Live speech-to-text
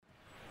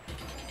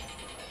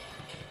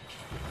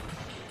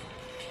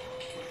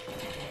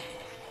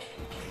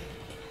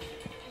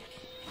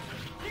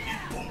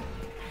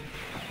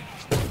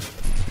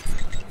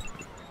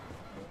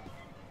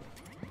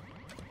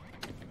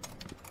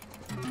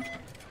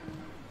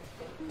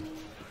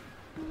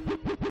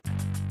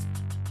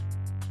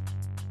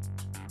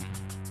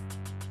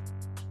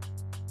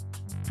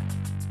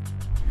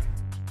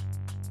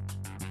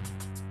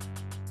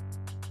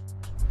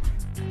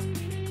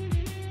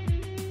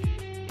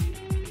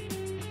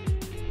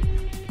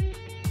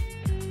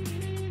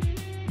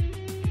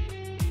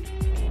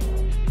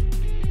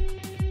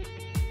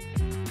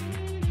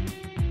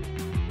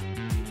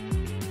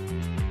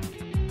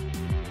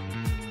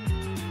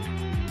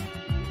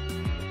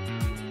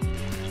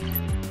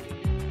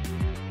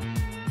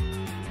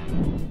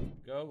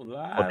go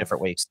live. Or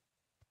different weeks.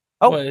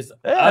 Oh, what is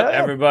up,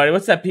 everybody?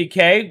 What's up,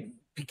 PK?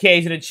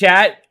 PK's in the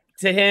chat.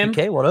 To him,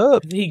 PK, what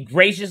up? He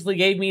graciously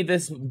gave me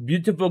this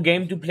beautiful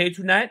game to play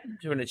tonight.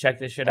 So we're gonna check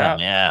this shit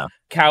out. Yeah.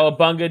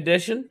 Cowabunga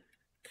edition.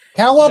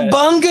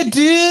 Cowabunga,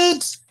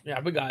 dudes!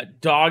 Yeah, we got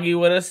Doggy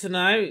with us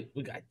tonight.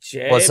 We got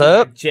Jay. What's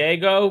up?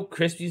 Jago.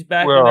 Crispy's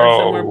back in there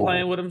somewhere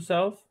playing with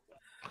himself.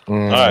 All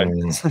right.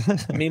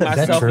 Me,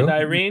 myself, and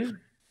Irene.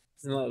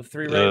 There's another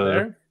 3 right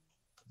there.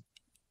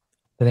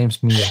 The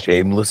name's Mia.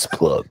 Shameless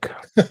plug.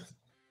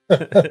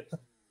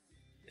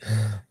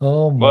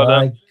 Oh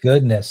my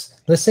goodness.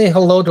 Let's say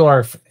hello to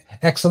our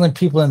excellent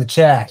people in the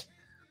chat.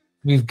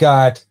 We've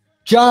got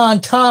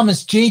John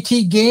Thomas,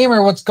 JT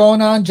Gamer. What's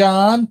going on,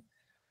 John?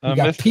 We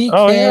got PK.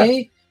 Oh,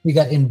 yeah. We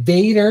got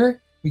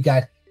Invader. We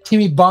got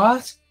Timmy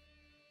Boss.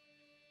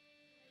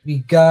 We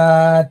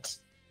got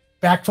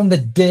Back from the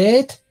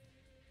Dead.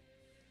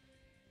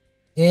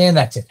 And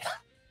that's it.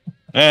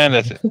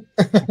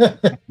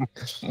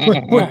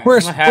 We're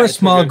a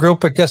small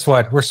group, but guess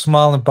what? We're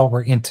small, but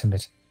we're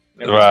intimate.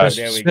 Right.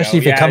 Especially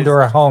if you come to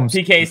our homes.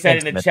 PK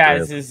said in the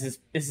chat, this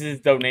is his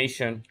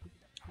donation.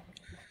 So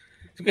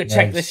we could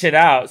check this shit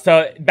out.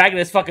 So back in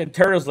this fucking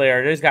Turtles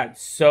lair, there's got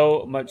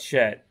so much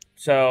shit.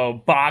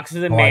 So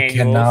boxes and manuals. I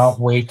cannot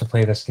wait to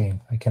play this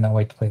game. I cannot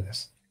wait to play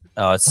this.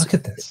 Oh, it's look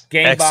at this.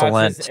 Game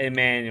excellent. Boxes and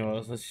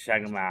manuals. Let's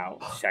check them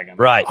out.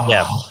 Right.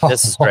 Yeah.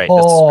 This is great.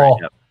 This is great.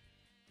 Yep.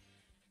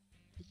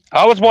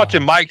 I was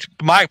watching Mike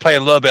play a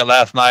little bit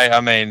last night. I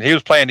mean, he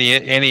was playing the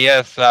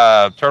NES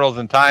Turtles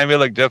in Time. It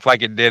looked just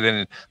like it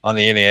did on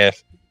the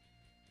NES.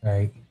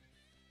 Right.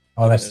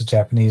 Oh, that's the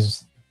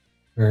Japanese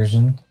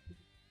version.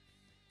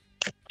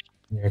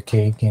 The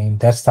arcade game.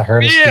 That's the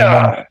hardest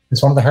game.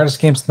 It's one of the hardest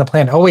games on the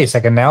planet. Oh, wait a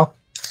second now.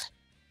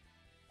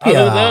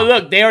 Oh,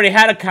 look, they already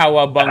had a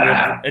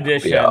Cowabunga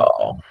edition.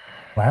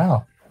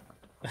 Wow.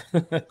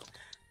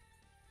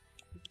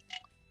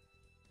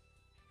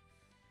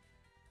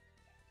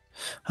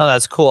 Oh,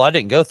 that's cool. I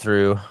didn't go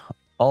through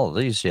all of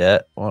these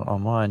yet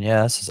on mine.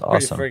 Yeah, this is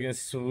awesome. Pretty freaking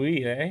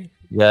sweet, eh?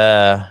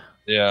 Yeah.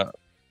 Yeah.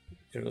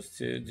 Turtles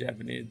 2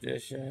 Japanese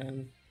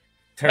edition.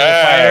 Turtle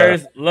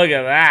Fighters. Look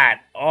at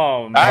that.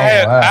 Oh,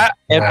 man.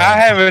 I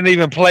haven't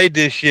even played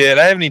this yet.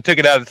 I haven't even took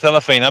it out of the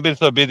cellophane. I've been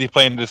so busy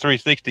playing the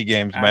 360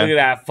 games, man. Look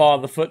at that. Fall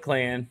of the Foot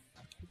Clan.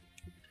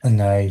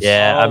 Nice.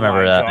 Yeah, I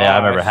remember that. Yeah, I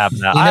remember having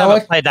that. I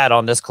haven't played that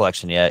on this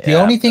collection yet. The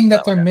only thing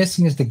that they're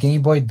missing is the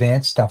Game Boy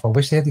Advance stuff. I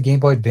wish they had the Game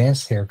Boy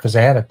Advance here because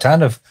they had a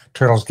ton of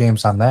Turtles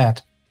games on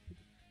that.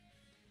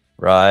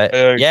 Right.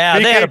 Yeah,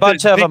 they had a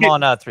bunch of them on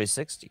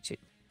 360 too.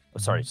 Oh,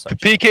 sorry.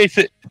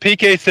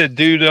 PK said,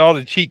 dude, all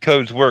the cheat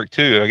codes work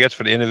too, I guess,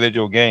 for the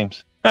individual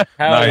games.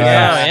 Hell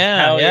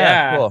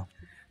yeah. Cool.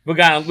 We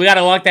got to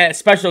unlock that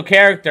special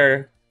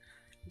character.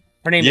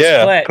 Her name is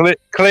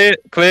Clit.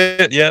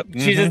 Clit, yep.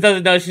 She just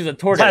doesn't know she's a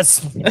tortoise.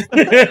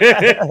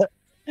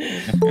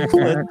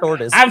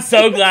 Tortoise. I'm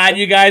so glad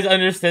you guys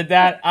understood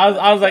that.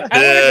 I was like, I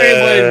wonder if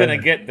anybody's going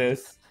to get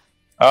this.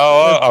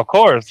 Oh, of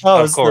course.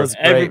 Oh, of course.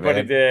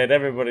 Everybody did.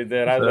 Everybody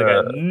did. I was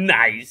like,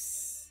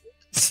 nice.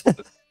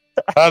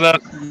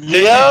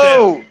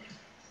 Yo!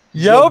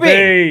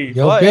 Yobi!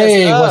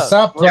 What's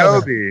up,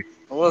 brother? Yobi.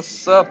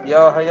 What's up,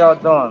 y'all? How y'all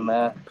doing,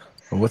 man?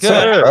 What's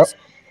up, bro?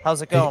 How's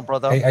it going,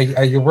 brother?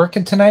 Are you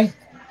working tonight?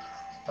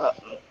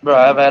 Bro,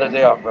 I've had a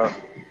day off, bro.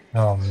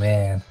 Oh,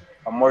 man.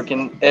 I'm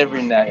working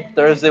every night.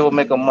 Thursday will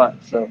make a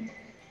month, so.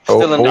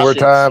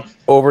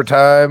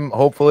 Overtime,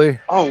 hopefully.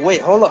 Oh,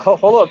 wait, hold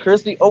up,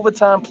 Crispy.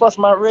 Overtime plus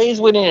my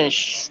raise went in.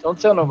 Shh, don't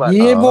tell nobody.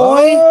 Yeah,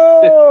 boy.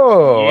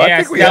 Oh, I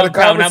think we had a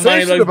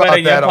conversation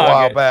about that a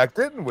while back,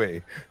 didn't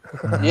we?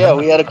 Yeah,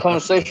 we had a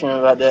conversation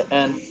about that.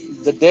 And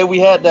the day we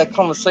had that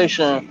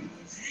conversation,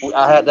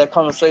 I had that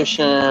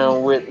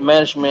conversation with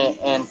management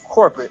and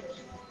corporate,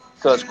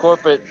 because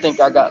corporate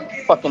think I got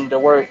fucking the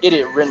word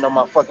idiot written on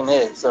my fucking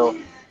head. So,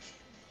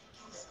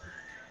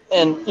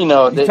 and you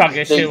know, he's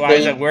talking shit while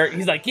he's at work.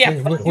 He's like, yeah.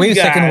 Wait a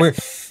second. Were you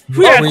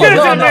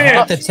on the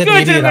hat that said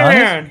idiot on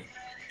it?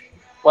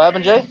 What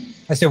happened, Jay?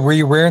 I said, were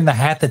you wearing the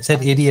hat that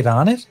said idiot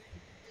on it?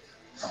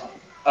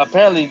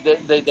 Apparently,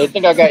 they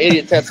think I got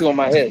idiot tattoo on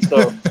my head.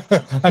 So,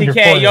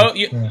 PK,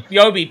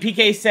 Yobi,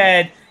 PK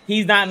said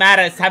he's not mad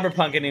at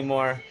Cyberpunk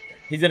anymore.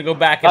 He's gonna go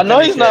back. I know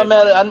he's not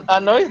mad at. I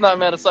know he's not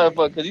mad at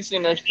Cyberpunk because he's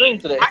seen that stream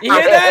today. You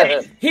hear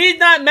that? He's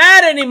not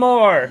mad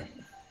anymore.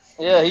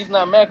 Yeah, he's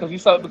not mad because you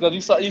saw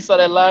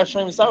that live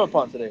stream of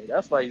Cyberpunk today.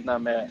 That's why he's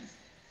not mad.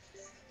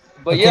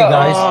 But okay, yeah,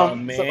 guys.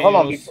 So hold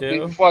on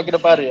before I get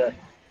up out of here.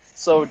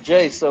 So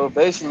Jay, so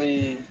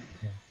basically,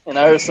 and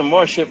I heard some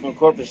more shit from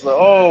corporate. Like,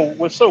 oh,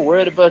 we're so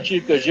worried about you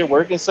because you're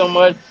working so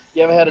much.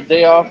 You haven't had a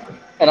day off.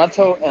 And I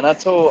told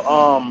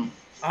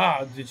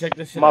did you check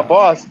this shit my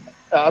boss.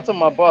 I told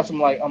my boss, I'm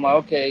like,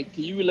 okay,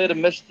 can you relay the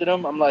message to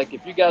them? I'm like,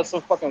 if you guys so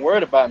fucking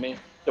worried about me,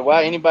 then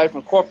why anybody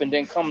from corporate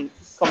didn't come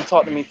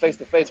talk to me face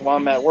to face while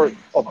I'm at work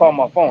or call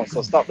my phone?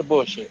 So stop the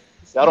bullshit.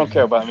 Y'all don't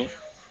care about me.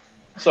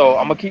 So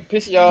I'm gonna keep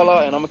pissing y'all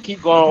out, and I'm gonna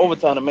keep going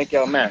overtime to make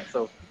y'all mad.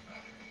 So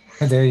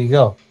there you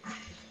go.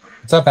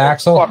 What's up,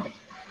 Axel?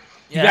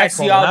 You guys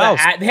see all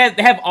the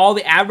they have all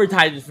the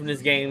advertisements from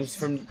these games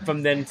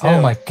from then too.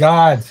 Oh my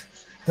god,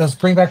 those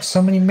bring back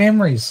so many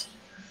memories.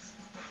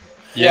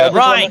 Yeah,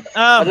 right.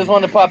 I just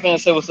wanted to pop in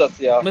and say what's up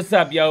to y'all. What's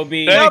up,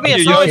 Yobi?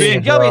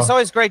 Yobi, it's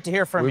always great to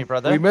hear from you,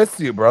 brother. We missed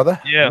you, brother.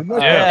 Yeah.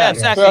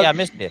 Exactly. I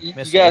missed you. You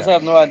guys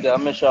have no idea. I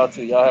miss y'all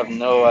too. Y'all have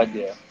no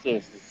idea.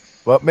 Seriously.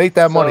 But make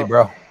that money,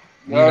 bro.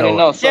 You already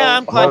know. So yeah,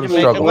 I'm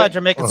glad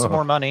you're making some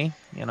more money.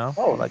 You know,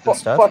 like this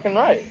stuff. Fucking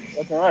right.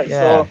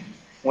 Yeah. So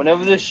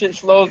whenever this shit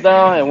slows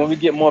down and when we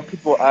get more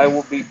people, I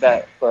will be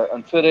back. But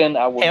until then,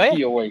 I will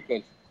be away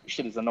because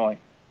shit is annoying.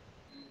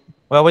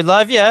 Well, we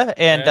love you,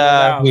 and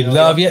we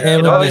love you,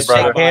 and we miss you.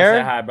 Take care.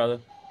 Say hi, brother.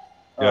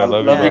 Yeah, I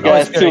love you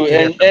guys too.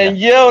 And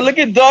yo, look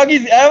at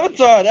Doggy's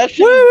avatar. That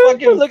shit is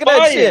fucking look at fire.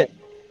 that shit.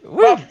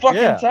 About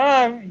fucking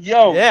time.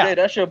 Yo, yeah. Jay,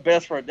 that's your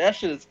best friend. That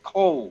shit is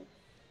cold.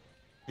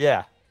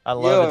 Yeah, I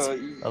love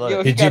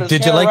it.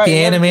 Did you like the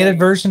animated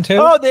version too?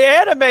 Oh, the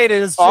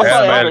animated is just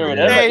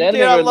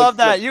dude, I love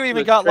that. You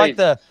even got like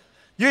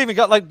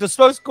the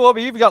smoke squad,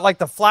 but you even got like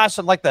the flash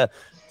and like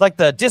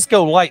the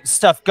disco light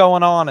stuff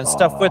going on and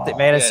stuff with it,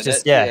 man. It's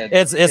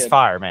it's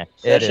fire, man.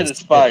 That shit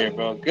is fire,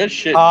 bro. Good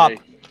shit, top Jay.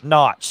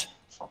 Notch,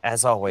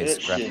 as always.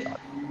 But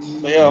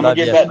yeah, I'm gonna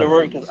get back to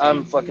work because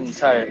I'm fucking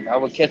tired. I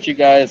will catch you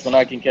guys when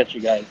I can catch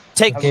you guys.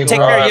 Take care,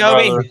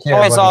 Yobi.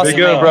 Always awesome. Be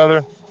good,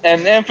 brother.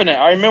 And Infinite,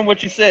 I remember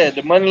what you said.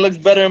 The money looks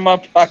better in my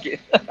pocket.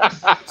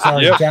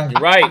 Sorry, Yep. John.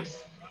 Right.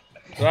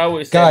 So I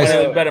always say Guys.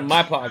 money looks better in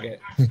my pocket.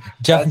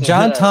 John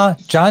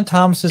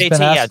Thomas has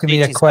been asking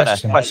me a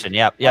question.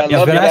 Yep. I He's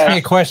love been you asking guys. me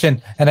a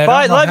question, and I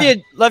Bye. don't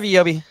know Love you,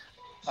 Yobi.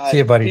 See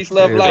you, buddy. Peace,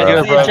 love, See you, light.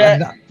 brother. See you,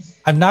 chat.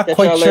 I'm not Catch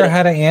quite y'all sure later.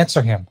 how to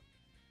answer him.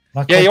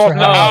 Not Yeah, quite you sure want,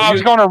 how to I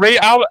was gonna read.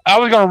 I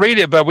was gonna read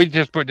it, but we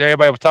just put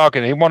everybody was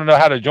talking. He wanted to know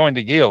how to join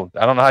the guild.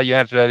 I don't know how you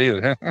answer that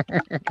either.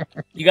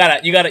 You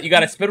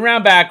gotta spin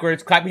around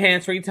backwards, clap your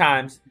hands 3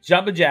 times,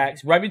 jump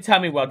jacks, rub your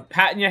tummy while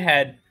patting your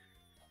head,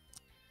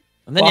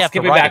 And then while you have to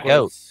skipping ride a backwards.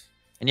 goat.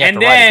 And you have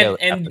And to ride a then goat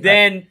after that.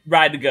 then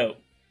ride the goat.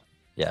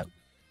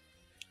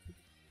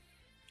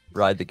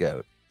 Ride the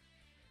goat.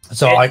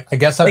 So I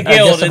guess The I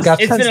guild guess I've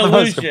got it's an that's the most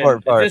illusion.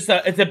 important part.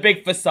 It's a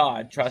big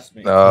facade. Trust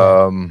me.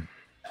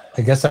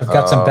 I guess I've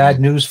got some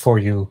bad news for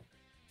you,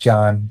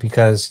 John,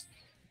 because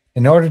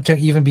in order to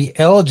even be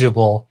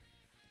eligible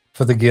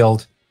for the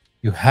guild,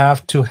 you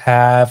have to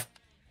have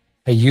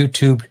a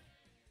YouTube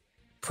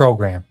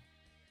program.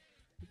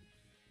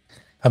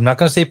 I'm not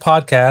going to say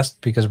podcast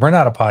because we're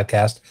not a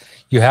podcast.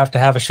 You have to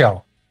have a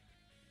show.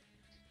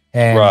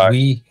 And Right.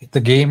 we, the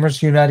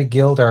Gamers United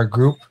Guild, are a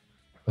group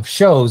of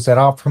shows that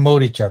all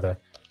promote each other.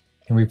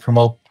 And we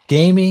promote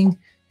gaming,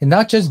 and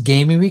not just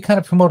gaming. We kind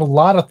of promote a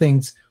lot of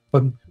things,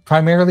 but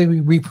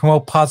primarily we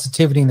promote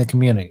positivity in the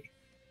community.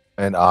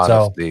 And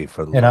honesty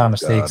for the And love of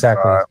honesty, God.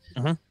 exactly. Right.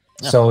 Mhm.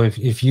 Yeah. So if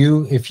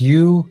you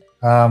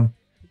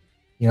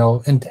you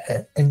know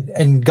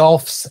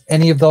engulfs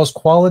any of those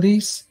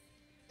qualities,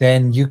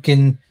 then you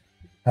can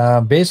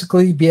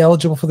basically be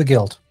eligible for the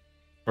guild.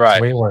 The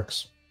Right. way it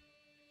works.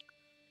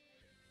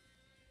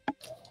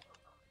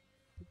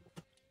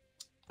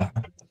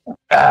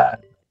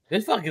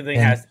 This fucking thing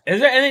And- has.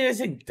 Is there anything this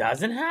thing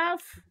doesn't have?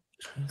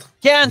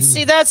 Yeah, and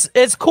see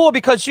it's cool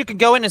because you can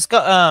go in. It's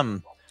got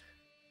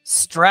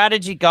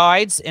strategy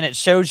guides, and it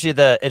shows you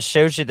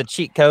the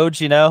cheat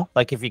codes. You know,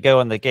 like if you go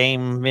in the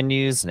game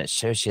menus, and it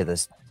shows you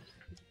this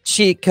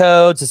cheat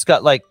codes. It's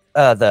got like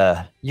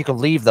you can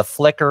leave the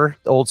flicker,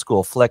 the old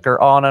school flicker,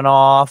 on and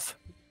off.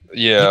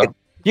 Yeah.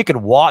 You could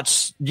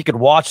watch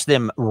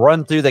them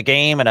run through the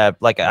game, and I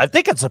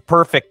think it's a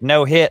perfect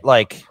no hit,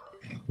 like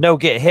no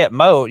get hit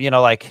mode. You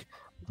know, like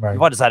Right.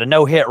 what is that, a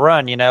no hit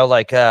run? You know,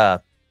 like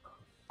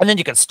and then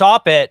you can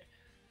stop it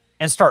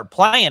and start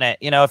playing it.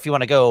 You know, if you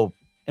want to go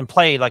and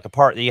play like a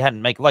part that you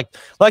hadn't make, like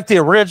the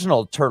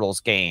original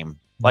Turtles game.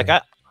 Like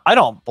I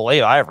don't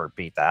believe I ever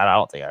beat that. I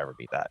don't think I ever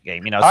beat that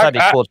game. You know, so that'd be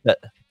cool.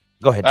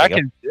 Go ahead.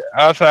 Jacob.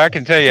 I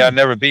can tell you, I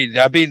never beat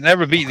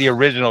the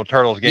original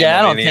Turtles game. Yeah,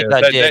 I on don't NES. think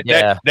I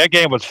did. That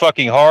game was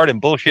fucking hard and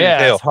bullshit as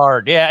Yeah, hell. it's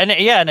hard. Yeah,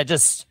 and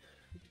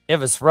it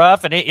was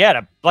rough, and it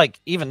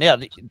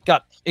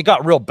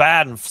got real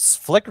bad and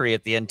flickery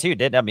at the end too,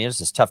 didn't it? I mean, it was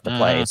just tough to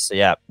play. So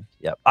yeah.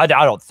 I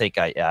don't think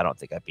I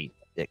beat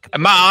it.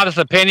 In my honest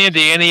opinion,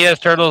 the NES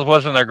Turtles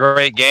wasn't a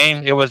great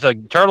game. It was a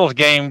Turtles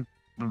game.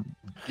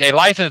 They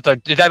licensed the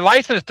Turtles. It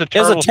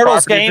was a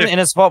Turtles property game, and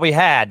it's what we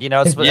had. You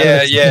know, it's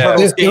Yeah, it's the yeah.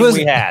 Turtles It game was-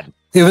 we had.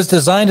 It was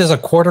designed as a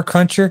quarter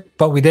cruncher,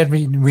 but we never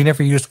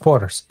used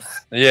quarters.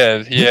 Yeah.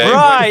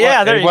 Right,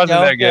 yeah, there It you wasn't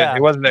go, that good. yeah.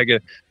 It wasn't that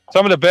good.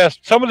 Some of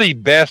the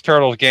best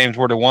Turtles games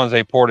were the ones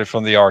they ported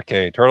from the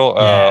arcade. Turtle,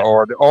 Yeah.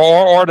 or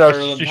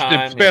Turtle in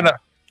Time,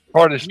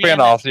 or the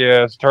spin-offs.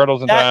 Yes,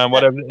 Turtles in Time.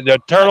 Whatever. The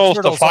Turtles,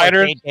 the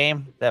fighters. arcade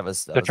game. That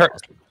was The awesome.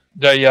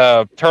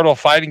 The Turtle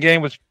fighting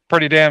game was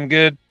pretty damn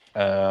good.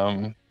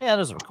 Yeah,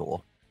 those were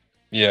cool.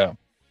 Yeah.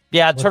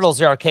 Yeah, Turtles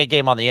the arcade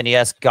game on the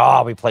NES.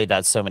 God, we played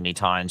that so many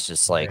times.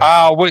 Just like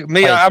I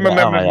yeah.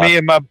 remember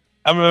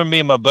me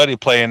and my buddy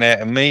playing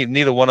that, and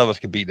neither one of us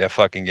could beat that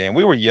fucking game.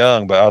 We were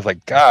young, but I was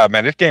like, God,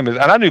 man, this game is.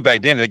 And I knew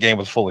back then the game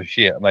was full of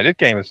shit. I'm like, this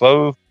game is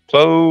so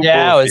So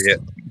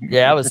bullshit.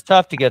 It was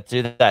tough to get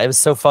through that. It was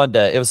so fun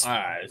to. It was. All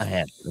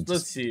right,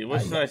 let's see.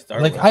 What should I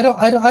start? Like with?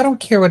 I don't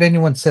care what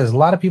anyone says. A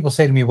lot of people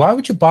say to me, "Why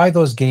would you buy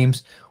those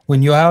games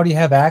when you already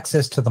have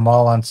access to them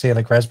all on, say,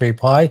 like Raspberry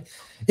Pi?"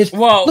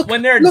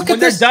 When they're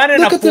done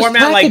in a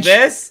format like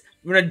this,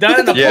 when they're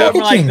done in a format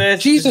like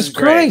this, Jesus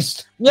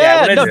Christ!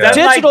 Yeah, no,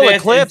 digital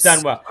Eclipse.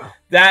 Done well.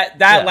 That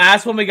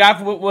last one we got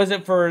for, was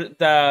it for the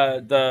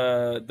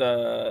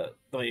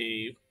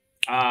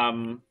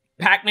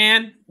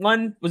Pac-Man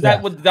one? Was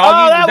that with the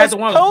doggy? That was the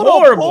one total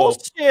horrible?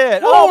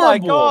 Bullshit. Oh my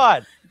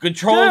god.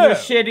 Controls were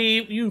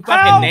shitty. You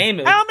fucking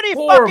name it. How many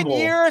fucking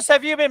years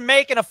have you been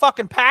making a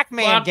fucking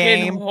Pac-Man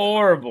game?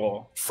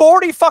 Horrible.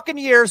 40 fucking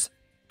years,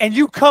 and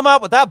you come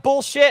out with that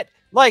bullshit?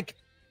 Like,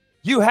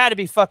 you had to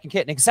be fucking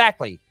kidding.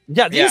 Exactly.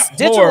 Yeah, these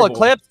digital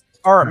Eclipse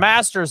are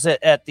masters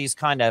at these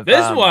kind of this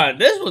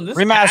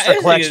remaster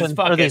collections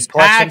or these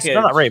collections. They're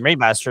not really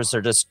remasters;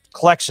 they're just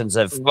collections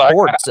of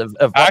ports of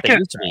what they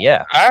used to be.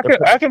 Yeah,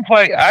 I can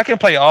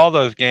play all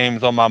those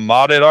games on my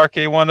modded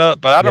Arcade 1-Up,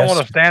 but I don't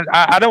want to stand.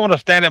 I don't want to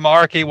stand at my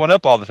Arcade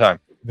 1-Up all the time.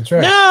 That's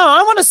right. No,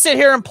 I want to sit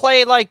here and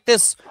play like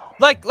this,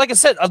 like I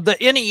said, the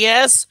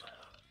NES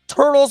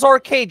Turtles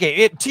arcade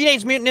game,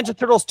 Teenage Mutant Ninja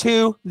Turtles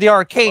 2, the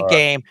arcade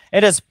game,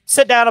 and just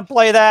sit down and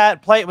play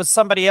it with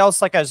somebody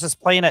else, like I was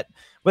just playing it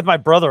with my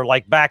brother,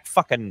 like back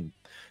fucking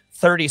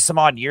 30 some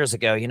odd years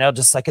ago,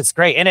 just like it's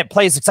great. And it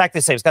plays exactly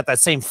the same. It's got that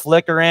same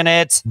flicker in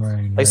it.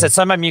 Right. Like I said,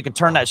 sometimes you can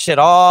turn that shit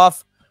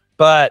off,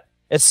 but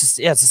it's just,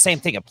 it's the same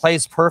thing. It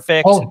plays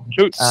perfect. Oh,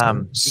 you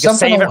can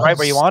save it right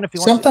where you want if you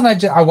want.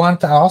 Something I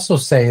want to also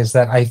say is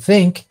that I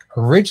think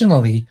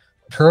originally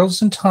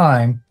Turtles in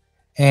Time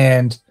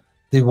and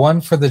the one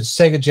for the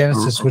Sega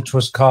Genesis, which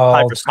was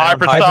called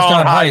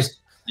Hyperstone Heist,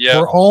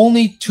 were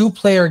only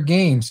 2-player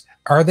games.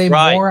 Are they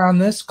more on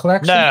this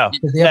collection? No,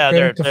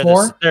 they're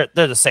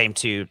the same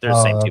two. They're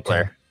the same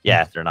 2-player.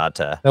 Yeah, they're not.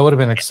 That would have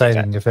been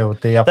exciting if they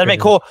upgraded. That'd be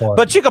cool.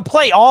 But you could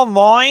play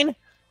online.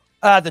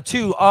 At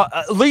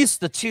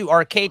least the 2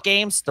 arcade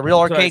games, the real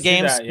arcade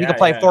games. You can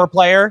play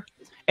 4-player,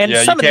 and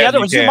some of the other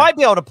ones you might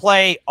be able to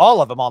play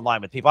all of them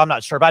online with people. I'm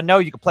not sure, but I know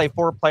you can play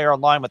 4-player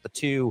online with the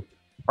 2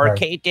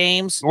 arcade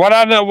games. What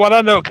I know,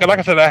 like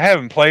I said, I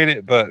haven't played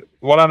it, but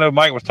what I know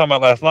Mike was talking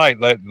about last night,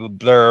 like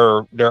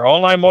their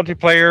online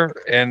multiplayer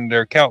and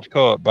their couch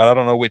co-op, but I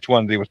don't know which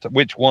ones.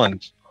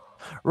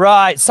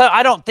 Right. So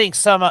I don't think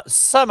some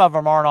of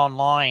them aren't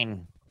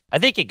online. I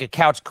think you could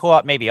couch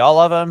co-op maybe all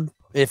of them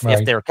if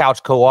they're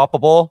couch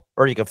co-opable,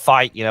 or you could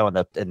fight, in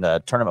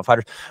the tournament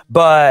fighters.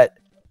 But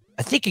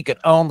I think you could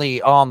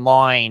only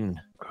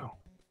online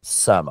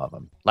some of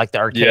them, like the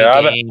arcade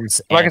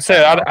games. Like I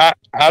said,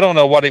 I don't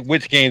know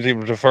which games he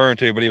was referring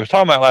to, but he was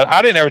talking about. Like,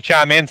 I didn't ever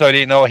chime in, so he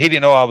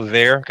didn't know I was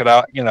there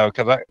because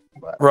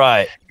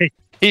right.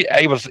 He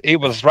was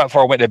right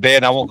before I went to bed.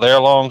 And I wasn't there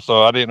long,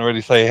 so I didn't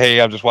really say,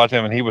 "Hey, I'm just watching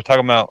him." And he was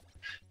talking about,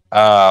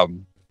 I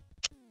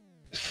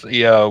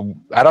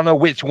don't know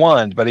which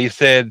ones, but he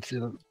said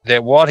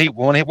that what he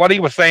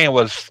was saying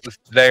was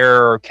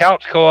their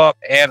couch co-op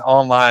and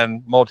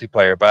online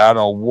multiplayer. But I don't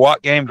know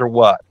what games or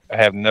what. I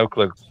have no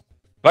clue.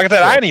 Like I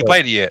said, I ain't even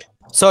played it yet.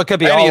 So it could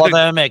be all of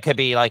them. It could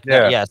be like,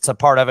 it's a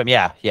part of them.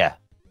 Yeah.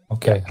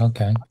 Okay. I'm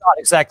not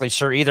exactly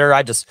sure either.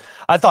 I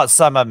thought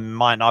some of them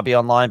might not be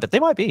online, but they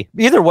might be.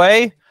 Either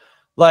way,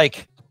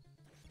 like,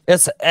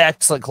 it's an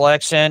excellent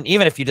collection.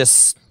 Even if you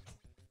just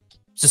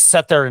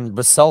sat there and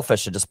was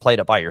selfish and just played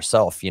it by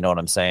yourself, you know what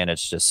I'm saying?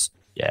 It's just,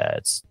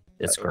 it's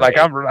great. Like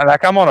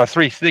I'm on a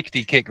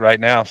 360 kick right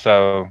now,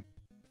 so.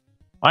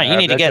 All right, you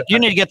need to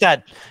get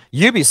that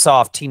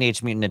Ubisoft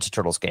Teenage Mutant Ninja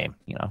Turtles game.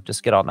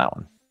 Just get on that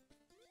one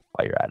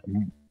while you're at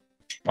it.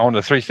 On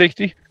the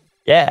 360?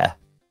 Yeah.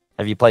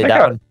 Have you played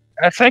that one?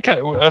 I think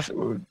that was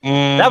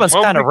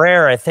kind of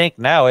rare. I think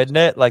now, isn't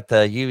it? Like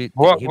the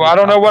Well, I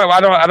don't know what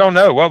I don't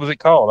know. What was it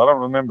called? I don't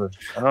remember.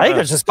 I think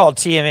it's just called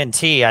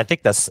TMNT. I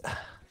think that's.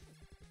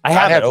 I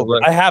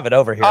have it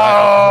over here.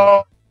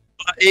 Oh,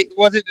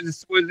 was it?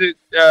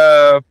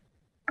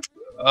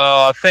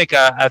 I think it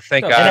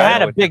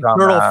had a big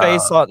turtle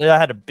face on. It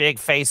had a big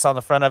face on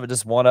the front of it.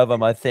 Just one of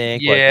them, I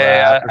think.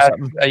 Yeah, I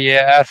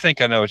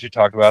think I know what you're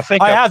talking about. I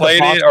think I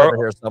played it over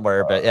here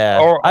somewhere, but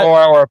or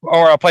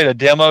I played a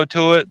demo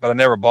to it, but I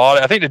never bought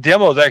it. I think the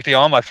demo is actually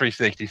on my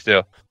 360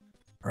 still.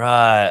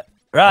 Right.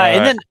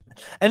 And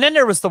then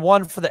there was the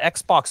one for the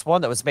Xbox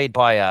One that was made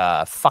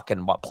by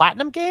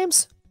Platinum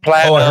Games.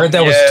 Platinum, I heard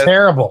that was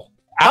terrible.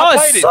 I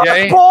played it,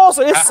 Jay.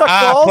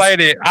 I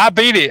played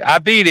it. I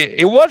beat it.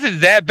 It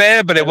wasn't that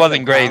bad, but it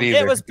wasn't great either.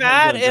 It was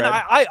bad, and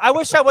I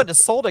wish I wouldn't have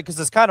sold it because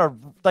it's kind of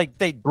like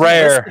they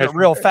rare it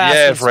real fast.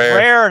 Yeah, it's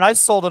rare, and I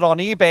sold it on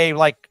eBay.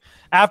 Like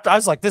after I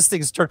was like, this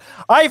thing's turned.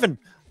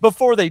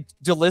 Before they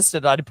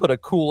delisted, I put a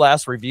cool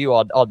ass review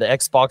on the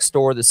Xbox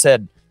store that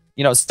said,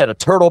 instead of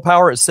turtle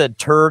power, it said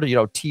turd.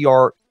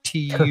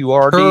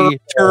 TURD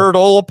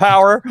turtle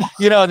power,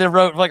 and they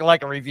wrote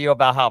like a review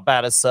about how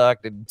bad it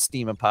sucked and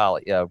Steam and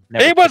Pilot.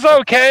 It was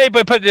okay,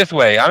 but put it this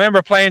way, I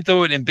remember playing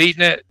through it and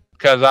beating it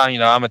because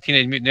I'm a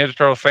Teenage Mutant Ninja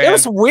Turtles fan. It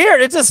was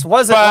weird. It just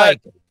wasn't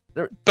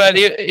But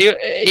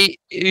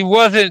it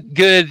wasn't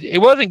good. It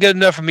wasn't good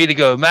enough for me to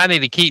go, I need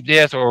to keep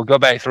this or go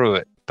back through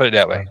it. Put it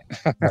that way.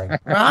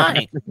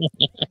 Right.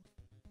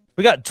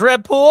 We got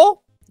Dreadpool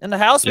in the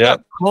house. We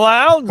got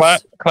clowns.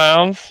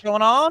 Clowns. What's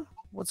going on?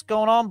 What's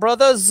going on,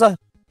 brothers?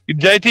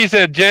 JT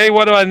said, Jay,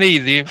 what do I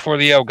need for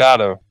the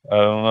Elgato? I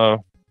don't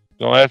know.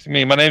 Don't ask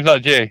me. My name's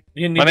not Jay.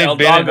 You need My name's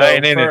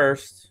Elgato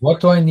first.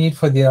 What do I need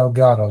for the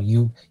Elgato?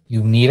 You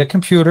need a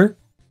computer,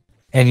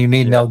 and you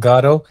need an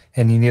Elgato,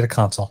 and you need a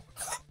console.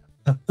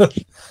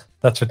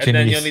 That's what you need. And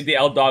then you'll need the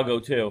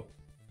Eldago too.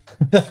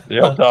 The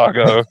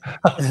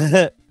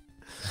Eldago.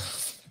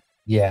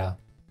 Yeah.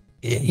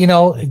 You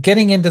know,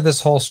 getting into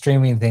this whole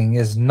streaming thing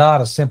is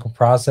not a simple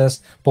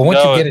process, but once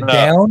you get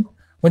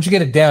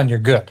it down, you're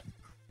good.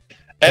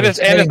 And it's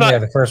not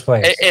the first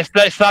place.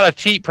 It's not a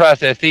cheap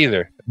process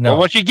either. No. But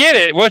once you get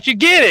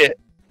it,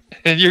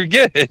 you're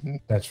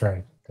good. That's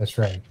right. That's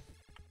right.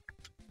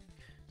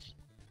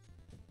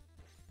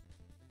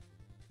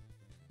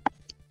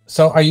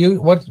 So are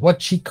you what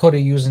cheat code are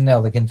you using now?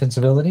 Like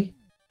invincibility?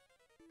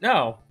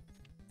 No.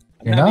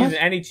 You're I'm not not using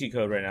any cheat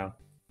code right now.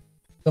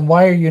 Then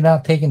why are you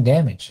not taking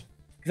damage?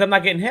 Because I'm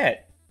not getting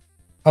hit.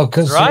 Oh,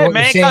 because right,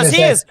 man. Because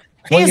he is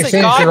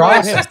in God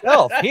mode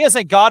himself. He is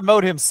in God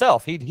mode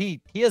himself. He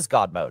is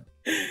God mode.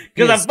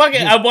 Because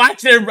I'm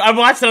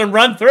watching him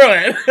run through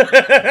it.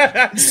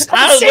 I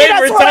was waiting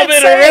for somebody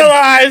to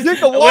realize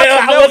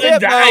I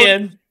wasn't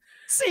dying.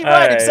 See,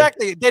 right,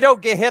 exactly. They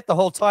don't get hit the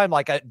whole time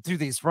like I do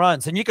these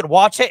runs, and you could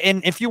watch it.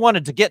 And if you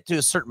wanted to get to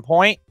a certain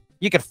point,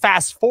 you could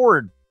fast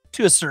forward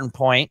to a certain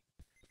point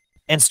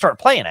and start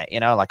playing it. You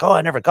know, like, oh,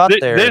 I never got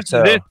there. This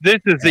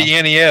is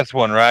the NES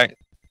one, right?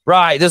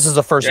 Right. This is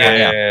the first one.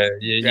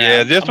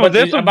 Yeah. This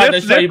I'm about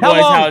to show you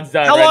boys how it's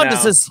done. How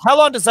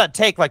long does that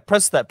take? Like,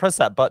 press that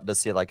button to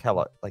see how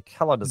long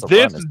does it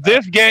run?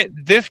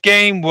 This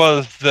game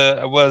was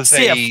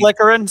see it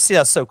flickering. See,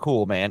 that's so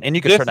cool, man. And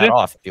you can turn that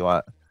off if you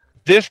want.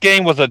 This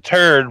game was a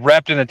turd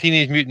wrapped in a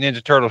Teenage Mutant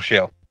Ninja Turtle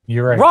shell.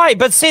 You're right. Right,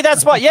 but see,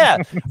 that's what. Yeah,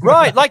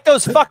 right. Like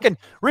those fucking.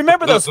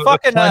 Remember those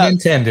fucking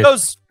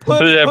those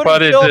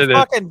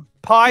fucking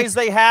pies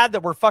they had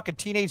that were fucking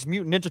Teenage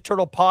Mutant Ninja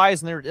Turtle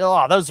pies, and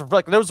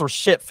those were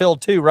shit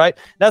filled too, right?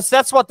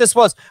 That's what this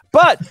was.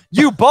 But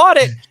you bought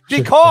it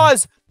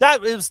because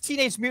that was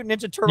Teenage Mutant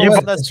Ninja Turtles.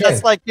 Yeah,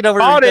 that's like we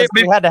bought it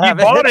had to have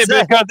it. Bought it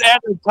because at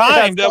the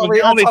time that was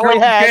the only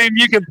Turtles game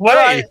you could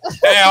play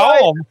at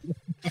home.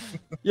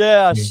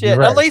 Yeah, shit.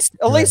 Right. At least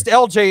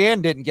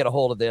LJN didn't get a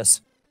hold of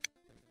this.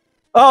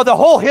 Oh, the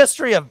whole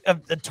history of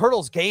the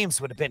Turtles games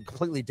would have been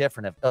completely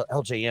different if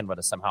LJN would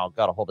have somehow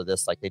got a hold of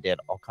this like they did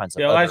all kinds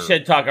of all that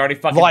shit talk already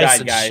fucking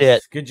died, guys.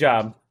 Shit. Good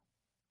job.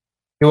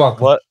 You're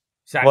welcome.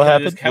 What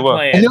happened?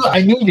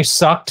 I knew you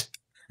sucked.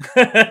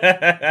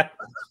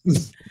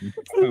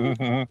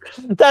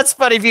 That's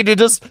funny if you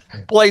just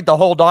played the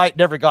whole night,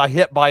 never got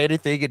hit by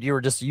anything, and you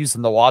were just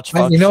using the watch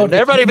function. You know,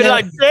 everybody be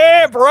like,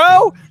 "Damn,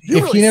 bro!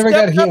 If you never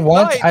got hit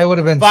once, I would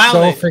have been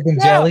so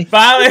freaking jelly."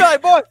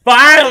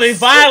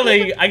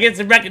 Finally, I get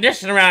some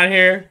recognition around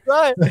here.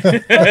 Right?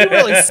 You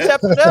really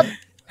stepped it up.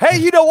 Hey,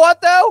 you know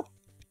what though?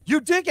 You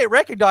did get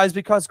recognized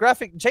because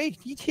Graphic Jay.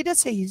 He did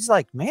say he's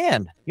like,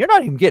 "Man, you're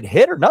not even getting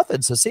hit or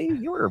nothing." So see,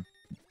 you were.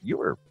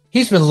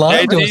 He's been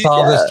lying to us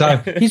all this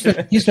time. He's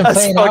been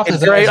playing off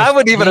as great. I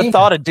wouldn't even have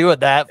thought of doing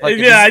that.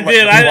 Yeah, I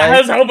did. I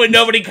was hoping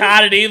nobody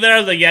caught it either. I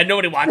was like, yeah,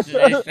 nobody watches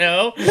this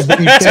show.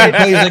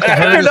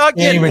 You're not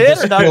getting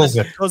hit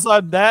because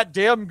I'm that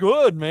damn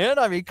good, man.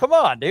 I mean, come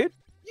on, dude.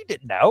 You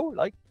didn't know.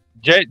 Like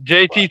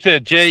JT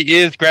said, Jay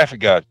is Graphic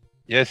God.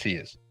 Yes, he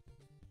is.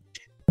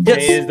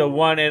 Jay is the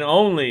one and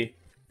only.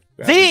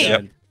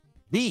 The.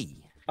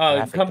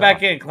 Oh, come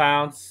back in,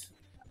 clowns.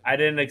 I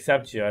didn't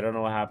accept you. I don't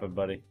know what happened,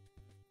 buddy.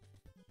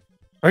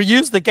 Or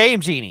use the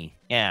Game Genie.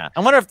 Yeah, I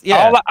wonder if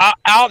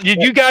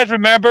did you guys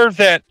remember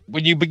that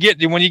when you get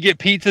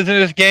pizzas in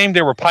this game,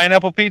 there were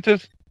pineapple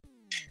pizzas?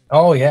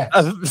 Oh yeah,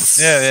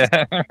 yeah.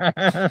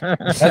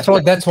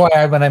 That's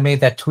why when I made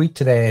that tweet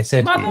today, I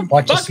said,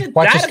 "Watch us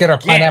get our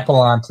pineapple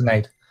on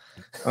tonight."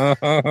 How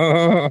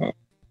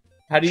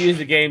do you use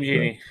the Game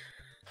Genie?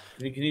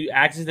 Can you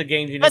access the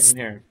Game Genie from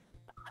here?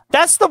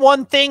 That's the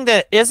one thing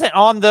that isn't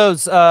on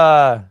those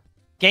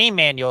game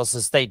manuals.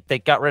 Is they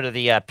got rid of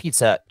the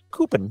pizza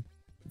coupon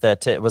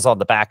that it was on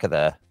the back of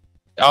the.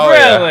 Oh,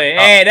 really?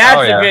 Yeah. Hey,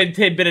 that's a good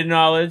tidbit of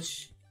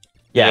knowledge.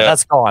 Yeah,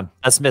 that's gone.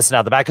 That's missing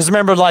out the back. Because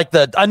remember, like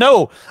I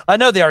know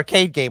the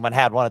arcade game one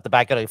had one at the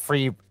back of a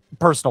free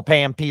personal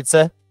pan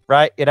pizza,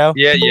 right? You know?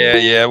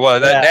 Yeah. Well,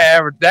 that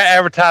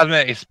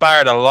advertisement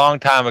expired a long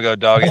time ago,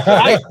 dog.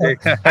 I don't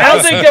think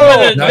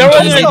there's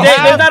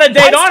not a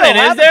date on it,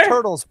 is there?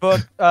 Turtles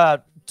book.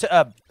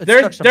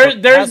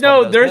 There's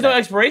no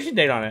expiration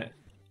date on it.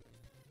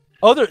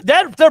 Oh,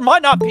 there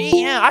might not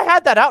be. Yeah, I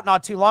had that out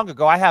not too long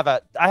ago. I have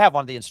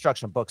one of the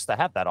instruction books that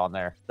have that on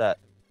there. That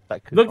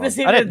look to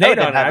see the date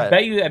on it. I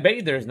bet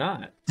you there's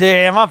not.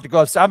 Damn, I have to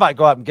go. I might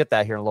go out and get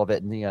that here in a little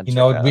bit. We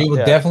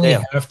would definitely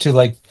have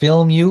to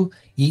film you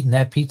eating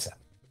that pizza.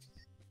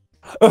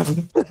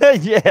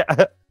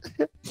 Yeah.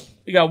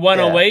 We got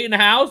 108 in the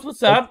house.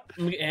 What's up?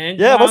 And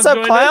Yeah, what's up,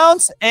 joined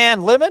clowns us.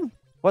 and Lemon?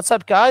 What's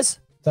up, guys?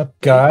 What's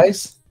up,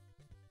 guys?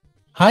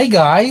 Hi,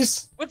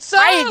 guys. What's up?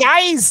 Hi,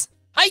 guys.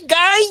 Hi,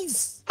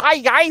 guys. Hi,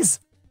 guys.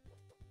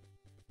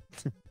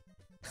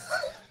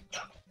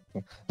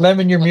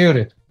 Lemon, you're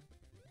muted.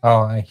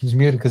 Oh, he's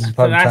muted because he's So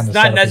probably trying that's to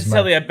not set up his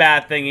necessarily mic. a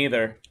bad thing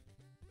either.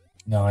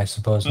 No, I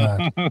suppose not.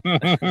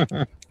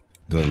 The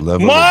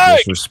level Mike! of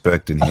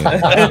disrespect in here.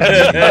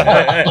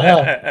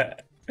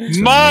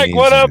 Mike,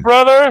 what up, amazing.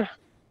 brother?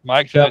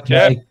 Mike's in the What's up,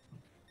 chat. Mike?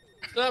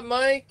 What's up,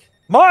 Mike?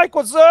 Mike,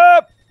 what's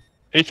up?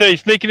 He said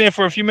he's sneaking in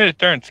for a few minutes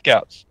during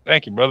scouts.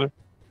 Thank you, brother.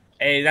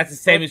 Hey, that's the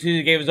same excuse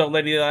he gave his old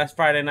lady last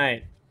Friday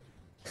night.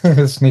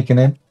 Sneaking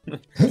in.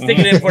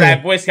 Sticking in for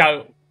that Boy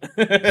Scout.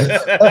 Can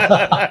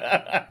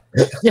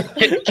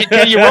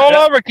you roll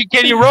over?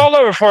 Can you roll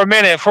over for a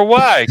minute? For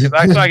why? So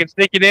I can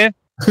sneak it in.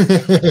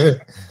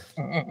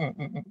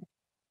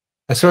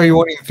 I swear you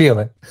won't even feel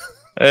it.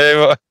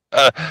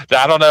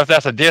 I don't know if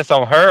that's a diss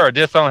on her or a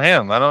diss on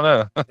him. I don't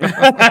know.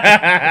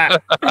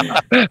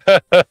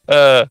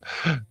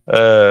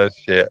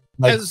 Shit.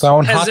 Like Has-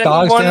 throwing has hot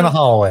dogs anyone- down the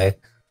hallway.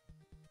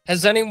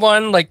 Has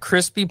anyone like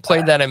Crispy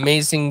played that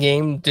amazing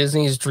game,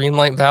 Disney's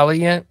Dreamlight Valley,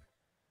 yet?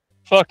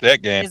 Fuck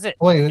that game. Is it?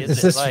 Wait,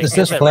 is this like- is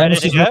this it ready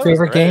to Flamish's new go?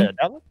 favorite Is it ready game? to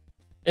download?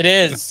 It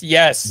is.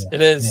 Yes, Yeah,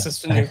 it is. yeah.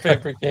 It's a new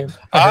favorite game.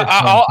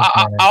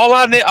 All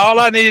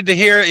I needed to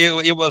hear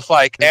it was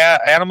like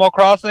Animal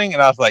Crossing,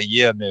 and I was like,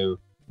 yeah, no.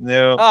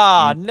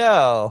 Ah,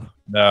 no.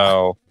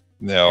 I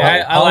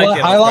I like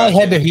it. all I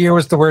had to hear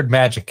was the word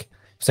magic.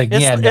 It's like,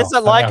 It's, yeah, no, is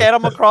it like no.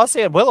 Animal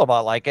Crossing and Willow? I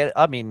like it.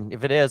 I mean,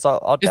 if it is,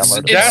 I'll It's,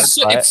 download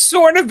it. it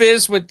sort of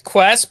is with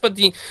Quest, but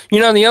the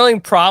only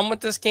problem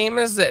with this game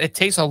is that it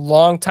takes a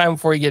long time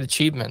before you get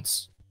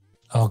achievements.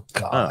 Oh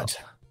God.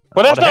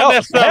 But that's What the hell? not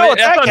necessarily Hell,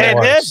 that game,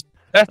 man.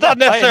 that's not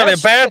necessarily a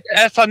Hey, bad.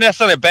 That's not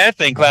necessarily a bad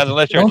thing, Clown.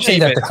 Unless you're Don't say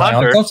that to achievement clowns.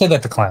 hunter. Don't say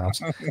that to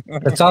clowns.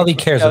 That's all he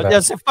cares about.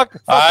 Yeah, so fuck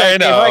I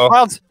that game, right, know.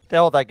 clowns?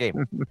 Hell, that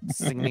game. This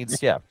thing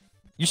needs, yeah.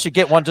 You should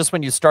get one just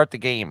when you start the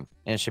game,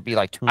 and it should be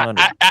like 200.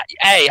 Hey,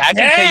 I can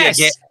tell you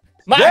again.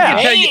 My Yeah.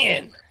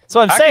 man.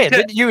 So I'm I saying,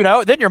 can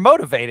then you're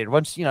motivated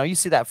once you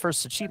see that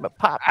first achievement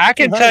pop. I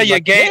can 200, tell you a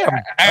like, game. damn,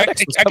 I that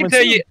extra's can coming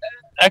tell soon. you.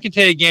 I can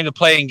tell you a game to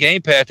play in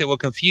Game Pass that will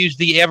confuse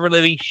the ever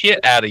living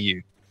shit out of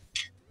you.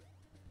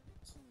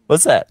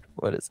 What's that?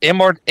 What is it?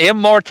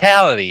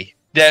 Immortality.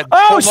 That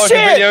Oh, promotion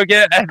shit! video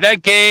game.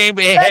 That game.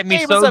 It That had me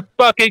game so is a-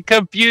 fucking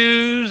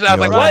confused. I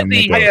was Yo, like, I what gotta the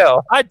make a-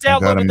 hell? I I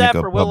gotta downloaded make that a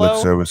for public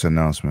Willow. service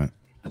announcement.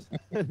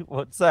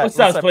 What's that? What's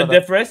up, brother?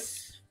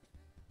 Splendiferous?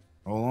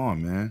 Hold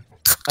on, man.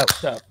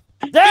 What's up?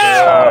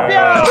 Yeah!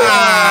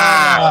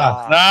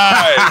 Yeah!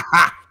 Nice.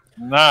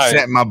 Nice.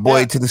 Sent my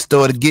boy to the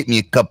store to get me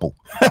a couple.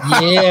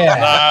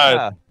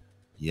 Yeah. Nice.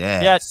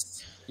 Yeah.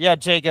 Yes. Yeah,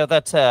 Jago,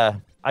 that's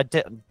I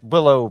did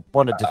Willow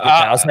wanted to do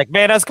that. I was like,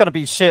 man, that's gonna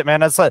be shit, man.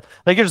 That's like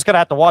you're just gonna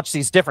have to watch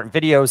these different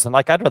videos and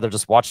like I'd rather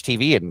just watch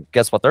TV and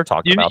guess what they're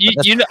talking about.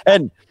 But You know,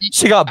 and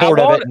she got bored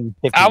of it in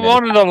 15 I minutes.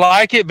 wanted to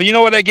like it, but you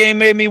know what that game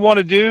made me want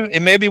to do? It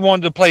made me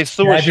want to play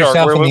Sewer Stab Shark.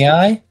 yourself where in the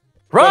eye.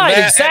 Right,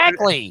 that-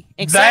 exactly.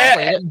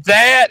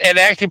 That and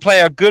actually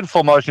play a good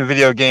full motion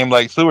video game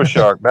like Sewer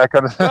Shark. That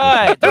kind of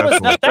Right.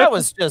 Definitely. That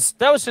was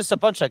just a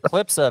bunch of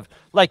clips of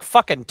like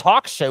fucking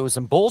talk shows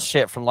and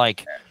bullshit from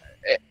like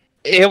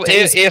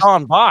days it's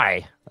gone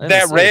by.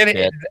 that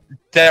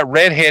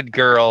redhead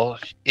girl.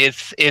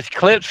 It's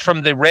clips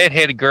from the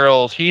redhead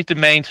girl. She's the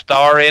main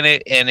star in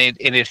it, and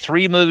it's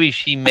 3 movies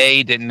she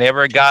made that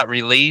never got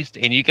released,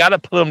 and you got to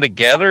put them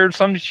together or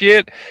some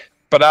shit.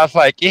 But I was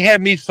like, it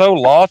had me so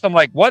lost. I'm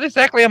like, what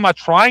exactly am I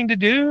trying to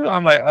do?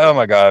 I'm like, oh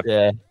my god.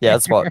 Yeah,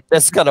 that's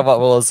kind of what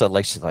Willow said.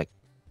 Like she's like,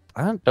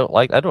 I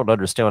don't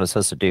understand what it's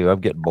supposed to do.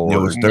 I'm getting bored. There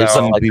was or 13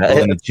 something like people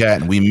that. in the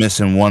chat, and we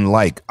missing one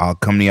like. I'll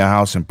come to your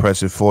house and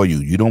press it for you.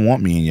 You don't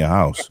want me in your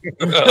house.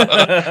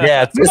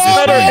 Yeah, it's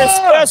Mama! better. It's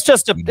best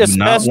just to. You It's do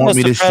not best want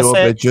just me to press show up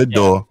it. at your Yeah.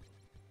 door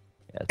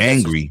Yeah, it's best just to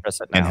angry press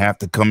it and now. have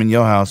to come in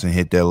your house and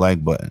hit that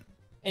like button.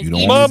 And, You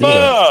don't eat- want me to do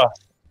that. Mama.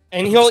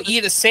 and he'll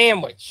eat a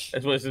sandwich.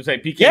 That's what it's say.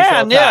 PK Yeah,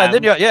 cell yeah. time.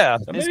 Then yeah.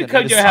 Maybe He's gonna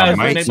come eat to his your house I and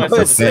might make keep myself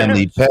a a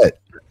family sandwich. pet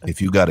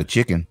if you got a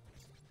chicken.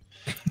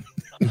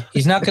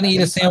 He's not going to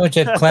eat a sandwich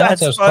at Clown's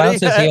That's house. Clown funny.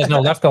 says he has no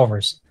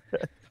leftovers.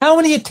 How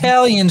many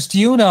Italians do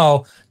you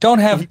know don't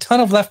have a ton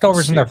of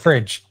leftovers in their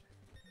fridge?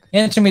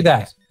 Answer me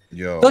that.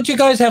 Yo, Don't you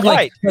guys have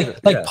like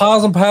Yeah.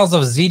 piles and piles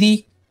of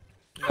ziti?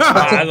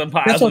 Piles and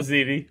piles That's of what-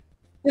 ziti.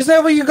 Is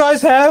that what you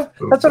guys have?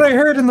 That's what I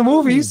heard in the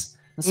movies.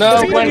 No,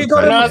 Every time when, you go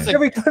when to- I was a,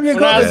 every time you when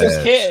go I was to- Yes.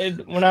 a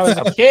kid, when I was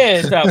a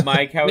kid, What's up,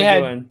 Mike? How we We had-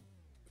 doing?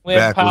 we had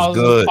Back was piles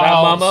good. and Ciao,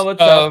 piles Mama,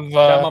 what's up? of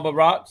Ciao, Mama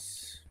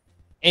Rocks.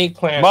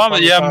 eggplant. Mama,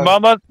 all the yeah,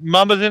 time.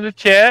 Mama's in the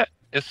chat.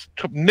 It's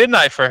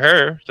midnight for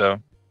her, so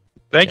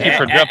thank you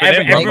for Yeah, jumping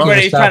in, Mama.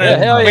 Everybody's Stop trying it.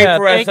 to Hell wait yeah,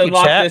 for us thank to you,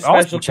 unlock chat. this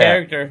Awesome special chat.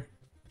 character.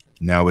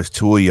 now it's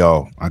 2 of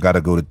y'all. I got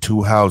to go to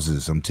 2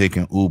 houses. I'm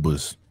taking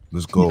Ubers.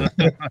 Let's go.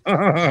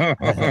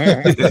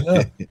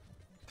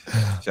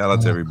 Shout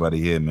out to everybody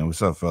here, man.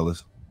 What's up,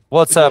 fellas?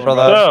 What's up,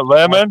 brother? What's up,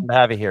 Lemon? Awesome to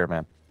have you here,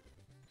 man.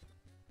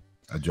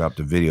 I dropped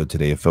a video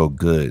today. It felt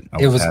good.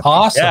 It was happy.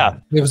 awesome. Yeah.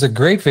 It was a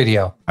great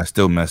video. I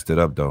still messed it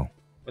up though.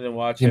 I didn't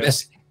watch You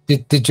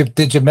it.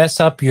 did you mess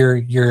up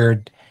your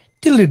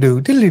diddly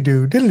doo diddly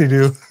doo diddly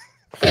doo?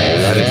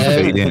 I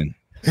didn't fade in.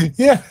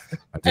 Yeah,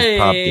 I just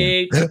popped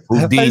in. Hey,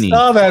 Houdini. I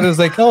saw that. It was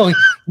like, oh,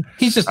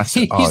 he's just I said,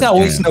 he's oh, not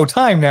wasting damn. no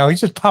time now.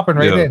 He's just popping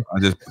right in.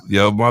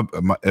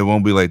 It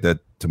won't be like that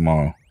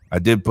tomorrow. I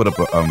did put up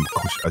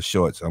a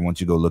shorts. I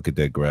want you to go look at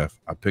that graph.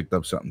 I picked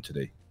up something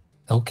today.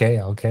 Okay,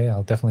 I'll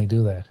definitely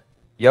do that.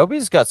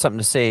 Yobi's got something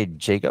to say,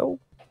 Jago.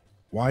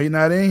 Why are you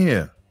not in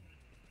here?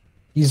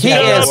 He is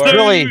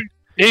really.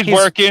 He's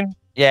working.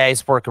 Yeah,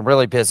 he's working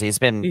really busy. He's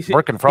been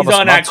working for he's almost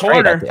on a that month straight,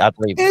 corner. I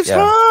believe. It's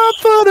yeah. hard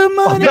for the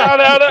money. Shout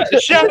out to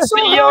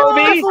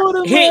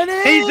Yobi.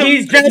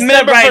 He's dressed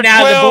up right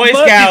now, the Boy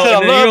Scout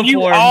I in love the you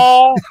uniform.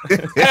 all.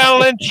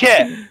 Alan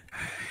Chet.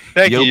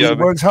 Thank you, Yobi Yobi.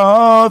 works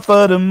hard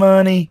for the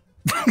money.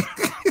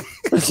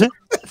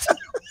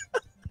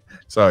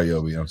 Sorry,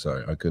 Yobi. I'm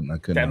sorry. I couldn't.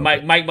 That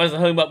help Mike must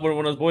have hung up with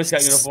one of those Boy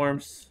Scout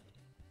uniforms.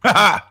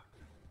 it.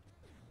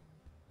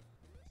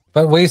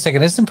 But wait a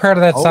second, isn't part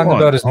of that Hold song on,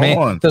 about his hold man?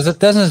 on. Doesn't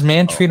his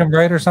man treat him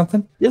right or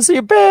something? Is he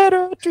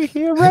better to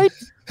hear right?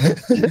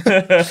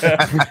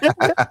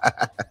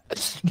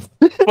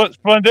 But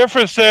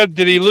Splendiferous said,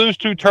 did he lose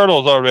 2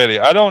 turtles already?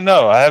 I don't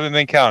know. I haven't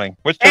been counting.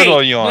 Which turtle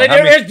are you on?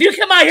 How many- You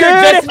come out here Dude,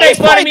 just if to make he's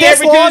fun of played me this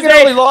every long and Tuesday.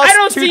 only lost I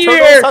don't 2 see you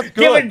turtles, here that's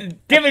good.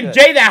 giving good.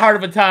 Jay that hard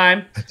of a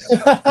time.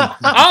 all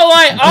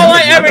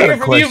I ever got a hear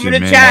from you from question, the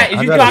man. chat I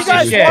is you got a talking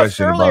serious shit.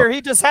 question Earlier, about-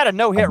 he just had a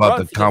no-hit about run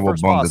the for the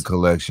first Cowabunga boss.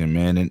 collection,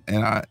 man,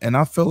 and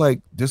I feel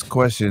like this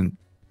question,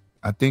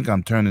 I think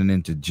I'm turning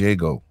into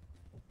Jago,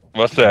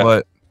 What's that?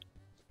 but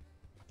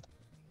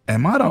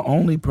am I the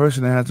only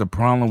person that has a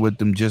problem with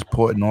them just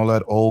porting all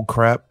that old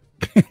crap,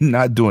 and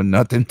not doing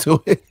nothing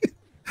to it?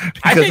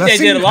 I think they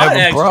seem did a to lot have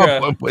of extra.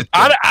 problem with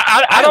that.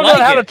 I don't like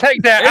know how it. to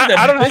take that.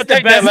 I don't know how to It's the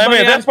take that, best Lemmy.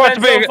 money That's I've supposed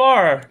to spent be. so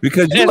far.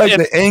 Because you It- like it-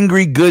 the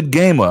angry good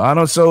gamer. I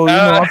don't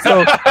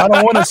I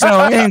don't want to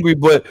sound angry,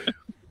 but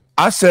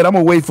I said I'm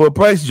gonna wait for a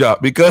price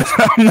drop because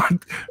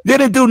they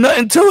didn't do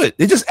nothing to it.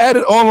 They just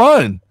added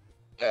online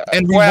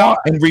and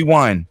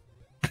rewind.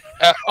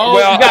 Oh,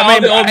 you got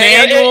all the old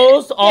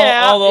manuals,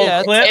 yeah, all those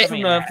yeah, clips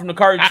it's- from the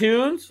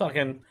cartoons.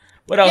 Fucking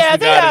what else? Yeah, we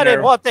they got in added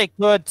there? what they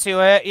could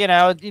to it. You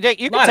know, you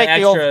can Lot of take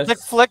the old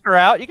extras. flicker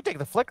out. You can take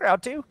the flicker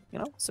out too. You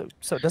know, so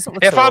it doesn't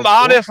look. If so I'm old school.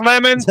 honest,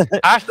 Lemon,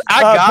 I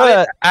got but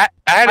it. I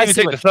hadn't I even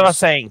see took the what you're cellophane.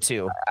 saying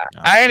too.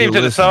 I ain't even Hey, took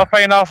the listen.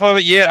 cellophane off of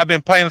it yet. I've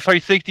been playing the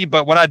 360,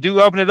 but when I do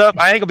open it up,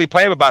 I ain't gonna be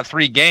playing about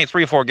 3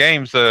 or 4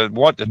 games.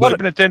 What the What-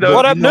 Super Nintendo?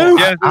 what up, You know,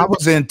 noob? I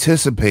was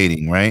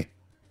anticipating, right?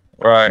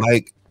 Right.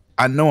 Like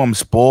I know I'm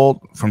spoiled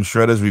from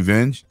Shredder's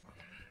Revenge,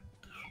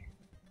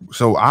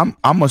 so I'm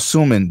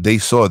assuming they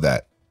saw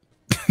that.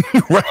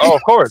 Right? Oh,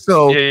 of course.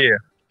 So Yeah.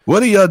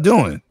 what are y'all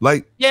doing?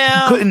 Like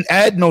Yeah, couldn't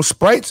add no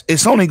sprites.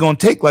 It's only gonna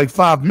take like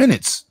 5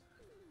 minutes.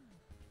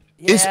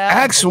 It's yeah.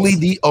 actually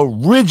the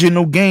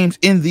original games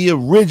in the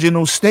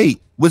original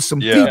state with some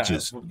Yeah.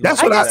 features.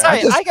 That's I what guess I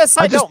I guess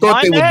I just don't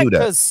thought they mind would that do that.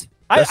 because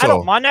That's I all.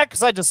 don't mind that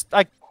because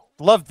I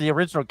love the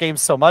original game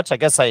so much. I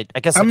guess I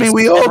mean, just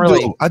we didn't all really.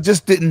 do. I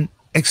just didn't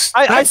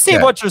expect I see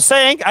that. what you're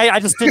saying. I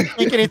just didn't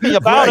think anything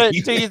about Right.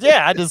 it.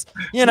 Yeah, I just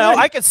Right.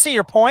 I could see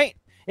your point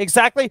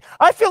exactly.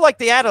 I feel like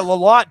they added a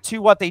lot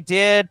to what they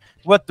did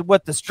with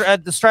the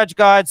strategy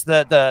guides,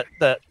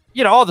 the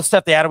all the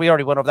stuff they added. We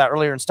already went over that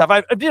earlier and stuff.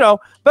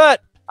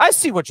 But I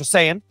see what you're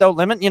saying though,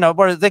 Lemon.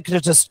 Where they could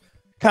have just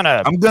kind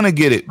of I'm gonna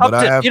get it, up but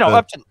I have to to.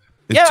 up to.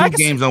 There's Yeah, I 2 can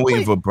see games I'm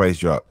waiting for a price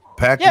drop.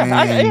 Pac-Man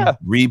yeah.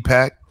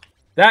 repack.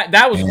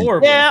 That was Man.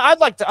 horrible. Yeah, I'd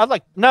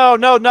like.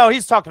 No.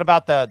 He's talking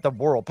about the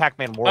world,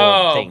 Pac-Man world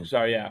Oh, thing.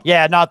 sorry. Yeah.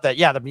 Yeah, not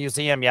the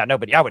museum. Yeah,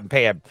 nobody. I wouldn't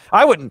pay him.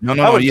 I wouldn't. No, I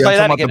yeah, wouldn't I'm play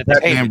that talking again about the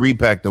if they paid Pac-Man me.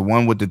 repack, the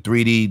one with the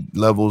 3D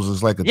levels.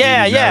 Is like a 3D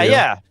Yeah. Mario.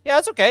 Yeah,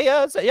 it's okay.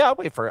 Yeah, I'll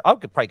wait for it. I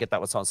could probably get that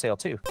one on sale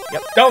too.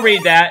 Yep. Don't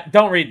read that.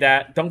 Don't read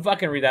that. Don't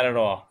fucking read that at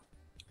all.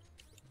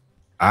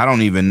 I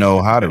don't even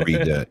know how to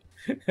read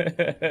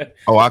that.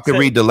 Oh, I could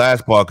read the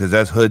last part because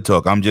that's hood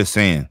talk. I'm just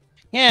saying.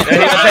 Yeah.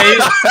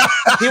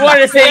 He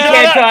wanted to say he Yeah,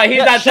 can't talk. He's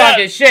not shut-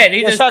 talking shit.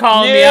 He yeah, just shut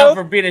calling me you. out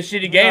for being a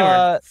shitty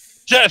gamer.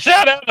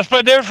 Shout out to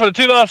Splendiferous for the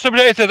 $2 super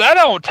chat. He says, I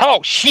don't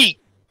talk shit.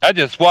 I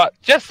just what?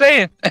 Just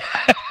saying.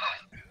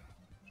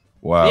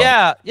 Wow.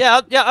 Yeah.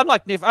 I'm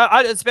like,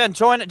 I just been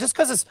enjoying it just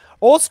because it's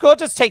old school. It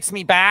just takes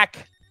me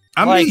back.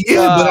 I like, mean,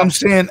 yeah, but I'm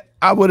saying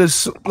I would have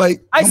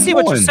like. I come see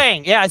what you're on.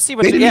 saying. Yeah, I see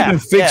what. They didn't yeah, even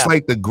fix yeah.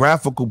 like the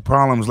graphical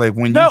problems, like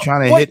when No, you're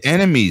trying to what- hit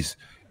enemies.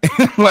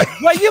 Like,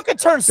 Well, you could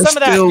turn some of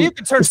that. still- You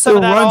could turn it some of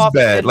still that runs off.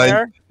 bad, in like,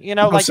 there.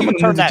 Like some you of can the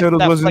turn Ninja that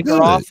Turtles wasn't flicker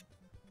good. off.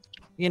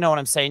 You know what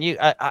I'm saying?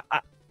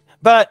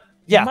 But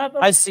yeah,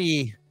 I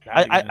see.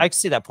 I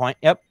see that point.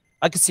 Yep,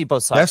 I can see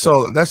both sides. that's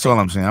all. That's all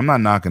I'm saying. I'm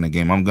not knocking the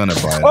game. I'm gonna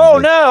buy it. Oh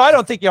Like, no, I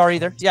don't think you are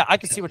either. Yeah, I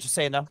can see what you're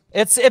saying though.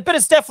 But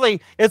it's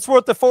definitely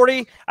worth the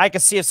 40. I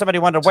could see if somebody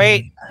wanted to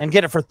wait and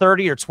get it for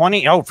 30 or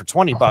 20. Oh, for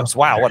 $20.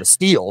 Wow, what a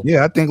steal.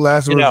 Yeah, I think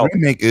Last of You Us know.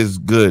 Remake is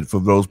good for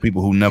those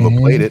people who never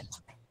played it.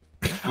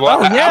 Well,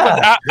 Oh,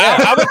 yeah.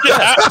 I was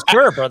just,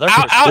 Sure, brother. for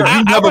I- sure. If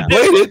you never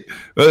played it,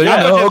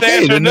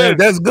 okay, then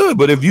that's good.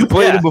 But if you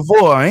played it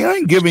before, I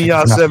ain't giving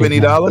y'all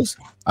 $70.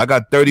 I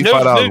got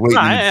 $35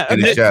 waiting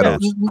in the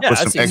shadows for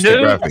some that's extra easy.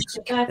 graphics.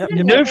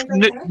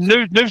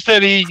 Noob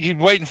said he's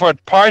waiting for a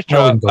price I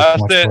drop. wouldn't go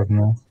too much for it,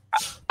 no.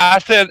 I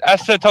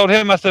told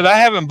him, I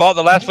haven't bought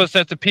The Last of Us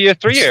since the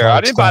PS3 era. I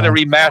didn't buy the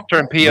remaster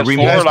in PS4 The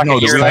remaster, like a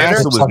year later.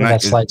 remaster was Something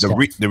nice. that slides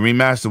The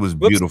remaster was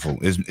beautiful.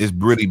 It's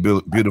really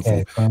beautiful.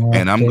 Okay,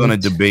 And I'm gonna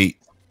debate,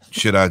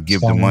 should I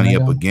give the money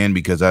up Songwriter. again,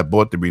 because I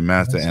bought the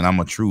remaster and I'm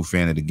a true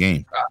fan of the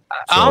game.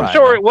 I'm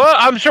sure it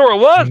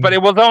was, but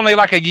it was only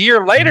like a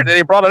year later that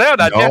they brought it out.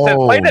 I just hadn't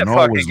played that it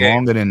fucking was game.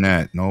 longer than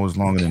that. No, it was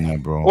longer than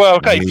that, bro. Well,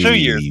 okay, 2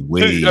 years.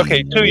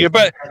 2 years.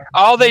 But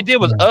all they did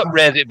was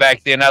up-res it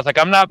back then. I was like,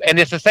 I'm not, and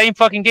it's the same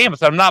fucking game,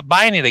 so I'm not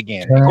buying it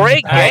again.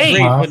 Great I agree.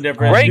 game. Put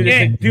different. Great do this,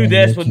 game. do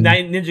this with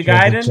Ninja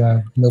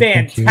Gaiden.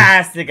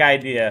 Fantastic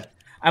idea.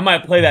 I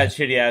might play that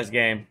shitty ass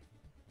game.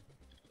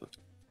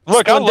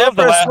 Look, I love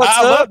the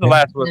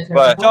last one,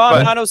 but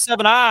John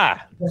 907I.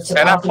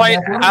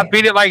 and I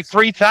beat it like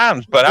 3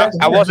 times, but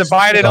I wasn't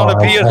buying it on the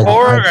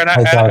PS4, and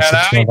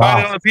I ain't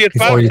buying it on the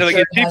PS5 until it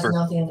gets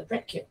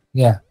cheaper.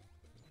 Yeah.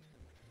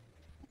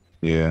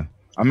 Yeah.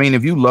 I mean,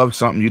 if you love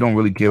something, you don't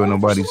really care what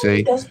nobody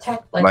say.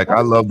 Like,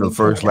 I love the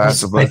first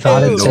Last of Us. I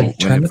thought it said When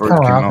turn it the first power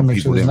came off out, and make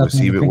people sure there's didn't nothing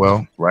in receive the it picture.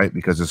 well, right?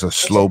 Because it's a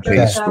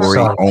slow-paced story,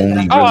 Sorry.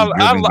 only Oh, really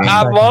driven game.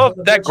 I love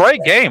that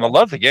great game. I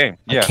love the game.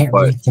 I Yeah, can't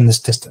but- read from this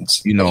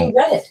distance. You know,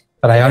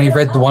 But I only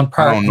read the one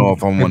part. I don't know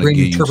if I want to Brain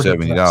give you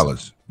interpreted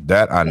 $70.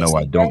 That I know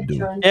I don't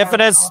do.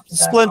 Infinite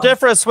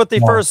Splendiferous with the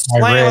No, first I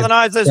slam of read the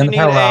knives as turn you the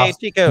need power a off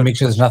cheat to code. make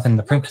sure there's nothing in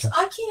the print.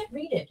 I can't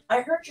read it. I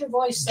heard your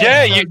voice.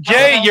 Jay,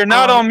 you're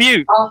not on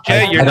mute.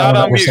 Jay, you're I don't not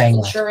on remember mute. saying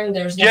that. Ensuring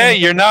there's no Jay,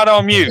 you're not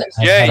on mute.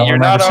 I Jay, don't you're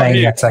remember not on saying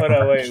mute. that second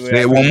Hold on, part. wait.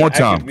 Say it one more I can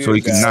time so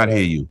he mute that. cannot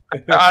hear you.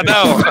 I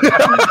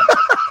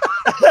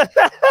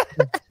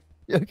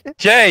know.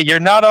 Jay, you're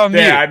not on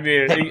mute. Yeah, I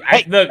mean,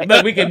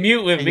 look, we can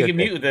mute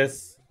with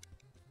this.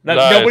 Look,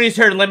 Nice. nobody's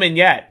heard Lemon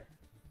yet.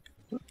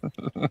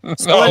 Oh,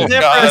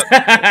 Splendiferous,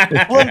 God.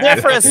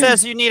 Splendiferous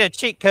says you need a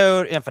cheat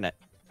code. Infinite.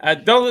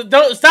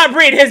 Don't stop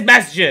reading his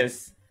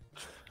messages.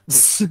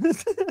 It's That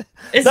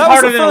was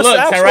harder the than it first looks,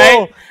 all actual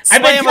right? I've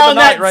slam been of the telling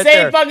night that right same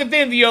there. fucking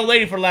thing to the old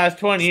lady for the last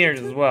 20 years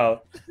as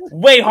well.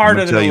 Way I'm harder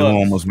gonna than tell it you who looks.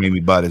 almost made me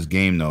buy this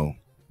game though.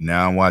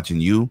 Now I'm watching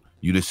you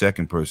the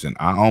second person.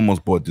 I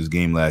almost bought this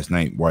game last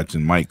night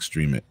watching Mike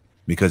stream it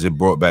because it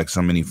brought back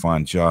so many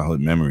fond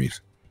childhood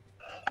memories.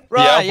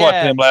 Yeah, I was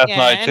watching him last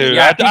night, and- too.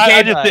 Yeah,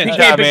 I just didn't PK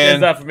chime picked in.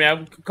 this up for me. I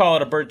would call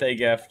it a birthday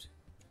gift.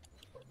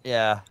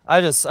 Yeah, I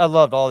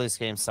loved all these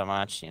games so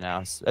much, you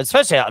know.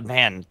 Especially,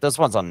 man, those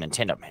ones on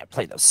Nintendo, man, I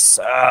played those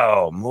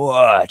so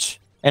much.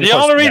 And The of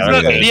course, only reason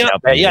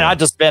I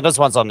just man, those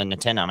ones on the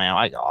Nintendo, man.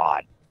 My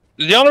God.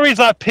 The only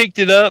reason I picked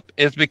it up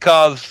is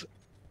because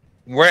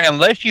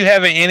unless you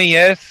have an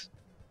NES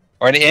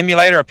or an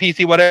emulator or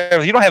PC,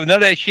 whatever, you don't have none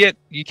of that shit.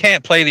 You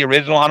can't play the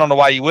original. I don't know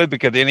why you would,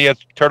 because the NES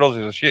Turtles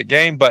is a shit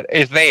game, but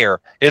it's there.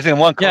 It's in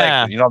one collection.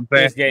 Yeah. You know what I'm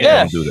saying? This game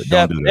Yeah. is Don't do that.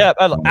 Yeah, Don't do yeah, that.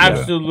 I- Don't do that.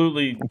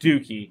 absolutely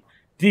dookie.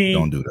 D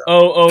Don't do that. O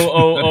O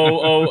O O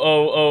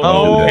O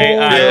O O K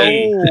I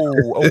E.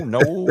 Oh no.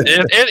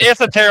 It's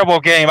a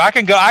terrible game. I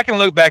can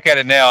look back at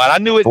it now, and I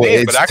knew it For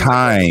did, its but I can.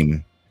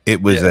 time,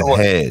 it was Yeah, well-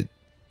 ahead,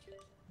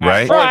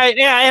 right? Right,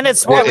 yeah, and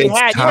it's what we It's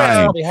had. You know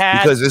time, what we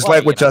had. because it's Well,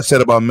 like what you know. y'all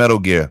said about Metal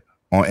Gear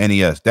on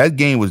NES. That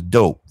game was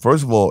dope.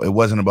 First of all, it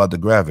wasn't about the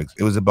graphics;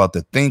 it was about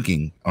the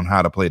thinking on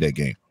how to play that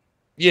game.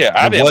 Yeah,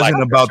 I It didn't like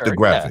wasn't it. about for the sure,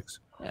 graphics.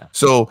 Yeah.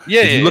 So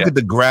Yeah, if you yeah, look yeah. at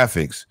the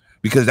graphics,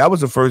 because that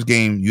was the first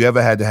game you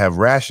ever had to have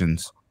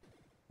rations,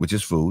 which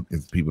is food,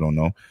 if people don't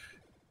know,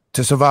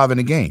 to survive in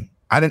the game.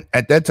 I didn't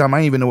at that time. I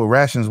didn't even know what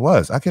rations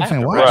was. I kept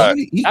saying, "Why are you I have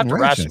eating to ration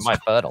rations? my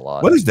butt a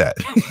lot. What is that?"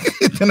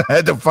 Then I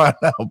had to find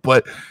out.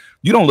 But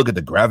you don't look at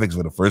the graphics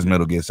for the first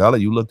Metal Gear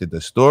Solid. You looked at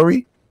the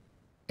story,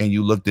 and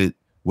you looked at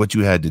what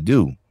you had to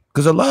do.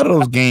 Because a lot of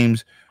those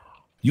games,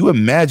 you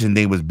imagine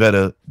they was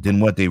better than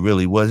what they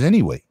really was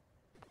anyway.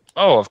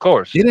 Oh, of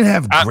course. They didn't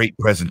have great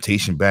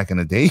presentation back in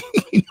the day.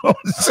 You know what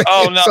I'm saying?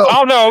 Oh no!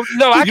 So,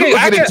 No! I you can. look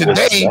I at it can.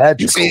 today,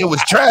 you say it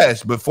was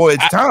trash, but for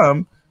its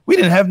time, we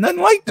didn't have nothing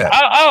like that.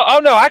 Oh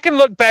no! I can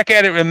look back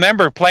at it.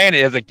 Remember playing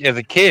it as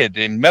a kid,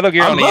 and Metal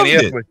Gear I on the loved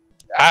NES it. was.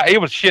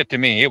 It was shit to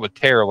me. It was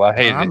terrible. I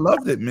hated I it.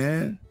 loved it,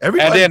 man.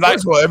 Everybody, then, like-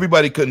 first of all,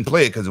 everybody couldn't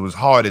play it because it was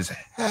hard as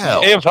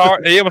hell. It was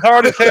hard. It was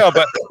hard as hell,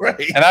 but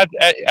Right. and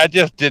I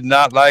just did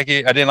not like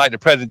it. I didn't like the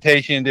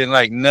presentation. Didn't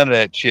like none of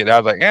that shit. I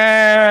was like,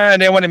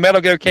 And then when the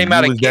Metal Gear came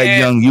out you was again, that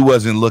young, you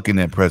wasn't looking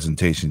at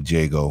presentation,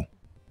 Jago.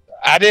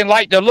 I didn't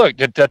like the look.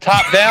 The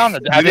top down.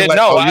 I didn't like,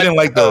 know. you didn't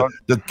like the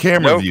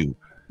camera Nope. view.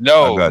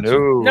 No, I got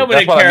you. Nobody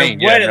That's what I cared mean.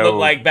 what Yeah, it no. looked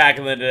like back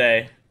in the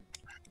day.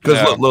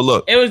 Because No.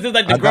 look. It was just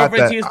like the I got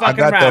girlfriend that, she was I fucking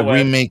got that around with.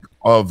 remake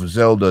of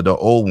Zelda, the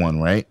old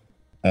one, right?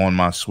 On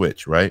my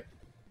Switch, right?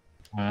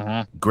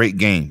 Great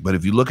game. But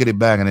if you look at it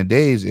back in the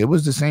days, it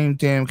was the same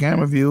damn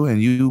camera view,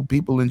 and you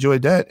people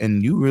enjoyed that,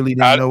 and you really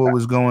didn't know what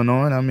was going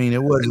on. I mean,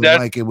 it wasn't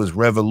like it was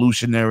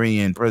revolutionary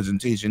in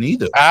presentation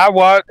either. I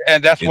watched,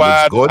 and that's It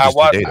why looks gorgeous I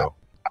watched. today, though.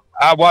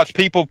 I watched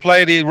people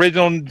play the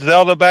original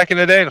Zelda back in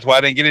the day. That's why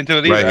I didn't get into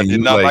it either. Right, I and did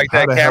you not like how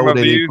that the hell camera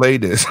did they view. play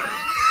this?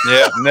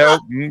 Yeah, no,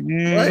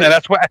 and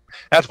that's why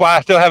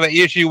I still have an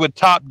issue with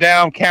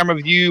top-down camera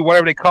view,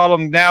 whatever they call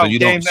them now. So you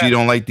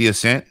don't like the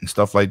Ascent and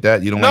stuff like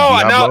that. You don't No,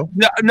 like Diablo?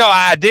 no.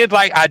 I did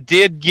play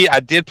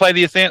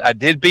the Ascent. I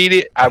did beat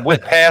it. I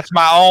went past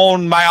my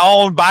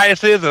own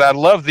biases, and I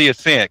love the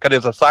Ascent because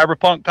it's a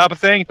cyberpunk type of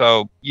thing.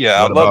 So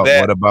yeah, I love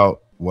that.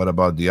 What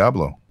about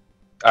Diablo?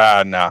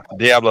 No,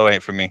 Diablo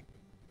ain't for me.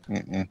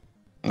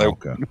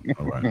 Nope. Okay.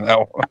 All right.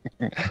 No,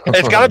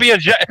 it's gotta be a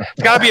genre.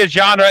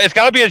 It's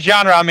gotta be a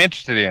genre I'm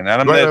interested in.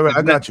 And Right.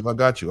 I got you.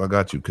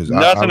 Because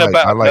I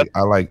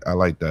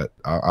like that.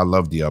 I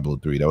love Diablo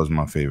 3. That was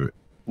my favorite.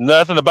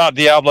 Nothing about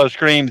Diablo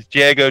screams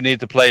Diego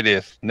needs to play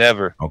this.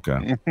 Never.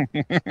 Okay.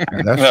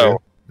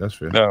 No. That's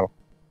fair. No.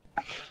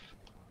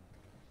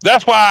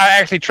 That's why I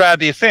actually tried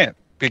the Ascent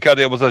because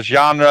it was a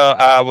genre.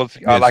 I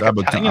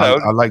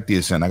like the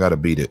Ascent. I gotta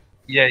beat it.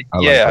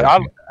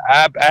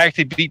 I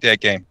actually beat that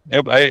game.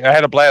 I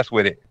had a blast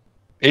with it.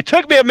 It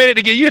took me a minute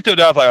to get used to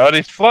it. I was like, "Oh,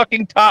 this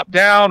fucking top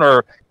down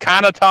or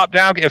kind of top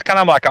down." It's kind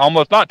of like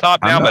almost not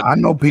top down, but I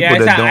know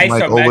people that don't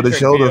like over the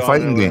shoulder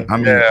fighting game. I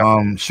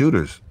mean,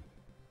 shooters.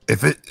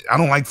 I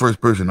don't like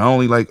first person. I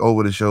only like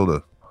over the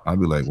shoulder. I'd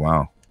be like,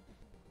 wow.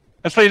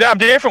 And see, I'm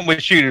different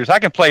with shooters. I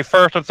can play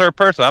first or third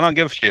person. I don't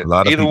give a shit. A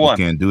lot of Either people one.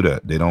 can't do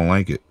that. They don't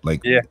like it.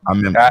 Like, yeah. I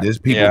mean, there's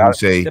people who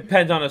say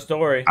depends on the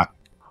story.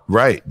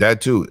 Right,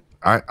 that too.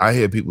 I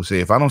hear people say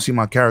if I don't see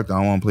my character, I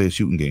don't want to play a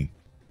shooting game.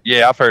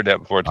 Yeah, I've heard that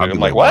before too. I'm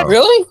like, what? Wow.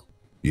 Really?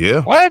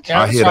 Yeah. What?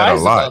 I hear that a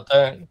lot.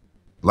 That.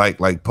 Like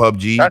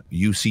PUBG,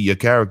 you see your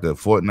character.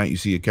 Fortnite, you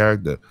see your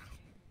character.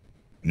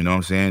 You know what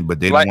I'm saying?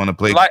 But they don't want to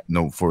play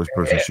no first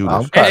person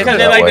shooters. Because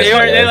they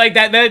like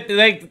that.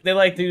 They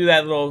like to do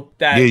that little.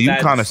 Yeah, you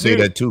kind of say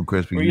that too,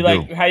 Crispy. Where you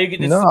like how you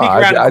get to speak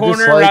around the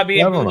corner without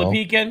being able to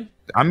peek in.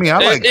 I mean, I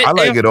like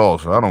it all,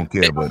 so I don't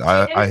care. But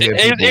I hear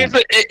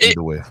people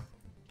either way.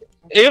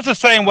 It's the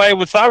same way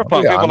with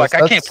Cyberpunk. People like,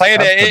 I can't play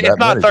it. It's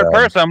not third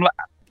person.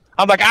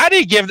 I'm like, I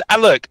didn't give.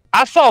 Look,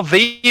 I saw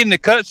V in the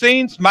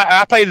cutscenes.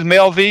 I played as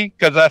male V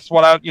because that's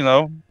what I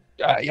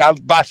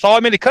saw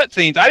him in the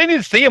cutscenes. I didn't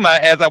even see him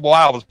while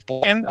I was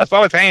playing. I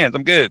saw his hands.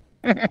 I'm good.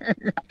 You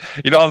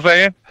know what I'm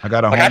saying? I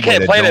got a I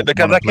can't play that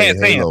because I can't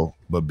see him.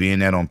 But being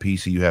that on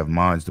PC, you have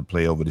mods to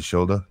play over the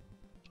shoulder.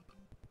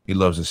 He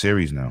loves the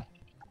series now.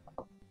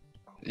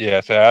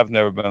 Yeah, so I've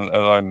never been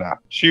nah.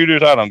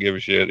 Shooters. I don't give a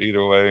shit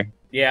either way.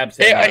 Yeah, I'm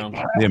saying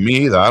yeah,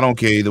 me either. I don't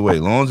care either way.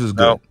 As long as it's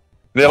good.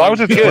 Yeah, as long as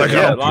it's good.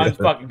 Yeah, as long as it's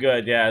fucking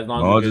good. Yeah, as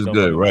long as it's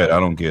good. Right, I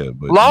don't care.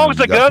 But long as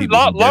the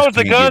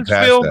guns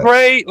feel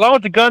great. Long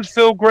as the guns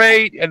feel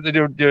great, and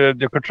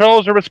the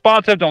controls are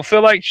responsive, don't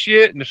feel like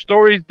shit, and the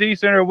story's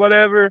decent or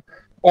whatever,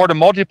 or the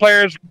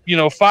multiplayers,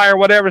 fire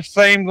whatever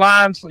same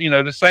lines,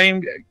 the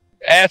same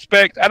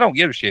aspects. I don't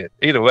give a shit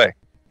either way,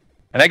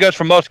 and that goes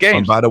for most games.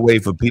 And by the way,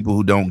 for people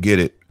who don't get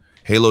it,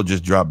 Halo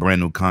just dropped brand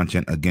new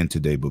content again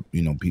today, but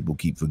people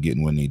keep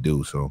forgetting when they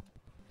do. So,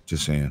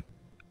 just saying.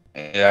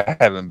 Yeah, I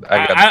haven't.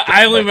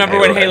 I only remember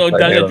when Halo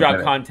doesn't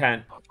drop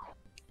content.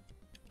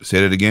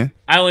 Say that again.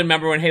 I only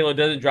remember when Halo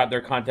doesn't drop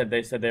their content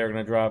they said they were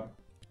going to drop.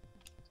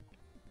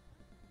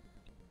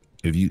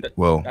 I'm gonna say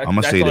this.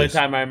 That's the only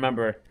time I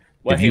remember.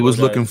 If you was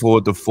looking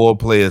forward to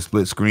 4-player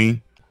split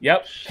screen.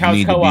 Yep.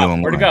 Couch co-op.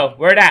 Where to go?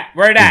 Where that?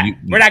 Where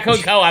that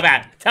couch co-op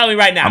at? Tell me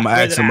right now. I'm gonna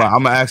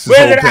ask this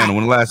whole panel.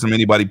 When the last time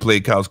anybody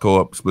played couch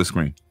co-op split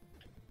screen?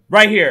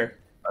 Right here.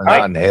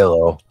 Not in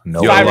Halo.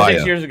 No. 5 or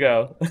 6 years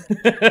ago.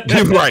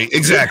 Right,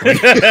 exactly.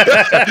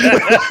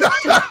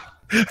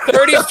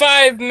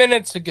 35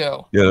 minutes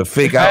ago. Yeah, the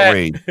fake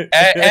outrage. Hey,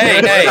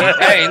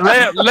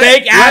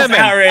 fake ass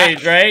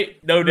outrage, right?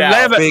 No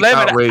doubt. Fake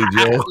outrage,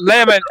 yo.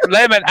 Lemon.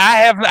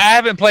 I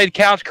haven't played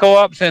couch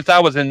co-op since I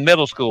was in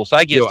middle school, so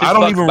I get. I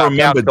don't even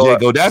remember,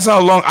 Jago. That's how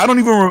long. I don't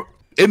even.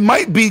 It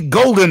might be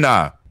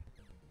GoldenEye.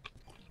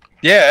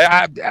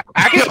 Yeah,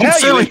 I can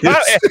tell you.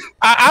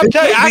 I'm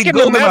telling you, I can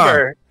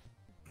remember.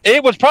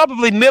 It was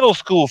probably middle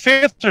school,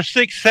 5th or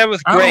 6th,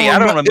 7th grade. I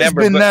don't remember. It's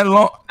been that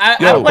long. I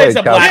played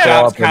some Black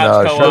Ops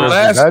couch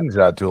co-op.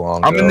 Not too long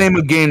ago. I'm gonna name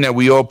a game that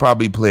we all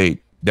probably played.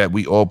 That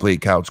we all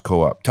played couch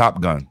co-op. Top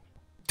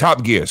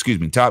Gear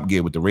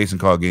with the racing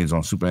car games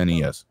on Super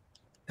NES.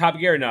 Top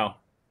Gear, no.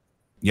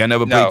 Y'all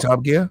never played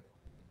Top Gear?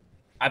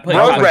 I played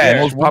Road Rash. The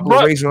most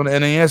popular racer on the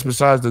NES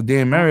besides the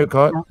damn Mario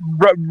Kart.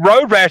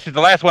 Road Rash is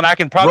the last one I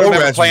can probably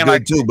remember playing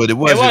like too, but it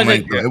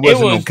wasn't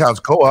no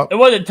couch co-op. It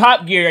wasn't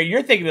Top Gear.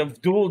 You're thinking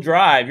of Dual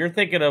Drive. You're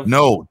thinking of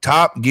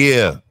Top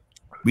Gear.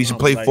 We used to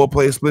play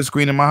 4-player split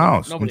screen in my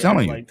house. I'm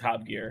telling you. Like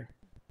Top Gear.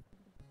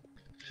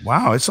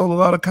 Wow, it sold a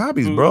lot of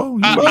copies, bro.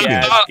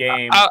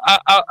 Game.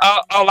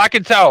 I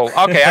can tell.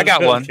 Okay, I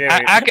got one.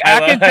 I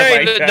can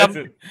tell you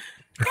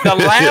the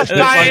last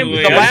time.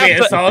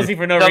 It's salty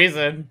for no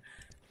reason.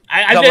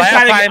 I'm just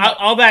trying to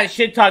all that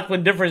shit talk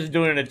when Difference is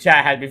doing in the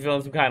chat had me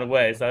feeling some kind of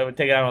way, so I would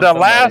take it out on the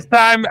somebody. last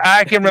time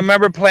I can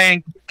remember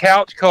playing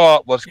couch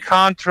co-op was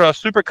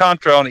Super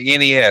Contra on the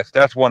NES.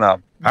 That's one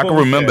of them. I can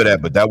remember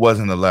that, but that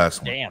wasn't the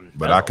last one. Damn.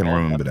 But I can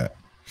remember that.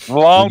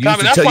 Long You time.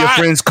 used to tell your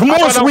friends, "Come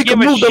on, so we can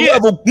move the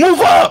level. Move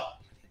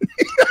up."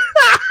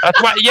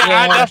 That's why.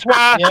 Yeah, that's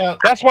why. Yeah.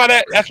 That's why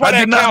that. That's why I that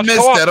did not couch miss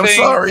co-op that. I'm thing.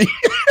 sorry.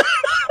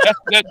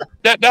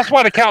 That's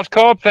why the couch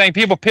co-op thing.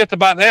 People pissed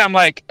about that. I'm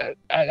like,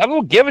 I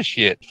don't give a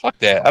shit. Fuck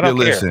that. I don't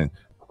care. Listen,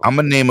 I'm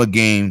gonna name a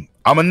game.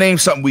 I'm gonna name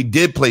something we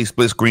did play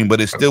split screen, but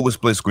it still was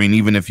split screen,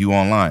 even if you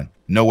online.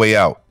 No Way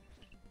Out.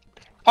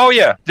 Oh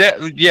yeah,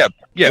 yeah.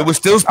 It was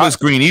still split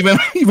screen, even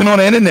on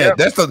the internet.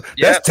 Yep.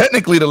 That's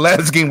technically the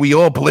last game we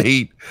all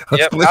played. A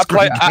Yep, split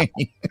screen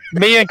game.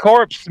 Me and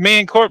Corpse.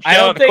 I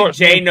don't think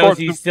Jay knows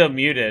he's still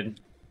muted.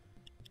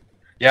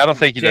 Yeah, I don't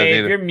think he does Jay,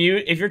 either.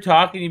 if you're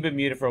talking, you've been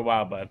muted for a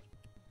while, bud.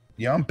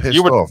 Yeah, I'm pissed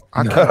off.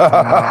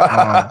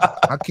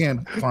 I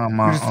can't find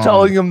my. You're just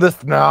telling him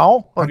this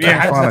now? I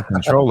can't find a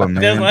controller,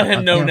 man. Just let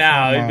him know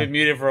now. He's my- been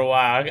muted for a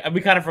while.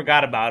 We kind of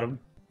forgot about him.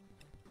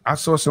 I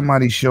saw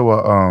somebody show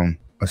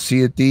a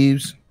Sea of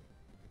Thieves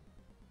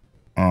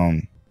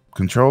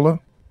controller.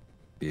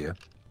 Yeah.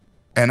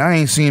 And I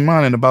ain't seen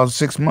mine in about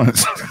 6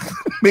 months.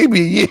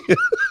 Maybe a year.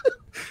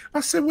 I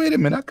said, wait a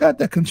minute, I got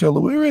that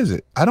controller. Where is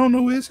it? I don't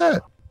know where it's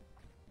at.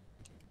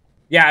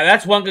 Yeah,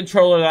 that's one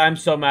controller that I'm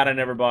so mad I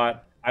never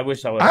bought. I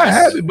wish I would. I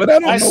have it, but I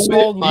don't I know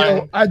sold where.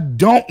 mine. I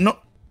don't know.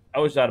 I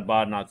wish I'd have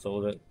bought and not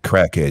sold it.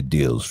 Crackhead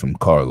deals from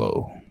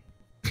Carlo.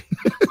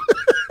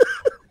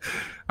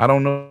 I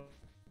don't know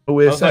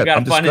where it's Also, I at. gotta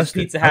I'm find his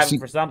disgusted. pizza I having see-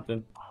 for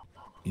something.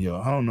 Yo,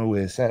 I don't know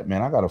where it's at,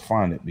 man. I gotta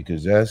find it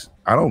because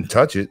I don't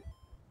touch it.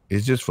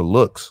 It's just for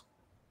looks.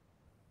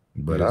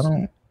 But Yes. I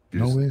don't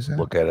know where it's at.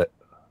 Look at it.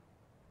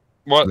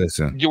 What?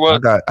 Listen, You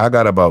what? I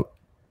got about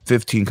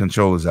 15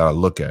 controllers that I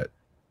look at.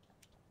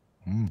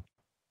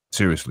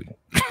 Seriously.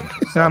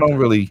 I don't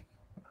really.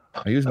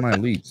 I use my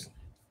elites.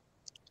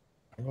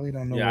 I really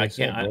don't know. Yeah, where I it's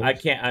at, can't. bro. I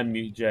can't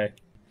unmute Jay.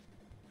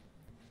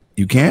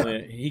 You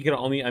can't? He can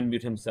only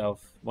unmute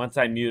himself. Once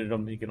I muted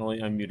him, he can only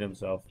unmute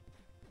himself.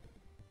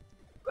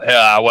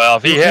 Yeah, well,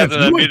 if he You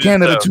hasn't in unmuted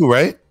Canada himself- too,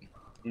 right?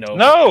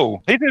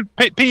 No, he's in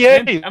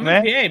PA, I'm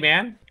man. in PA,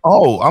 man.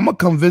 Oh, I'm gonna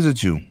come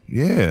visit you.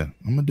 Yeah,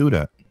 I'm gonna do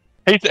that.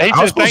 He I was said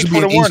supposed thanks to for be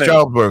the in East warning.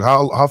 Stroudsburg.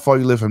 How far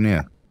you live from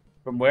there?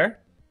 From where?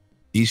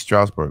 East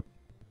Stroudsburg.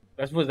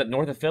 Was that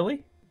north of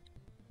Philly?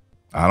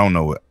 I don't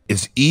know.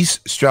 It's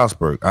East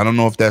Stroudsburg. I don't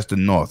know if that's the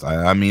north.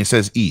 I mean, it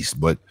says east,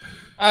 but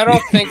I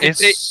don't think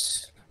It's- it's.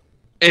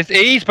 It's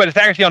east, but it's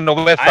actually on the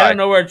west side. I don't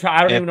know where.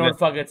 I don't Yeah, even know where the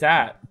fuck it's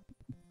at.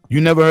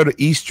 you never heard of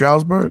East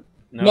Stroudsburg?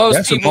 No. Most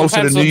That's people in most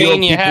of the New York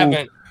Pennsylvania people-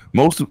 haven't.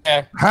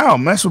 How?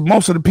 That's what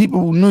most of the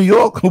people in New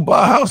York who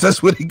buy a house.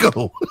 That's where they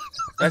go.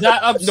 That's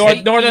that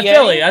upstate north of PA?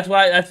 Philly. That's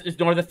why. It's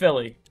north of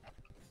Philly.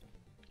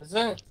 Is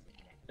it?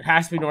 It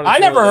has to be north of I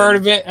Philly. never heard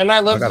of it, and I I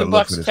lived gotta in look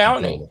for Bucks this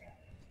County. controller.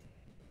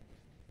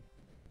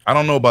 I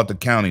don't know about the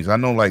counties. I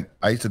know, like,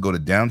 I used to go to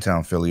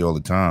downtown Philly all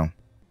the time.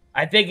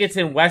 I think it's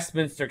in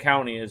Westminster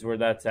County is where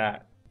that's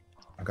at.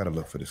 I gotta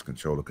look for this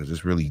controller because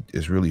it's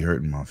really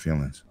hurting my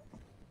feelings.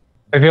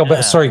 I feel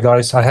bad. Sorry,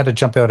 guys. I had to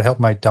jump out to help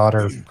my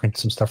daughter print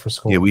some stuff for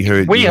school. Yeah, we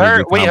heard. We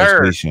heard. the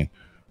conversation.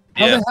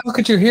 How the hell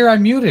could you hear I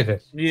muted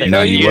it? Yeah.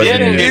 No, you wasn't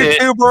didn't. here.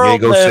 YouTube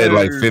Diego said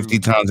like 50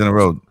 times in a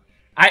row.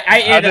 I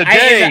Jay, didn't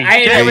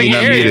Jay, really you're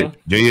not hear you. muted.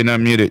 Jay, you're not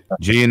muted.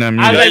 Jay, you're not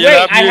I was muted. like, you're wait,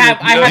 not I have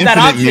that Infinite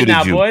option muted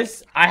now, you.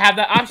 boys. I have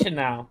that option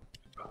now.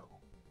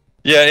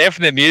 Yeah,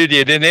 Infinite muted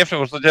you. Then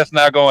Infinite was just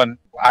now going,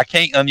 I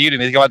can't unmute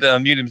him. He's going to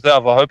unmute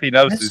himself. I hope he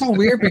That's notices. so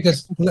weird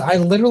because I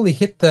literally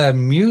hit the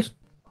mute,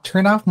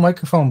 turn off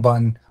microphone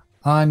button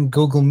on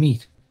Google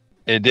Meet.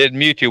 It didn't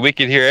mute you. We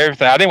could hear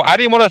everything. I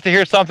didn't want us to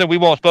hear something we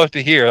weren't supposed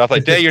to hear. I was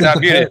like, Jay, you're not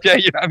muted. Jay,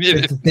 you're not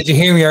muted. Did you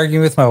hear me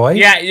arguing with my wife?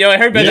 Yeah, yo, I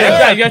heard about Yeah.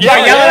 that. You guys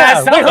Yeah, yelling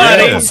at We heard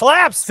somebody. the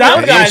slaps. Some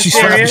Yeah, guy's she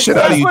slapped the serious. shit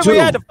out of you That's when we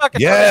had too. to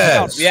fucking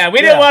Yes. Yeah,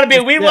 we didn't want to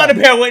be. We didn't want to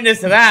bear witness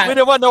to We that.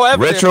 didn't want no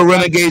evidence. Retro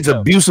Renegades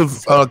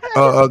abusive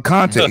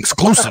content,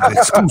 exclusive.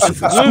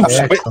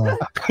 Excellent.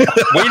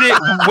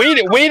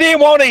 we didn't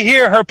want to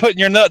hear her putting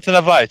your nuts in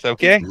a vice,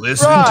 okay?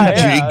 Listen Right,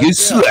 to Jay yeah, get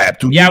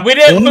slapped. Yeah, we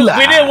didn't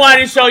want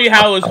to show you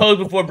how it was hoes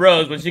before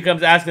bros when she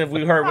comes asking if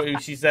we heard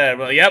what she said.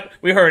 Well, yep,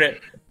 we heard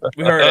it.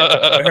 We heard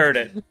it. We heard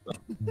it.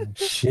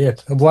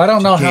 Shit. Well, I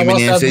don't know how Came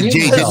in else there and I'd said, Jay,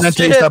 mute didn't I myself.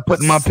 tell you stop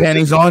putting my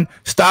panties on?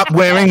 Stop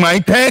wearing my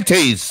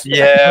panties.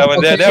 Yeah, but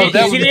Okay, that She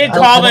was didn't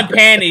call them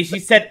panties. She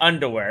said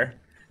underwear,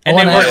 and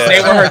they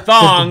Oh, were her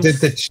thongs.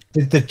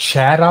 Did the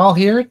chat all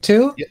hear it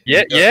too?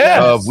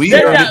 yeah. We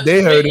heard it.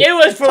 They heard it. It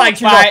was for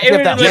like you not 5. It forget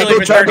was that. literally Jago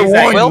for tried to 30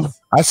 warn seconds. you.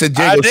 I said,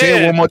 I Jago, say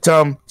did. it one more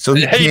time so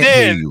he can't He hear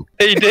did. you.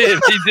 He did.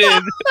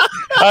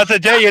 I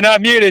said, Jay, you're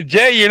not muted.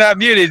 Jay, you're not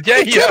muted.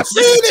 Jay, you're not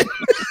muted.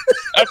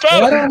 I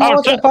Well, I don't know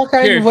what the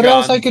fuck Here, what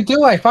else John. I could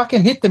do. I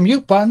fucking hit the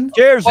mute button.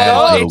 Cheers,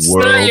 As the it's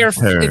world not your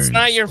turns, it's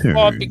not your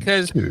fault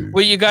because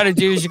what you got to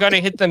do is you got to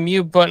hit the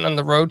mute button on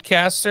the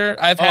Roadcaster.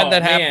 I've had Oh,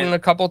 that man. happen a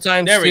couple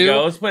times There we too.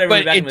 go. Let's put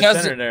everybody but back it in the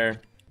doesn't- center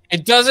there.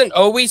 It doesn't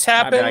always My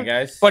happen, bad,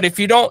 guys. but if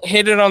you don't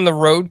hit it on the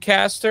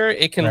Roadcaster,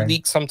 it can Right.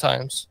 leak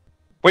sometimes.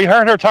 We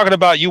heard her talking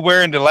about you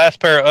wearing the last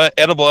pair of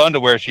edible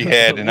underwear she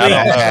had, and I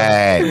don't know.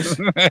 Yes.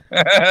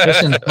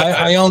 Listen,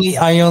 I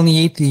only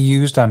eat the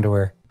used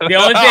underwear. The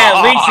only thing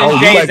that leaks Oh,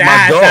 is you Jay's like my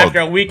ass dog. after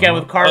a weekend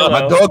with Carlo.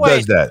 My dog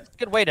does that.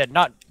 Good way to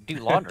not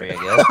do laundry,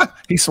 I guess.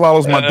 He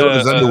swallows my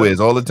daughter's underwears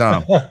all the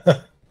time.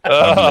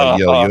 I'll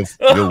be like,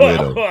 yo, you're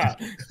weirdo.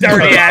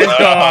 Dirty ass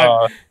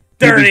dog.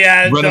 Dirty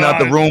ass dog. Running out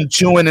the room,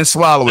 chewing and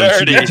swallowing.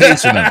 She be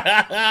chasing him.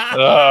 Nasty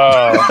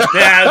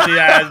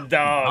ass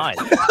dog.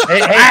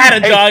 I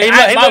had a dog.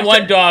 My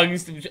one dog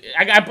used to.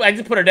 I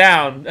just put her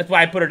down. That's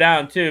why I put her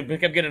down too. I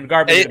kept getting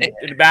garbage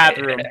in the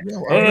bathroom.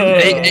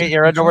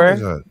 Your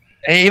underwear.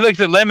 And he looks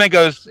at Lemon and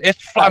goes,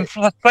 I'm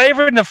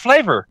flavoring the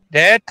flavor,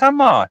 Dad.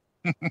 Come on.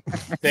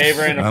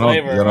 Flavoring the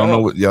flavor.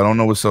 Y'all don't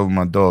know what's up with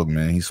my dog,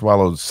 man. He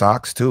swallows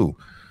socks too.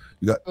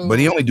 But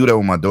he only do that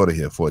with my daughter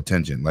here for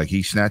attention. Like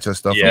he snatch her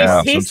stuff.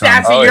 Yeah, he's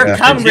snatching your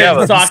cum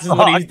socks is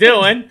what he's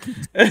doing.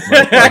 Look, he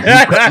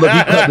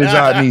cut his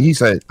eye at me. He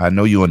said, "I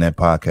know you on that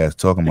podcast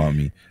talking about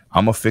me.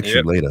 I'm gonna fix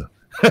you later."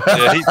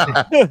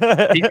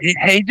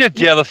 He just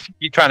jealous.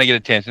 He's trying to get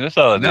attention. That's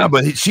all. No,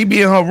 but she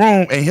be in her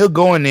room and he'll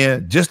go in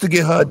there just to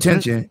get her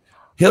attention.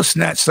 He'll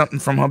snatch something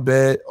from her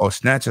bed or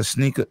snatch a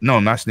sneaker.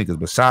 No, not sneakers,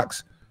 but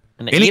socks.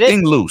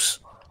 Anything loose,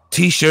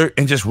 t-shirt,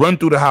 and just run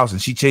through the house.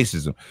 And she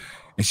chases him.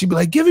 And she'd be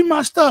like, "Give me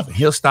my stuff." And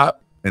he'll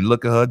stop and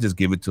look at her, just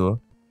give it to her,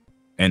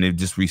 and it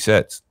just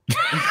resets.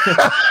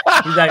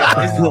 He's like,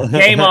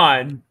 "Game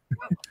on."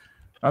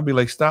 I'd be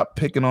like, "Stop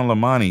picking on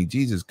Lamani.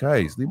 Jesus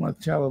Christ, leave my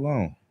child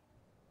alone."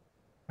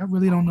 I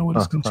really don't know what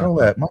his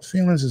control at. My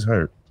feelings is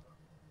hurt.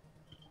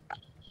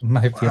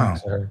 My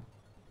feelings hurt.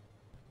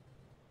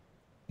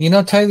 You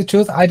know, tell you the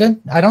truth, I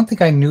don't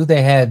think I knew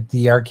they had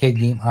the arcade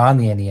game on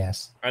the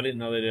NES. I didn't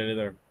know they did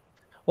either.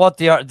 What,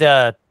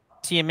 the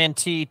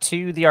TMNT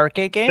 2, the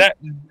arcade game? That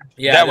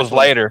was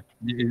later.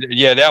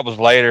 Yeah, that was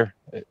later,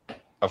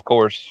 of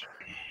course.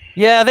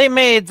 Yeah, they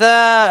made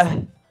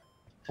the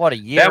a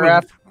year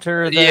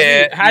after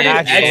the how did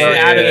it exit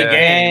out of the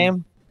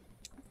game?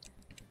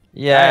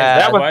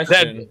 Yeah,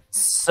 that.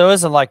 So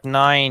is it like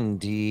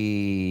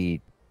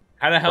 90?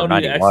 How the hell do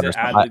you exit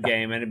out of the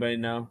game? Anybody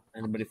know?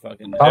 Anybody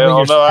fucking know?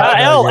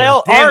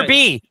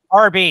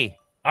 RB.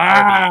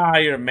 Ah,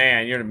 you're a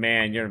man. You're the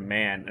man. You're a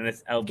man. And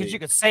it's LB. Because you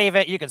could save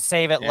it. You could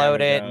save it,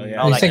 load it.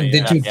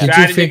 Did you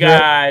figure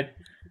out?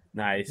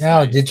 Nice.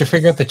 Yeah. Did you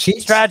figure out the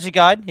cheats? Strategy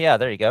guide. Yeah,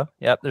 there you go.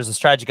 Yep. There's a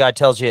strategy guide.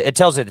 It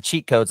tells you the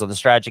cheat codes on the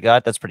strategy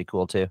guide. That's pretty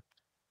cool too.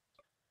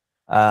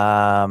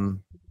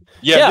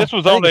 This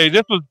was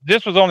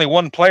only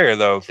one player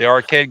though. The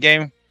arcade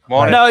game.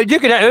 No, you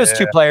could. It was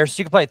 2 players.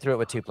 You could play through it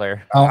with 2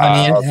 player. Oh,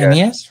 on the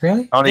NES,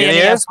 really? On the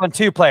NES,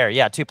 2 player.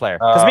 Yeah, 2 player.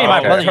 Because me and my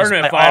brother used to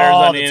play fighters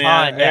all on the the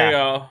time. There you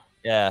go.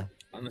 Yeah.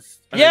 On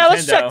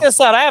Let's check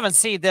this out. I haven't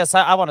seen this.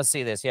 I want to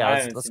see this.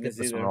 Yeah, let's get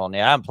this one rolling.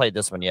 Yeah, I haven't played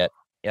this one yet.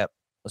 Yep.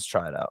 Let's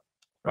try it out.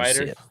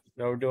 Fighters.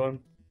 No, we're doing.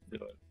 Do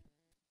it.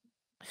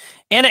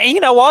 And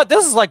you know what?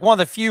 This is like one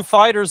of the few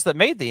fighters that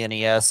made the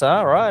NES.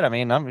 All right. I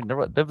mean, there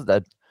was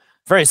a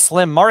very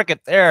slim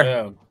market there.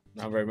 Yeah,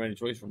 not very many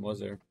choice from was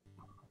there.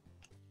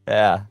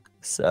 Yeah.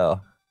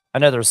 So I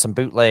know there was some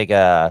bootleg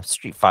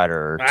Street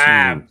Fighter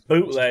 2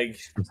 bootleg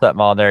something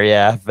on there.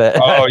 Yeah. But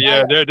oh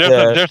yeah,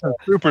 there's some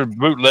super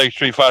bootleg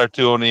Street Fighter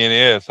 2 on the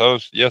NES. Oh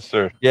yes,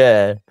 sir.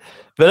 Yeah.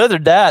 But other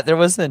than that, there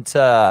wasn't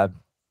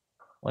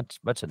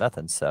much of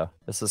nothing. So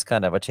this is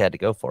kind of what you had to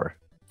go for.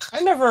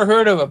 I never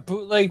heard of a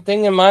bootleg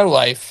thing in my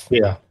life.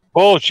 Yeah.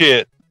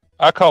 Bullshit.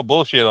 I call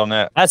bullshit on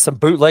that. That's some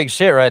bootleg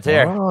shit right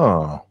there.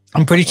 Oh.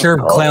 I'm pretty sure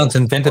clowns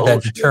invented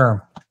that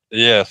term.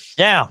 Yes.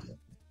 Yeah.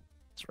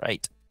 That's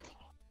right.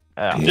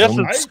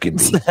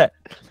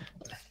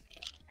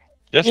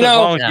 Just as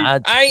long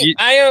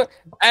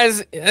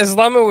as as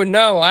Lemon would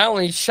know, I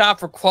only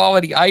shop for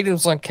quality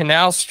items on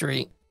Canal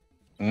Street.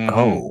 Mm-hmm.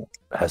 Oh,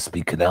 has to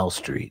be Canal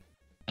Street.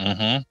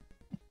 Mm-hmm.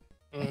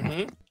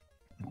 Mm-hmm.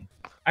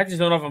 I just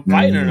don't know if I'm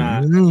fighting or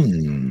not.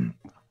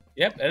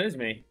 Yep, that is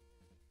me.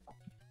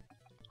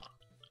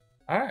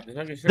 All right,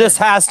 sure. This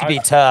has to be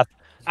tough.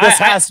 This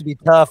has to be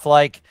tough.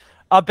 Like,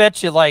 I'll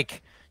bet you,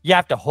 like, you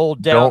have to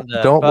hold down.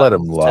 Don't let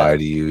him lie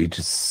to you. He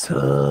just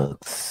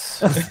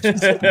sucks.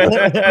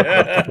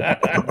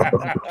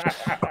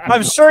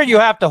 I'm sure you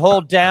have to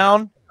hold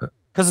down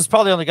because it's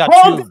probably only got 2.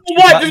 What?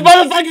 This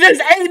motherfucker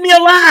just ate me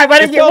alive. I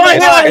didn't get one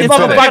hit. This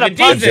motherfucker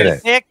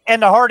Jesus.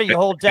 And the harder you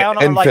hold down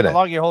on it, like the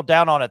longer you hold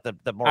down on it,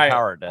 the more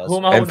power it does. Who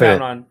am I holding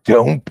down on?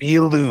 Don't be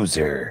a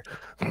loser.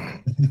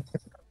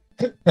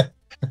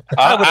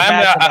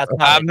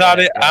 I'm not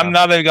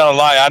even gonna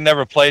lie. I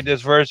never played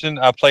this version.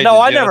 I played.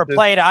 No, I never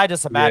played it. I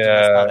just imagine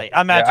that's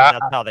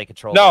how they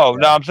control. No,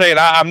 I'm saying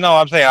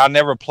I'm saying I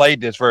never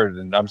played this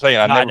version. I'm saying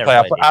I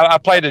never played. I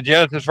played the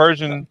Genesis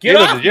version. Get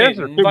off the Genesis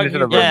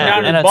version.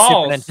 And a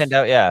Super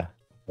Nintendo.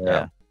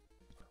 Yeah.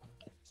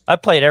 I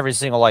played every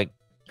single like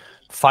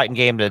fighting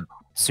game that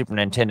Super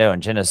Nintendo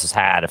and Genesis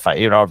had. If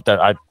I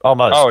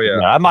almost. Oh yeah.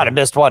 I might have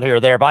missed one here or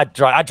there, but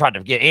I tried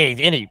to get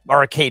any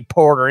arcade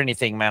port or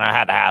anything. Man, I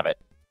had to have it.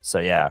 So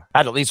yeah, I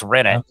had to at least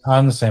rent it.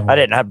 I'm the same way. I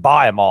didn't have to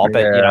buy them all,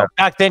 but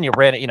back then you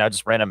rent it.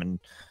 Just rent them and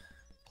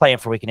play them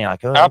for a weekend.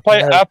 Like, I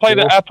played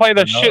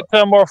a shit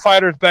ton more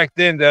fighters back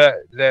then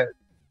that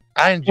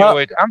I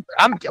enjoyed.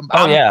 I'm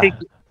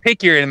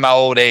pickier in my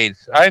old age.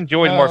 I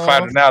enjoyed more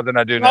fighters now than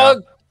I do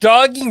now.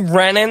 Dougie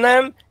rented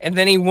them, and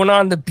then he went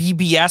on the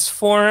BBS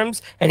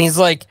forums, and he's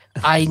like,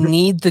 I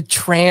need the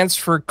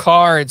transfer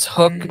cards,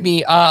 hook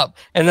me up.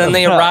 And then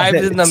they arrived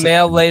in the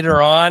mail later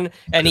on,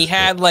 and he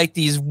had like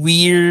these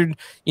weird,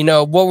 you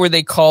know, what were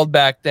they called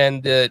back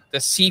then? The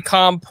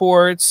CCOM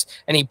ports,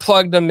 and he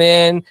plugged them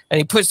in, and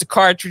he puts the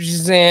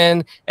cartridges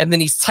in, and then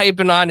he's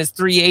typing on his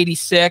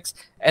 386,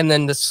 and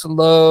then the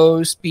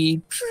slow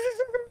speed,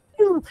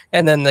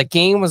 and then the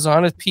game was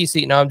on his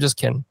PC. No, I'm just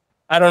kidding.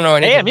 I don't know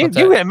anything.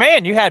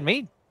 Damn, you had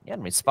me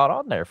spot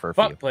on there for a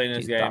few. Fuck playing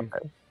this game.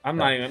 I'm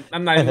not even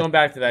going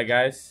back to that,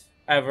 guys.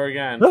 Ever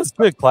again. That was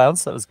good,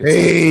 clowns. That was good.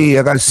 Hey,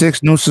 I got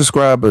 6 new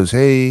subscribers.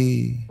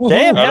 Hey.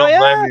 Damn, hell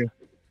yeah.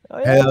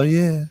 Hell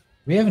yeah.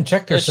 We haven't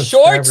checked our The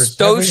subscribers. shorts,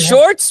 those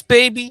shorts,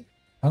 baby.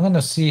 I'm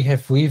gonna see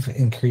if we've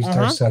increased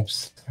our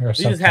subs. We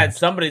just had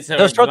somebody say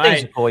those short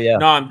things are cool, yeah.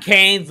 No, I'm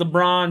Canes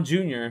LeBron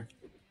Jr.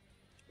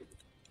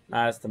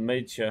 Nice to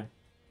meet you.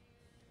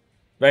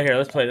 Right here,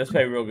 let's play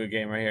a real good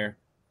game right here.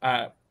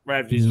 Right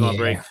after these small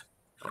breaks.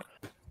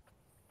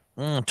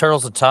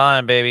 Turtles of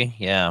Time, baby.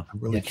 Yeah. I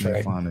really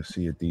can't find a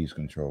Sea of Thieves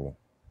controller.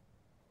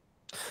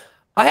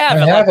 I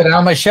have it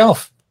on my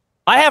shelf.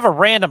 I have a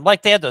random,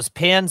 like they had those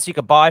pins you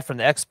could buy from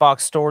the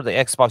Xbox store, the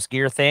Xbox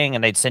Gear thing,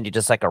 and they'd send you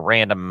just like a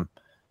random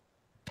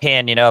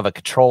pin, you know, of a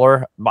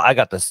controller. I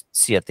got the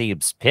Sea of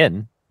Thieves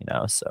pin, you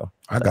know, so.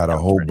 I got a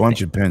whole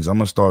bunch of pins. I'm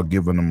going to start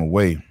giving them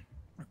away.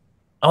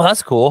 Oh,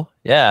 that's cool.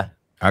 Yeah.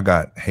 I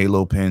got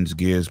Halo pins,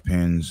 Gears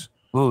pins.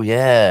 Oh,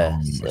 yeah.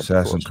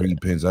 Assassin's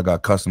Creed pins. I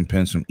got custom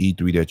pins from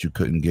E3 that you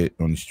couldn't get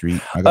on the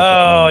street. I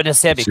got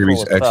that'd be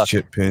Series cool X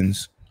chip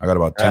pins. I got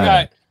about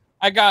 10.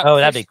 I got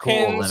that'd be cool,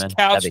 pins, Lemon.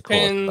 couch That'd be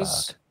cool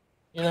as pins,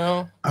 you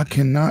know. I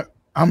cannot.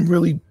 I'm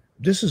really.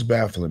 This is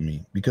baffling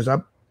me because I.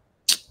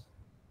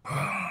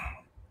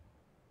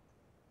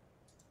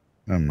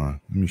 Never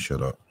mind. Let me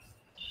shut up.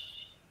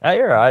 Oh,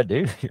 you're all right,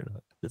 dude.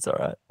 It's all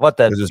right. What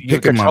the? It's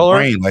picking my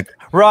brain. Like,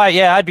 right?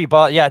 Yeah, I'd be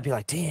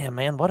like, damn,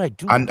 man, what I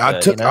do?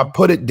 I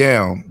put it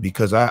down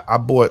because I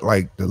bought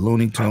like the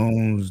Looney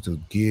Tunes, the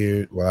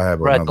Gear. Well, I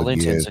have another the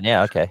Looney Gear. Tunes.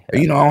 Yeah, okay.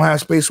 You know, I don't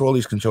have space for all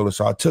these controllers,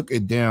 so I took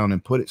it down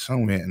and put it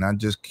somewhere, and I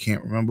just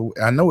can't remember.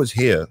 I know it's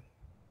here.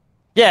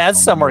 Yeah,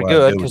 it's somewhere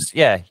good because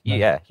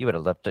you would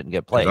have left it in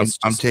good place.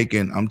 I'm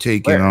taking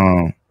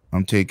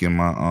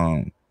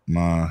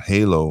my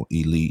Halo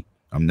Elite.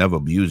 I'm never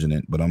abusing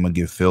it, but I'm gonna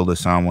get Phil to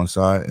sign one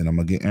side, and I'm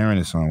gonna get Aaron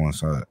to sign one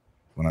side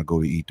when I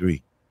go to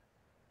E3.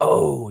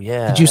 Oh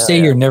yeah. Did you say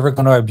you're never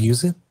gonna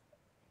abuse it?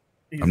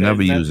 I'm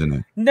never using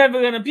it.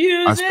 Never gonna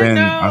abuse it.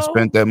 I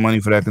spent that money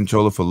for that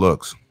controller for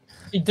looks.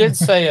 He did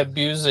say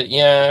abuse it.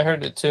 Yeah, I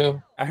heard it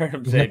too. I heard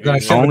him say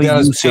only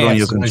you sit on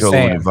your controller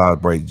when it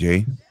vibrates,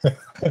 Jay.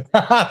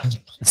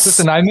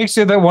 Listen, I make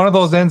sure that one of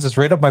those ends is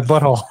right up my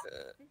butthole.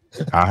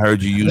 I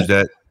heard you use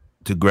that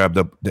to grab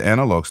the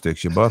analog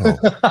sticks, your butthole.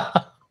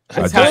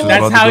 That's how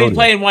he's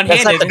playing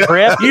one-handed. Like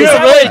grip. You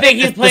don't really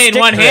think he's playing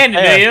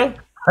one-handed, do you?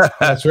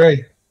 That's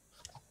right.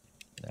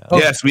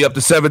 Yes, we up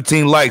to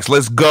 17 likes.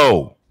 Let's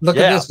go. Look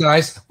at this,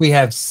 guys. We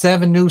have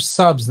 7 new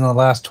subs in the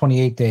last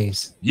 28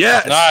 days.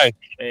 Yes. Nice.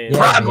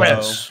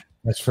 Progress.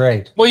 That's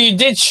right. Well, you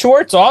did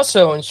shorts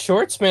also, and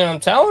shorts, man. I'm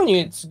telling you,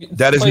 it's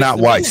that is not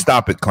white.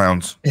 Stop it,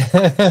 clowns.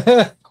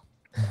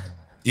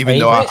 Even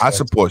though I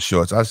support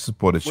shorts, I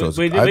supported shorts.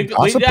 I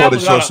supported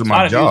shorts for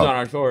my job. On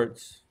our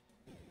shorts.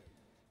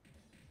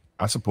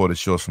 I supported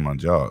shorts for my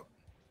job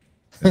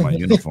and my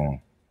uniform.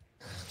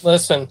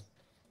 Listen,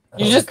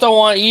 you just don't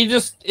want you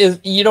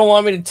don't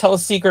want me to tell a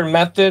secret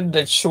method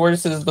that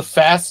shorts is the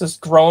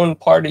fastest growing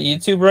part of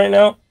YouTube right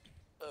now?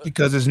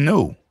 Because it's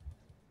new.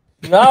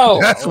 No.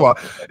 That's why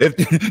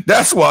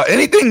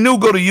anything new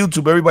go to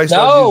YouTube, everybody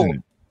starts using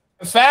it.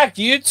 In fact,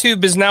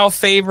 YouTube is now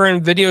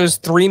favoring videos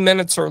 3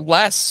 minutes or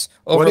less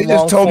over they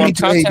just told me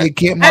today they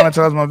can't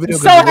monetize my video.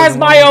 So has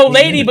my old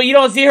lady, but you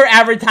don't see her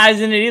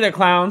advertising it either,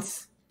 clowns.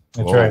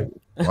 That's right.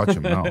 Watch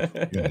your mouth.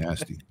 You're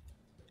nasty.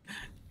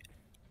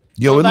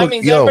 That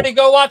means everybody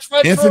go watch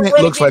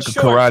Infinite looks like a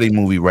karate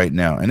movie right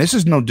now, and this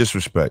is no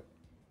disrespect,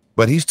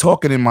 but he's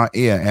talking in my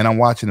ear, and I'm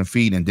watching the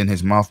feed, and then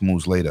his mouth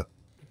moves later.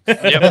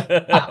 Yep,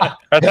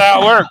 that's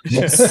how it works.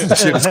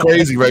 Shit is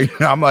crazy right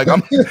now. I'm like,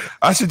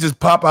 I should just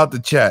pop out the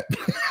chat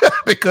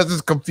because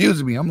it's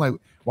confusing me. I'm like,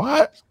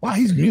 why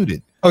he's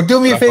muted? Oh,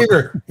 do me a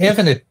favor,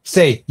 Infinite.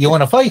 Say, you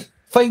want to fight?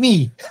 Fight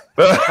me.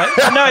 No,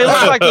 he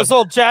looks like this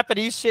old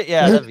Japanese shit.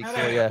 Yeah, that'd be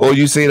cool. Yeah. Or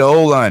you say the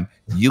whole line,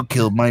 you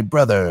killed my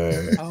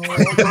brother. Oh,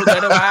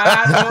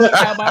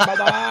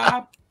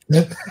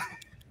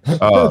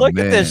 look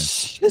man. at this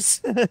shit.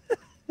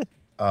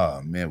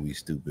 Oh, man, we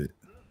stupid.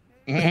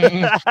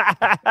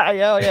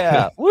 Hell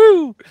yeah.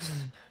 Woo.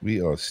 We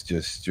are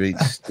just straight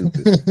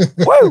stupid.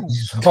 Woo.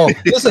 Oh,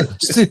 listen,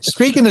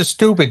 speaking of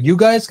stupid, you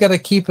guys got to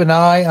keep an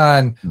eye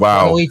on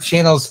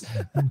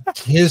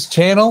his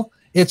channel.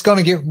 It's going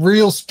to get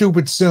real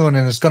stupid soon,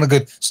 and it's going to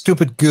get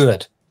stupid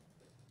good.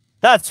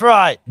 That's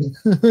right.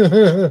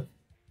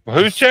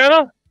 Whose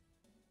channel?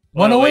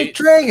 108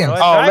 Dragons.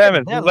 Oh,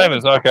 Lemons. Yeah,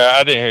 Lemons. Okay,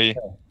 I didn't hear you.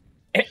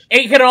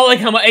 It can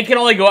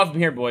only go up from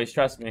here, boys.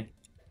 Trust me.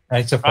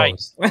 I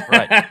suppose.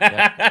 Right.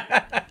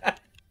 Yeah.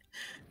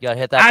 You gotta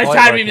hit that. I was point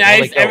trying to where be it can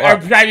only nice. go Or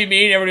up. trying to be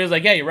mean. Everybody was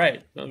like, "Yeah, you're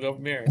right. Don't go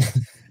from here."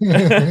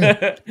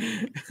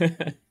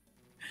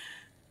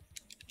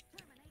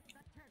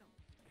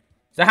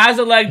 So how's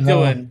the leg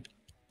doing?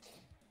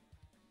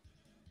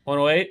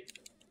 108?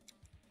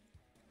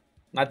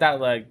 Not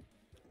that leg.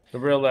 The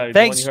real leg.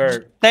 Thanks, the one you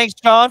heard. thanks,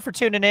 John, for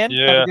tuning in. Have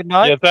Yeah. a good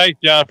night. Yeah, thanks,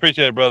 John.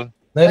 Appreciate it, brother.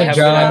 Later, Have a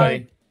good John. night,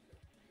 buddy.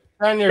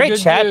 John, you're a Great good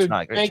chat dude.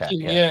 tonight. Great Thank chat.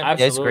 you. Yeah. Yeah.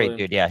 Yeah, he's a great Absolutely.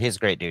 dude. Yeah, he's a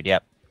great dude.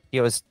 Yep. He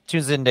always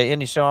tunes into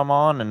any show I'm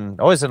on, and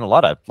always in a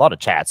lot of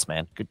chats,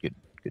 man. Good dude.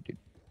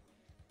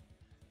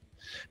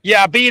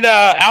 Yeah, I beat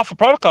Alpha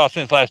Protocol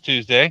since last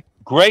Tuesday.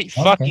 Great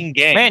fucking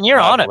game. Man, you're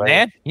by on the it, way.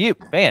 man. Yeah.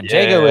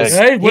 Jago is.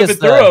 Hey, he whip is it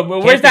through the him.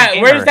 Where's champion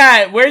that? Where's gamer.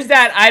 that? Where's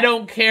that? I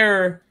don't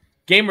care.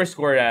 Gamer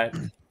score at.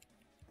 You've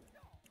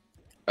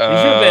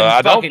been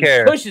I don't fucking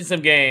care. pushing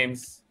some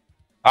games.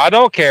 I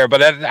don't care,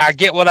 but I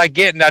get what I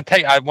get,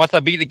 and once I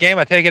beat the game,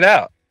 I take it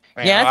out.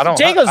 Man, Yeah, I don't.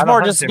 Jago's I don't more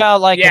hunt just him. about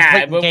like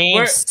Yeah, completing but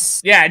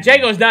games. Yeah,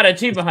 Jago's not an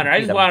achievement hunter. I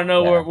just Yeah. want to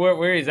know Yeah.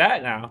 where he's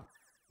at now.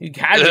 He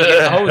has to get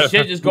the whole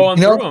shit just going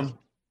You know, through him.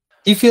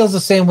 He feels the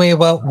same way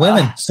about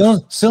women.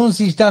 Soon as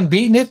he's done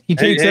beating it, he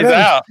takes He's it out.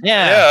 out.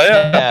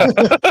 Yeah,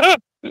 Yeah.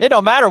 It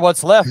don't matter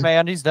what's left,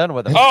 man. He's done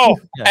with it. Oh,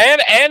 Yeah.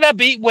 and I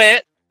beat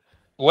Wet.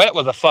 Wet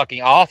was a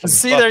fucking awesome.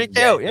 See, there you fucking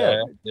go, game, yeah.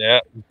 man. Yeah.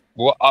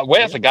 Well,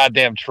 Wet's a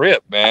goddamn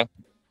trip, man.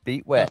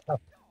 Beat wet.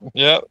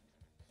 Yep.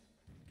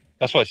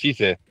 That's what she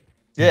said.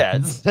 Yeah. He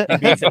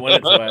beats it when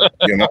it's wet.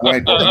 Yeah,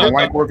 my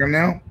wife working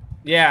now.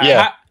 Yeah.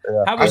 Yeah.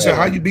 How I about said,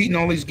 how you beating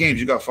all these games?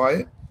 You got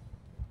fired?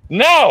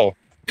 No.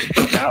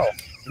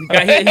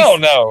 Hell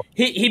no.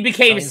 He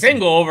became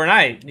single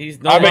overnight.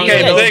 He's no I longer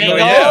became knows single, who he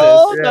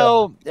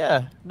yeah.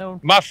 is. No.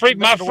 My free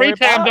Nothing to worry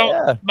time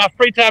about, don't my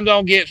free time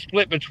don't get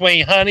split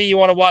between honey, you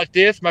want to watch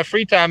this? My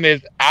free time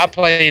is I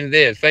play in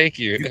this. Thank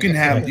you. You can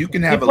have He a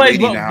plays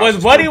lady in the house with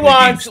that's what he gonna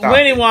play games. wants, Stop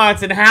when he it.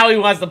 wants, and how he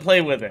wants to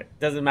play with it.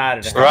 Doesn't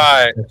matter to him.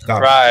 Right.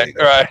 Stop Right.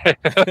 Right.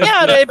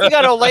 Yeah, if you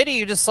got a lady,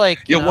 you just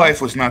like Your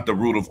wife was not the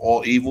root of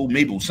all evil.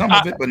 Maybe some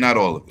of it, but not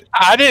all of it.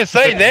 I didn't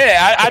say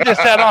that. I just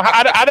said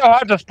I don't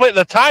have to split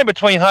the time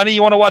between honey.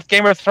 You want to watch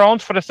Game of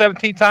Thrones for the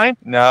 17th time?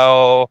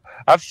 No.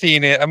 I've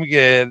seen it. I'm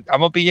good. I'm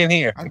gonna be in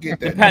here. I get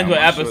that. Depends now.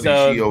 what My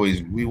shorty,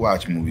 episode. we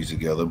watch movies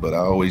together, but I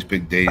always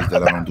pick days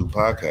that I don't do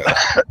podcasts.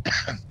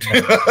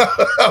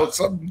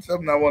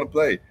 something I want to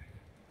play.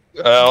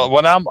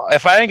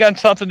 If I ain't got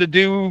something to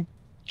do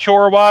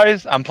chore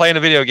wise, I'm playing a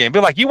video game. Be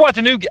like, you watch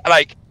a new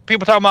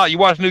people talking about you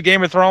watch new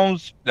Game of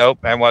Thrones? Nope,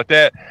 haven't watched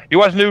that. You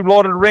watch new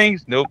Lord of the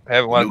Rings? Nope,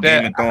 haven't watched New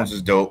that. Game of Thrones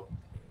is dope.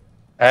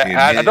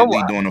 I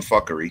don't. doing a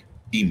fuckery.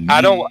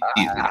 I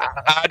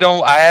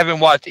don't. I haven't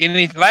watched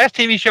any. Last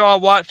TV show I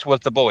watched was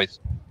The Boys.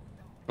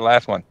 The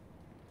last one.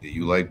 Yeah,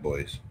 you like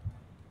boys.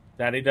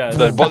 That he does.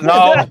 No.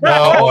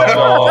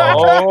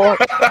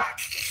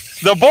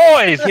 The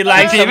Boys. He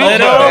likes The them TV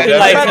little, show. he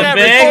likes them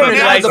big, or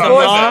he likes them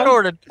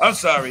long. I'm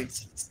sorry.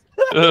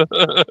 No,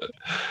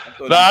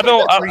 I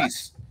don't.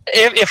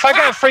 If I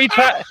got free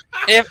time,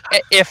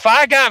 if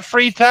I got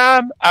free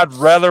time, I'd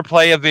rather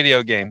play a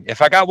video game.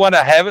 If I got one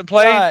I haven't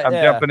played, Right, I'm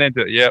yeah. jumping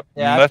into it. Yep,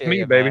 Yeah, I that's feel me,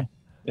 you, baby. man.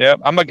 Yep,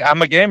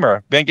 I'm a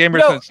gamer. Been gamer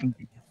You know- since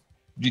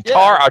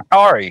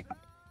Atari.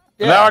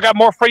 Yeah. Now I got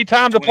more free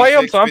time to play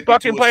them, so I'm 26,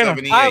 fucking playing them.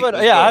 78. I would,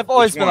 Let's yeah, go. I've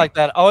always Which been one? like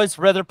that. I always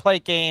rather play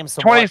games.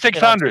 Than watch shit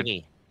on 2600.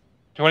 TV.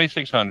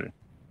 2600.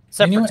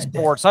 Except And you- for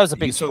sports, I was a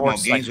big You talking about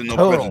sports. games like, with no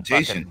total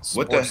presentation? fucking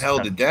What the sports hell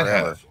fan did that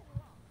forever. have?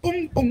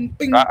 Boom, boom,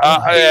 bing,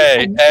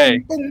 Hey, boom, hey.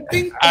 boom,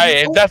 bing,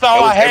 Hey, boom. that's all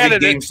That was I had every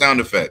at game it. sound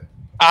effect.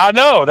 I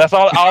know. That's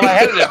all I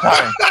had at that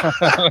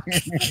time.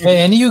 Hey,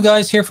 any of you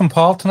guys hear from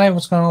Paul tonight?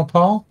 What's going on with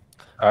Paul?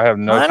 I have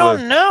no I clue.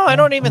 don't know. I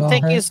don't even Well,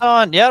 think hey. he's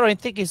on. Yeah, I don't even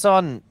think he's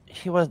on.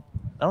 He was.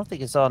 I don't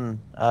think he's on.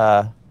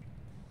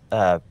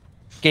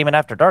 Gaming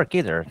After Dark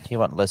either. He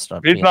wasn't listed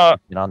on. He's being not.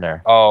 on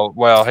there. Oh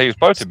well, he was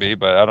supposed to be,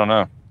 but I don't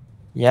know.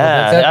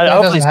 Yeah. that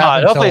hopefully he's doesn't not.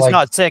 happen Hopefully till, he's like,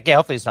 not sick. Yeah.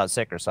 Hopefully he's not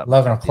sick or something.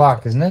 11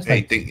 o'clock, isn't it? Hey,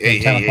 Like, think,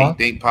 10 o'clock?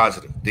 think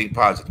positive. Think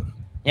positive.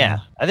 Yeah,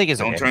 I think he's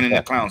Don't okay. turn into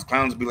Yeah. clowns.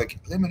 Clowns be like,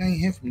 Lemon, I ain't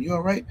hear from you.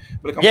 All right?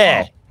 But like, I'm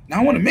Yeah. Paul. Now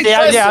I want to make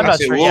Yeah, sense. yeah, I'm I not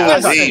said, sure. whoa, Yeah,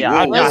 I'm not- hey,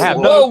 yeah, whoa, I have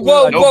whoa, no-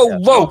 Whoa, whoa, no,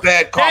 whoa. no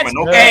bad karma. That's,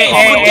 No hey, bad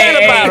karma. forget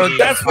hey, about hey, it.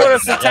 That's what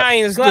us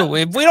Italians do.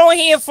 If we don't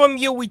hear from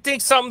you, we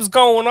think something's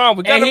going on.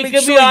 We And gotta he make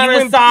could sure be on you're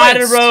the in side of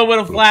place. the road with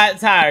a flat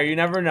tire. You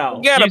never know.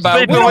 Forget You about it.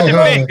 sleeping We on don't your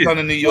know. bed. Come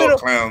to New We York, don't-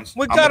 clowns.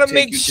 we I'ma gotta take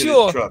make you to the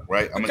sure. truck,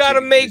 right? We I'ma gotta take you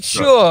to make the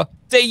truck. sure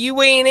that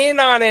you ain't in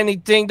on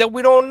anything that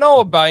we don't know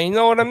about. You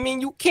know what I mean?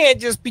 You can't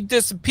just be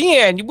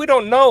disappearing. We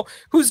don't know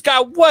who's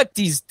got what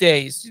these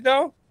days, you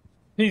know?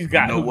 He's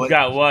got, You know who's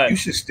got what? You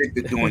should stick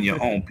to doing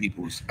your own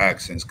people's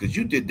accents because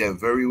you did that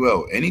very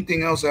well.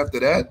 Anything else after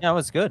that Yeah, it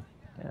was good.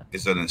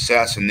 is an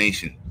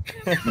assassination.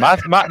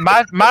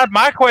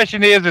 My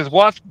question is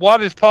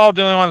what is Paul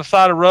doing on the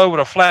side of the road with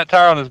a flat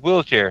tire on his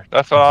wheelchair?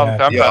 That's what I'm Yeah, I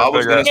trying to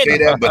was figure gonna out. say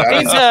that, but I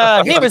He's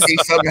didn't. he was in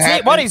case something see,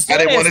 happened, what he's I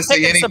doing didn't want is to say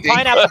picking some anything.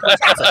 pineapple.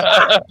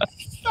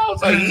 I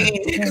was like,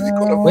 yeah, 'cause he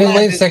could've Wait a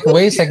minded. second.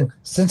 Wait a second.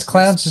 Since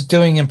Clowns is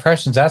doing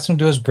impressions, ask him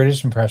to do his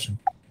British impression.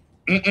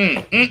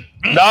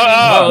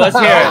 No, let's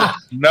hear it.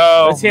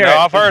 No, Let's hear no, it.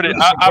 I've heard it.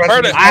 I've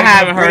heard it. I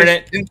haven't heard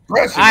it.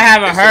 I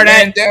haven't heard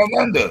it. Down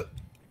under.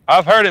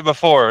 I've heard it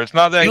before. It's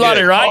not that You got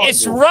good. it right.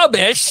 It's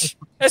rubbish.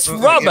 It's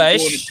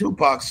rubbish. The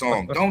Tupac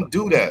song. Don't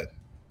do that.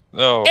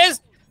 No.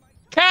 It's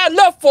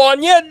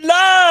California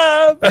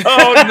love.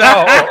 Oh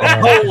no!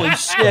 Holy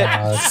shit!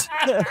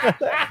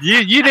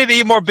 You need to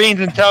eat more beans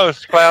and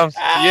toast, clowns.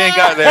 You ain't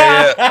got there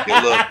yet. Hey,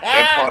 look,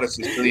 that part of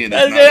Sicilian is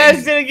Let's not do that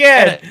in shit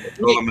again. That's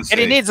all I'm gonna And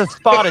he say. needs a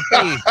spotted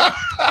tea.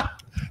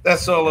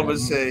 That's all I'm gonna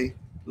say.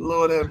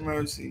 Lord have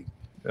mercy.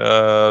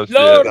 Lord,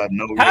 got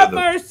no have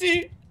rhythm.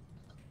 mercy.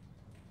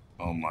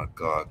 Oh my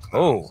God.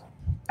 Oh,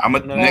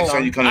 Next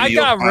time you come to I New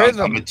York got Times,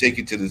 rhythm. I'm gonna take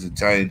you to this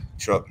Italian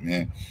truck,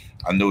 man.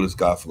 I know this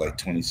guy for like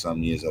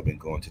 20-some years. I've been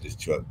going to this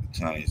truck.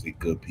 Italians, they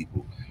good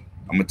people.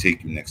 I'm gonna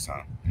take you next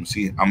time. I'm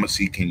gonna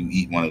see can you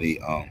eat one of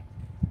the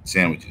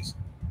sandwiches.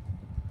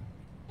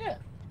 Yeah.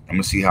 I'm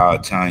gonna see how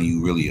Italian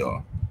you really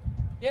are.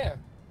 Yeah.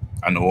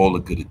 I know all the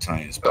good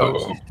Italian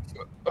spots.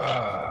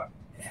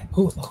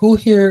 Who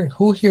here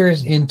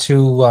is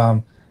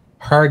into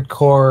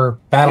hardcore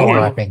battle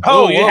rapping?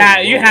 Oh, you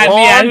had me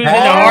at who's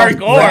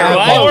into hardcore.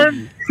 What?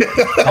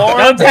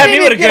 Don't tell me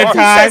what a good He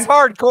time. says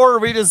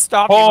hardcore. We just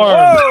stopped.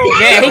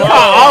 Yeah, he caught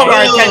all of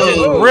our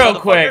attention real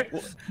quick.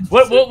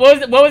 What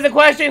was the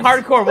question?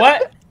 Hardcore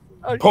what?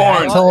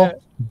 Porn.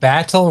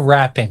 Battle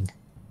rapping.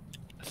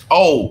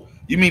 Oh,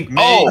 you mean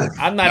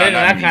I'm not into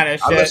that kind of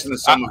shit. I listen to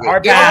some of it.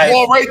 Hard There's pass.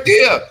 Paul right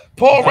there.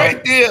 Paul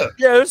right there.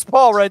 Yeah, there's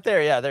Paul right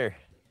there. Yeah, there.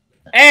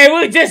 Hey,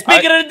 we just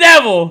speaking of the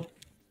devil.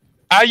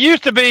 I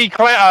used to be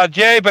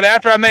Jay, but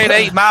after I made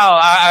 8 Mile,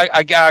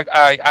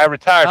 I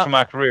retired from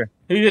my career.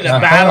 He did a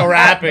battle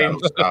rapping.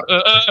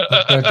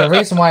 The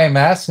reason why I'm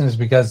asking is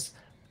because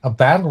a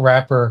battle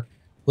rapper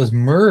was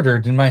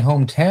murdered in my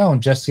hometown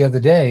just the other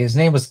day. His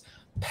name was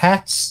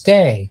Pat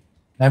Stay.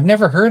 I've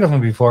never heard of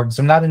him before because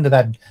I'm not into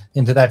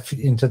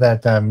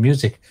that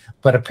music.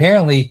 But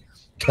apparently,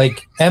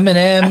 like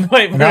Eminem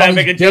Wait, we're gonna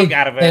make a joke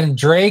out of it. and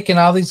Drake and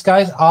all these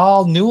guys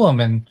all knew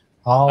him and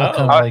all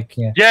kind of like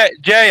yeah.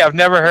 Jay, I've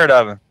never heard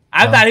of him.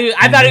 I thought he was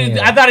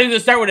gonna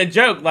start with a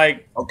joke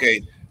like.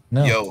 Okay.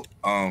 No. Yo,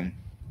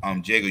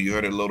 Jago, you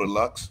heard of Loaded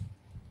Lux?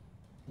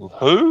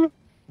 Who?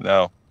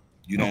 No.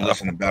 You don't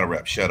listen to battle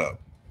rap. Shut up.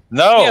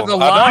 No. Yeah, the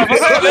line-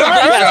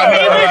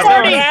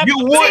 You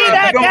would. See,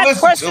 that you don't listen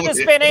question to has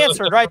it. been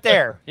answered right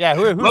there. Yeah,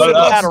 who's Loaded the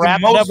Lux is battle the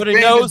rap? most Nobody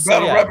famous knows.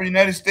 battle Yeah. rapper in the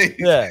United States.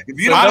 Yeah. If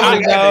you So don't know nobody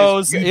who that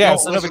knows. is, you Yeah, don't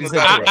so listen nobody's to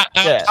battle rap.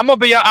 Yeah. I'm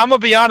gonna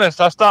be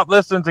honest. I stopped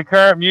listening to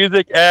current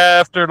music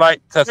after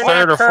like the You're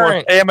third not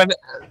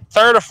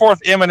or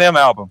fourth Eminem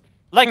album.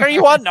 Like, are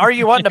you wanting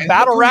a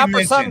battle rap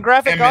or something?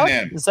 Graphic art?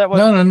 Eminem. Is that what?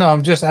 No.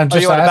 I'm just you want to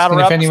battle asking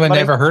rap if with anyone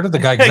somebody? ever heard of the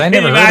guy because I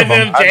Can never you heard of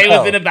imagine him. if Jay I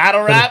was in a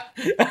battle rap?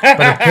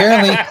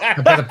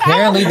 But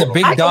apparently the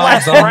big dogs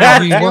Last all knew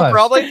round, who he too, was.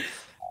 probably.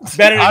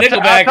 Better than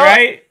Nickelback,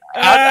 right?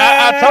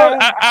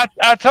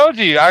 I told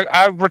you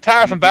I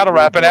retired from battle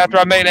rapping after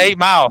I made 8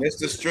 Mile.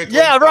 Mr. Strickland.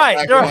 Yeah, right.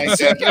 acting like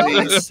that,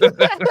 please.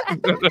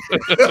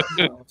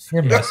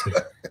 You're messy.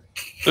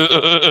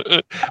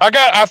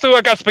 I feel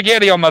like I got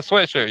spaghetti on my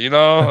sweatshirt. You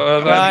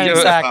know. Right, Stop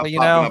exactly. You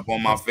popping know, up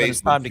on my but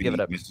it's Facebook time to give it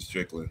feed, up. Mr.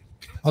 Strickland.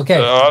 Okay,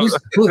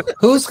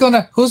 who's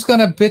gonna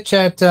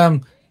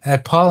bitch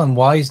at Paul and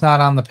why he's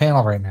not on the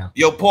panel right now?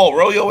 Yo, Paul,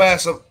 roll your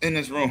ass up in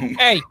this room.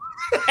 Hey,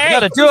 You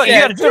gotta do it. You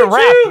gotta do the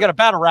rap. You gotta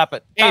battle rap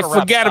it. Hey, Battle rap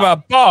forget style.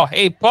 about Paul.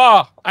 Hey,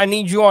 Paul, I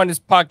need you on this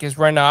podcast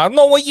right now. I don't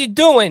know what you're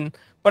doing,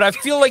 but I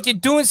feel like you're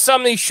doing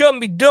something you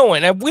shouldn't be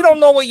doing. And if we don't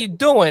know what you're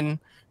doing,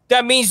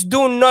 that means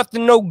doing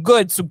nothing no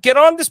good. So get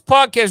on this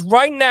podcast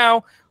right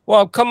now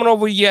while I'm coming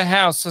over to your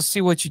house. Let's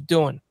see what you're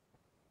doing.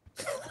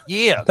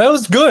 Yeah, That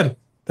was good.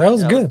 That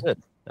was good.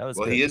 That was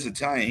Well, good. he is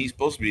Italian. He's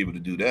supposed to be able to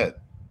do that.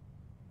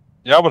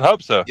 Yeah, I would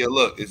hope so. Yeah,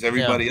 look, it's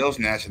everybody else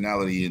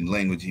nationality and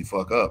language he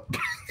fuck up.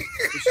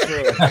 It's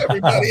true.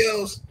 Everybody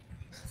else,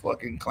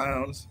 fucking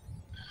clowns.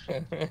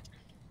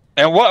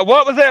 And what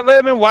was that,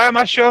 Lemon? Why am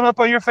I showing up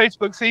on your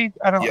Facebook feed?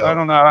 I don't Yo,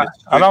 know. Mr.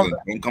 I don't.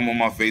 Strickland, don't come on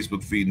my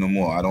Facebook feed no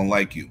more. I don't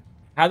like you.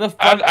 How the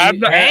fuck? I'm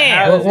not-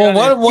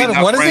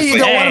 What is it you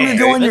don't want him to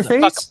do on your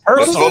face? That's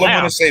all I'm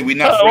gonna say. We're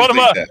not What friends am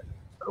like I- that.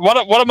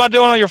 What am I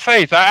doing on your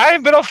face? I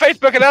ain't been on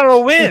Facebook and I don't know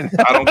when.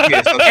 I don't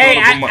care. So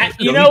Hey,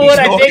 you know what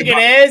I think it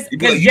is?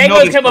 Because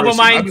Jago's come up with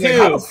mine Like,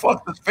 how too. the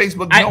fuck does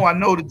Facebook know I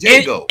know the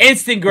Jago?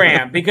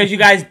 Instagram, because you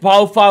guys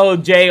both follow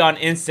Jay on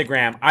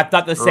Instagram. I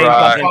thought the same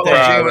I fucking follow thing.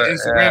 Jay on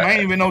Instagram. I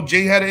didn't even know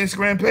Jay had an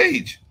Instagram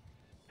page.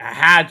 I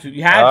had to.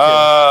 You had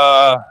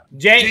to.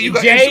 Jay, you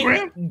got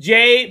Instagram?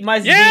 Jay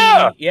must be.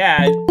 Yeah.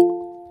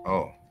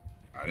 Oh,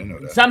 I didn't know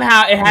that.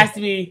 Somehow it has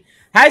to be.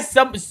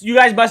 You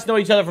guys must know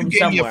each other from You gave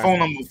somewhere. me your phone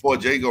number before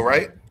Jago,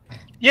 right?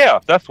 Yeah,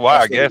 that's why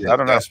That's I guess. what it is. I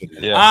don't know. That's what it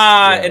is.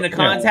 Yeah. In the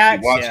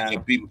contacts. Watching Yeah. the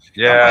people.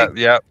 Yeah, I'm like,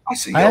 yeah. I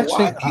see. I Yo,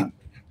 actually- why keep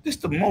this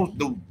the most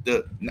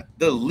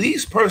the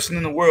least person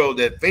in the world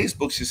that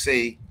Facebook should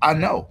say I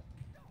know.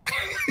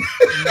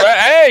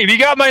 Hey, if you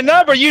got my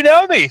number, you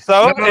know me.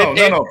 So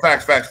no,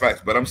 facts.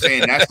 But I'm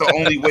saying that's the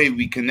only way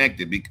we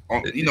connected. Because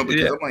I'm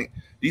like,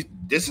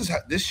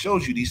 this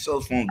shows you these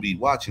cell phones be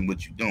watching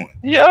what you're doing.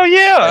 Yeah,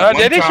 yeah.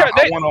 Like one time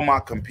I went on my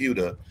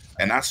computer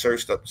and I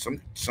searched up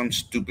some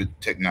stupid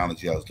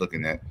technology I was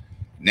looking at.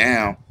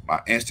 Now my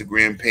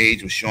Instagram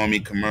page was showing me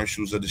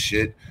commercials of the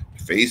shit.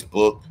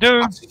 Facebook,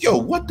 dude. I said, yo,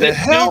 what the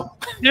hell,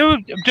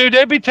 dude?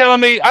 They be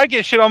telling me I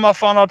get shit on my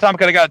phone all the time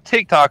because I got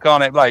TikTok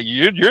on it. Like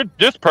you're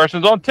this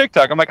person's on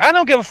TikTok. I'm like, I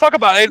don't give a fuck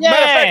about it.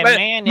 Yeah,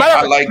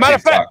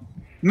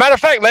 Matter of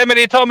fact, Lemon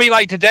told me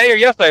like today or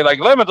yesterday, like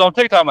Lemon's on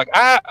TikTok. I'm like,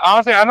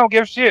 honestly, I don't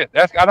give a shit.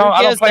 I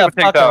don't play with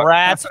TikTok.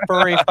 Rat's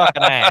furry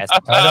fucking ass.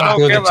 I don't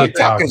do the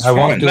TikTok. I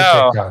won't do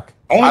TikTok.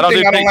 Only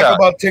thing I don't like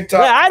about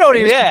TikTok. Yeah, I don't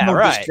even. Yeah,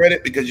 right.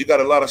 Discredit because you got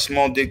a lot of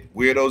small dick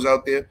weirdos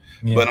out there.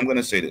 Yeah. But I'm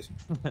gonna say this: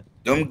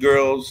 them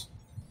girls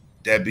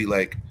that be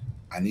like,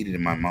 I need it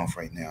in my mouth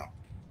right now.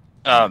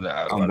 Oh no,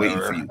 I'm waiting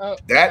for you.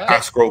 I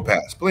scroll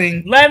past.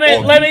 Bling. Let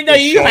me know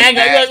you hang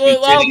on.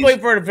 I'll wait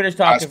for her to finish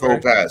talking. I scroll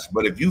past.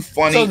 But if you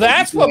funny, so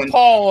that's what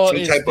Paul some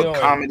is type doing. Of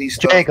comedy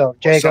stuff. Jago,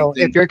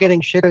 if you're getting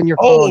shit on your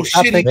phone,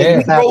 phone, shit, he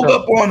rolled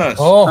up on us.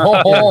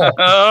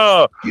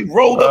 He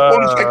rolled up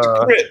on us like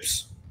the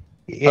Crips.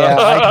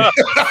 Yeah,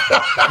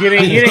 you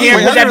didn't hear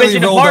that bitch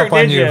in the park,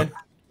 did you?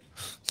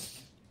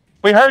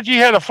 We heard you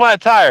had a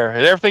flat tire.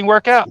 Did everything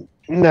work out?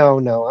 No,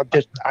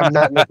 I'm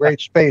not in a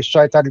great space, so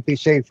I thought it'd be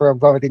safer. I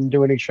probably didn't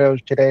do any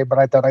shows today, but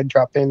I thought I'd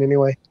drop in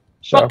anyway.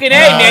 So. Fucking A,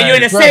 man, you're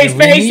in a safe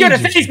space. You're in a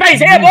safe space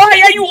here, boy.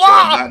 Yeah, you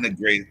are. I'm not in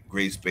a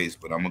great space,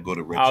 but I'm gonna go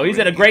to Rich. Oh, he's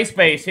in a great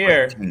space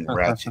here.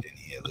 Ratchet in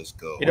here. Let's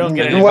go. You don't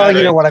get any well, better.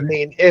 you know what I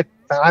mean. If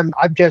I don't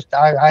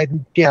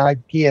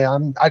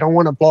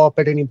want to blow up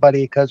at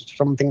anybody because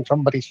something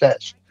somebody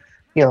says,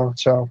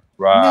 So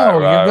you're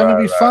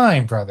gonna be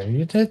fine, brother.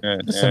 You did.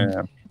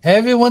 Listen,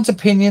 everyone's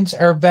opinions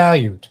are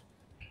valued.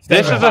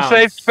 This is a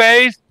safe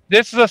space.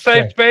 This is a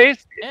safe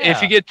space. Yeah.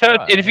 If you get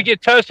touched, and if you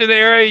get touched in the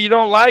area you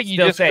don't like, you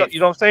don't say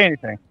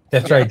anything.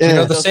 That's right. You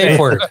know the safe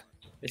word.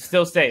 It's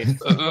still safe.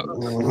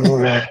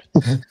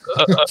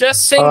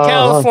 Just sing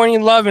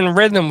California Love and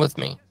Rhythm with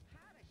me.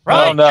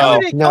 Right? No.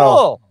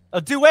 Cool.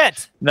 A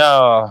duet.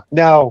 No.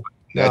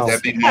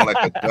 That'd be more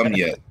like a dumb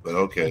yet, but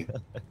okay.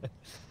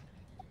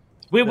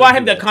 We want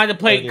him to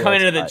contemplate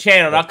coming into the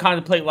channel, not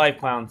contemplate life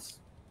clowns.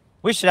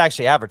 We should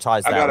actually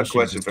advertise that. I got a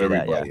question for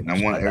everybody, and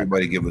I want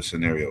everybody to give a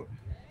scenario.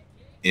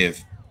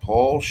 If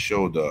Paul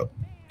showed up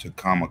to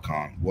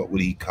Comic-Con, what would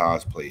he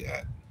cosplay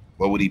at?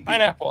 What would he be?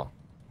 Pineapple.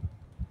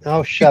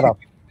 Oh, shut up.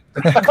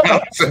 They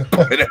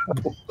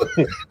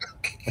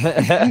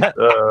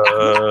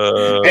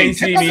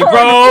see me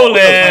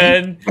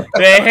rolling.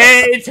 They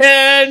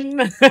hating.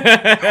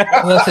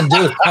 Listen,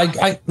 dude.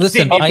 I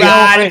listen. I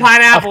know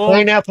pineapple. A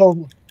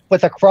pineapple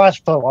with a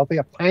crossbow. I'll be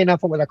a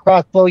pineapple with a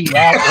crossbow. You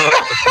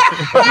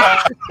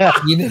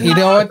you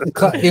know what?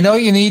 You know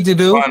what you need to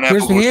do.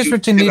 Here's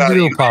what you need to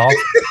do, Paul.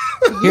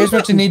 Here's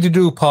what you need to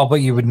do, Paul. But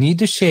you would need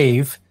to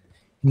shave.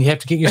 And you have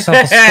to get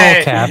yourself a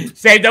skull cap.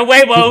 Save the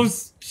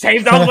huevos.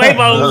 Save those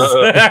huevos.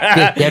 You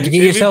have to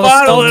get yourself a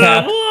skull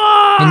cap.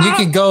 And you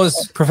could go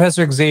as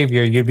Professor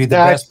Xavier. You'd be the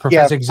best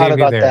Professor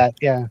Xavier there. That,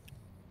 yeah.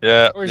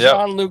 Or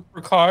Jean-Luc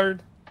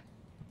Picard.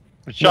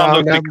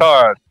 Jean-Luc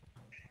Picard.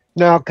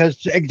 No, because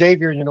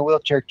Xavier's in a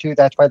wheelchair too.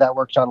 That's why that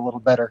works out a little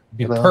better.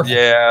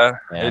 Yeah,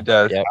 it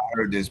does. I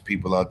heard there's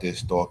people out there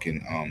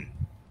stalking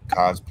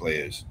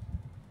cosplayers.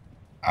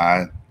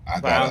 I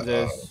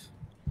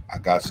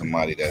got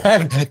somebody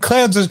that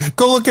Clowns.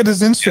 Go look at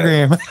his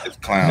Instagram. It's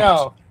Clowns.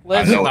 No,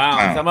 listen,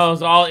 Clowns. I'm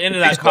all into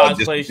that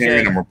cosplay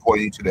shit. I'm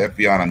reporting you to the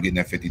FBI, and I'm getting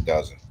that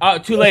 $50,000. Oh,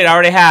 too late. I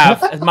already have.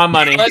 It's my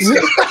money.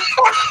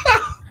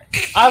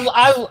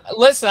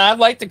 Listen, I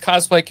like the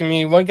cosplay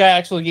community. One guy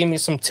actually gave me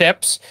some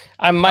tips.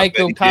 I might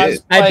go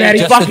cosplay. I bet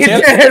he fucking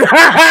did.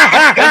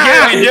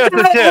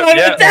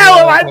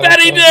 I bet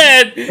he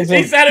did.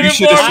 He said it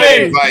before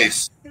me.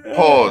 Advice.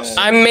 Pause.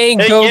 I may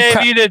go.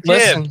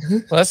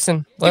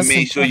 Listen.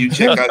 Make sure you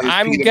check out his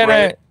I'm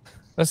gonna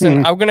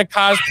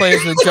cosplay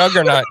as the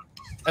Juggernaut.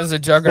 As a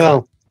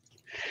Juggernaut.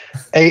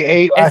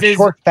 A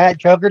short fat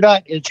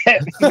Juggernaut? Is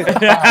that...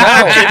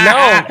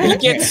 no, he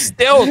gets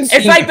stilts.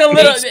 It's like the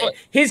little.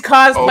 He's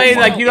cosplaying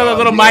like the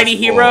little Mighty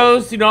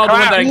Heroes. You know the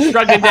ones that are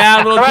struggling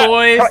down little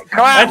toys.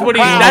 That's what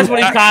he's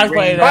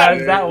cosplaying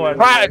as. That one.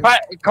 Clouds.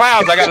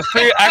 I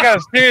got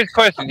a serious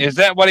question. Is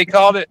that what he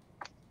called it?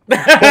 You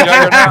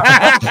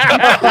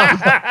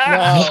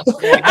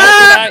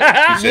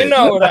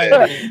know what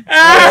I mean.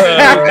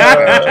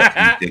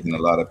 Taking a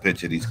lot of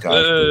pictures of these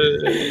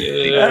cosplays.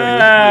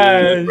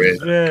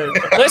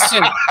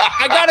 Listen,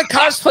 I got a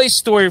cosplay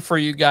story for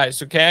you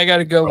guys. Okay, I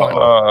got a good one.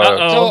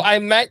 So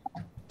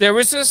there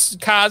was this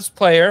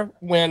cosplayer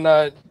when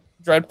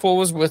Dreadpool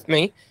was with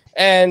me.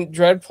 And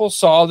Dreadpool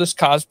saw this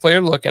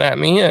cosplayer looking at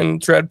me,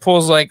 and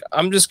Dreadpool's like,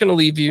 I'm just going to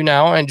leave you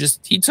now. And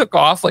he took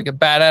off like a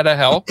bat out of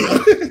hell.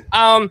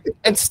 And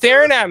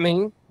staring at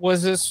me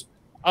was this,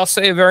 I'll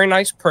say, a very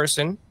nice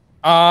person.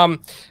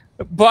 But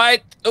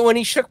when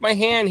he shook my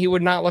hand, he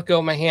would not let go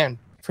of my hand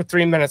for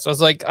 3 minutes. I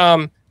was like,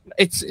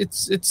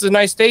 it's a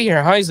nice day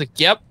here, huh? He's like,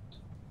 yep.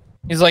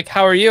 He's like,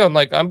 how are you? I'm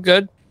like, I'm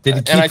good. Did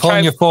he keep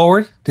pulling you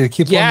forward? Did he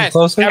keep pulling you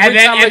closer? And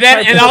then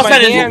all of a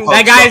sudden,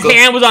 that guy's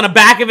hand was on the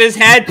back of his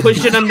head,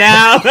 pushing him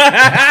down.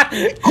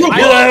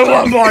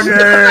 One more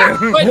day.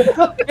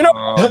 But, you know,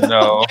 Oh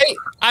no.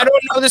 I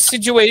don't know the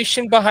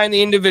situation behind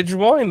the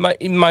individual. He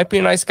might be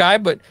a nice guy,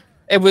 but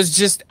it was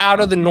just out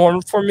of the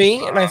norm for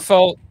me, and I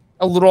felt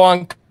a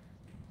little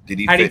Did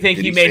he How do you think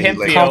did you say made him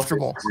like, feel?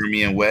 Comfortable.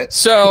 Roomy and wet.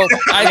 So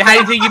How do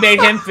you think you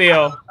made him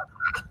feel?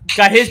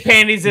 Got his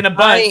panties in a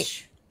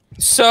bunch.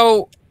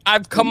 So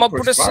I've come up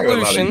with a Perspire lot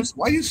of solution. you.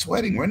 Why are you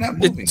sweating? We're not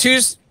The moving. two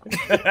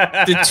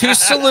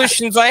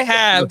solutions I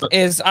have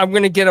is I'm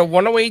going to get a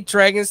 108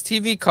 Dragons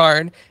TV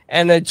card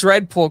and a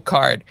Dreadpool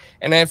card.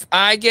 And if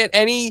I get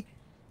any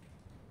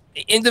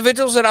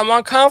individuals that I'm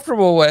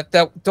uncomfortable with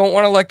that don't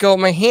want to let go of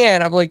my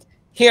hand, I'm like,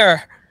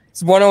 here,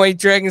 it's 108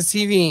 Dragons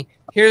TV.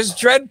 Here's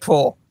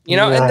Dreadpool. You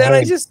know, and then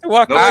I just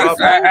walk No away.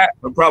 problem.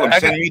 No problem.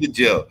 Send me to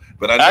jail.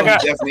 But I know he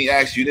definitely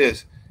asked you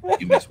this.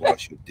 You must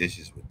wash your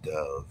dishes with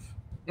Dove.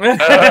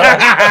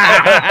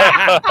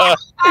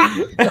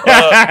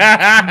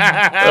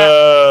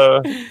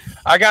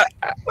 I got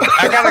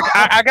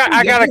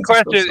a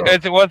question.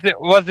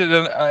 Was it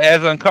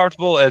as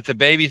uncomfortable as the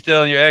baby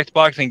still in your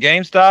Xbox and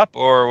GameStop,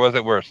 or was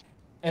it worse?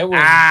 It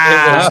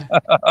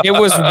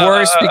was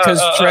worse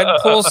because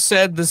Dreadpool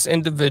said this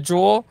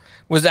individual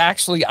was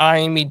actually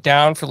eyeing me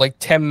down for like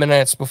 10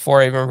 minutes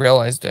before I even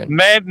realized it.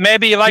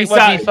 Maybe you like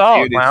what he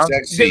saw. Dude,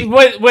 it's sexy.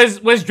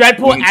 Was Dreadpool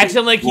Going to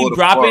accidentally explore keep the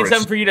dropping forest.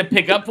 something for you to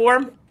pick up for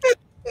him?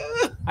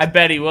 I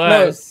bet he No,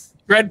 was.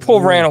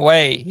 Dreadpool ran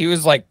away. He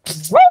was like,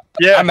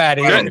 Yeah, I'm out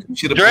of here. You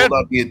should have pulled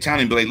out the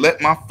Italian and be like, let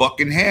my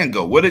fucking hand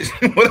go. What is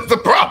the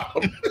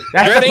problem?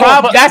 That's the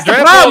problem. That's the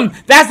problem.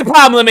 That's the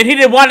problem. I mean, he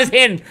didn't want his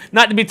hand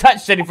not to be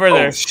touched any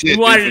further. Oh, shit, he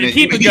wanted to Infinite.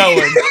 keep it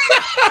going.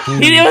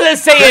 He wasn't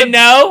saying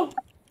no.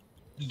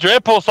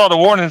 Dreadpool saw the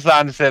warning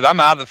sign and said, "I'm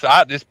out of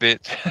this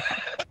bitch."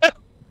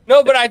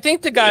 No, but I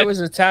think the guy was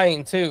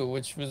Italian too,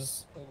 which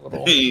was a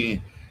little.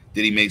 Did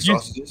he make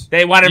sausages?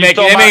 They wanted to You make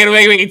stole they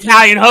my- make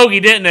Italian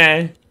hoagie, didn't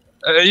they?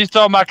 You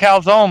stole my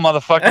calzone,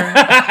 motherfucker.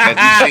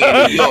 As he say in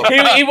New York,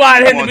 He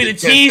wanted him I to be wanted the to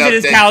test cheese in out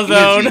his that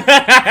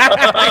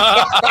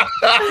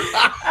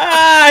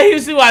calzone. He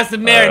just wanted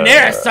some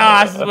marinara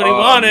sauce. Is what he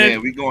wanted.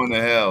 Man, we going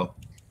to hell.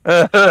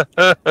 And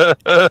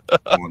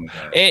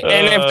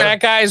if that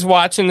guy's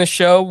watching the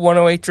show,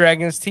 108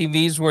 Dragons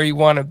TV is where you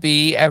want to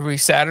be every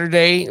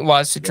Saturday.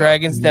 Watch the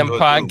Dragons Den sure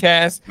do.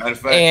 podcast. Matter of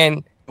fact,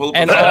 And pull up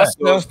and a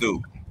also, doors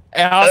do.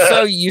 and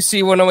also, you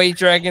see 108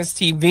 Dragons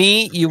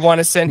TV, you want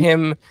to send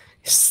him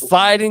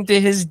slide into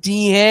his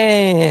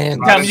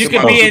DM. Tell him you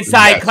can be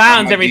inside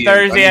clowns every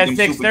Thursday at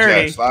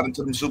 6:30. Slide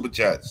into them super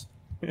chats.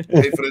 Pay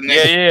for the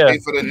next. Pay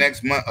for the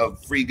next month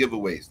of free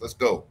giveaways. Let's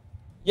go.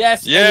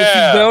 Yes. Yeah. And if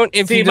you don't,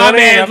 if See, you my don't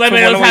man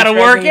Lemon knows how to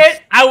work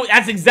it.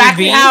 That's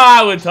exactly TV.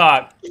 how I would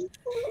talk.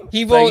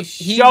 He will Like,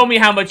 show me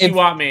how much you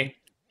want me.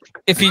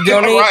 If you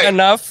donate Right.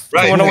 enough to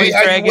Right. 108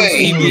 Hey, Dragons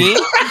hey. TV,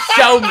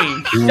 Show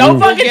me. Don't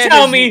fucking get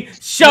tell his- me.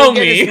 Show you'll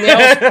get me. his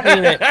nails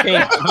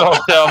painted.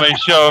 Don't tell me,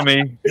 show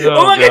me. Don't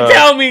Oh, fucking God.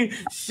 tell me.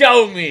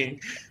 Show me.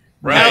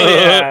 Right. Hell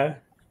yeah.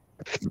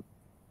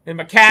 And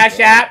my Cash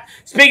App.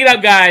 Speaking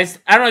of, guys,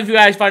 I don't know if you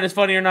guys find this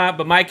funny or not,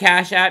 but my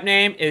Cash App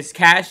name is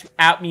Cash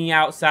Out Me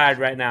Outside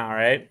right now,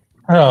 right?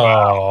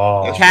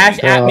 Oh, Cash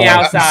at me Oh.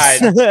 outside.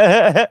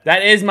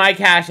 That is my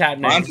Cash App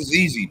name. Mine's is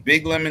easy.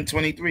 Big Lemon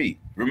 23.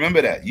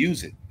 Remember that.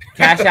 Use it.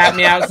 Cash at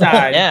me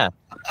outside. Yeah.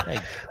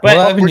 But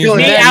Well, I've been me using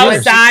that.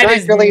 outside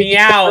is me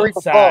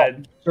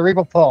outside.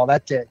 Cerebral Paul.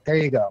 That's it. There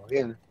you go.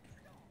 Yeah.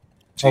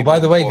 Oh, by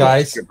the way,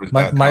 guys,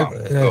 Strippers.com. my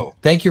Go.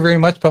 thank you very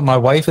much, but my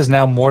wife is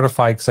now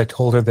mortified because I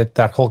told her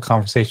that whole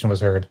conversation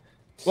was heard.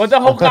 Well, the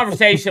whole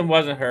conversation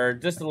wasn't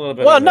heard. Just a little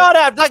bit. Well, of it. not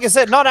after, like I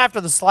said, not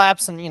after the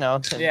slaps and Yeah,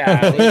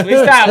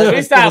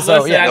 we stopped So,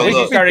 listening. I think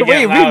she started we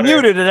getting louder.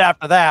 muted it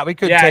after that. We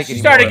couldn't Yeah, take she it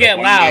started anymore.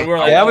 getting loud. We're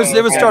like, Yeah, it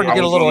was starting to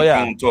get a little, on the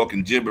yeah. phone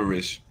talking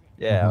gibberish.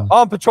 Yeah.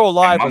 On Patrol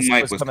Live My was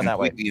mic was coming that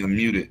way. completely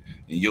unmuted,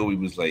 and Yoey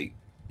was like,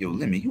 "Yo,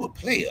 Lemmy, you a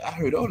player? I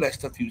heard all that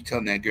stuff you was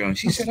telling that girl, and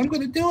she said I'm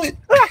gonna do it."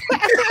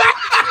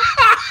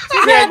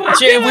 Yeah,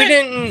 Jay,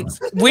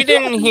 we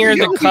didn't hear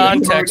Yo, the you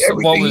context heard of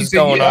what everything was he said.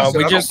 going Yeah, I on. said,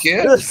 We I don't just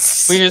care.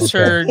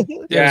 heard it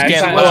Yeah, was it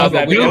getting wasn't loud.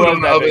 that We big. It didn't-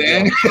 wasn't that other big,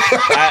 end. though.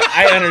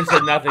 I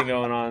understood nothing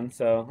going on,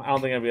 so I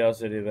don't think anybody else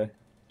did either.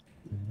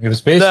 It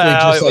was basically No,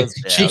 just it like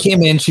was- she yeah.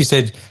 came in. She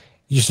said,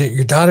 "You said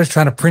your daughter's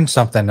trying to print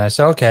something." And I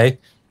said, "Okay,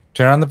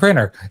 turn on the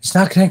printer." It's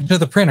not connected to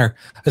the printer.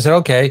 I said,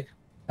 "Okay,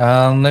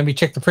 let me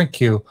check the print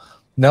queue."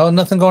 No,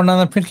 nothing going on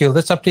in the print queue.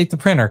 Let's update the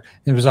printer.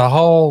 It was a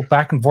whole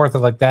back and forth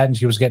like that, and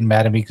she was getting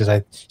mad at me because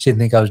she didn't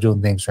think I was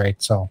doing things right.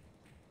 So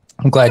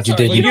I'm glad you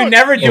did. Well, you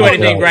never do Oh,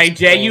 anything God. right,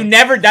 Jay. You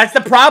never. That's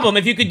the problem.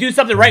 If you could do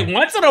something right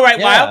once in a right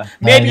while,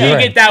 maybe you're you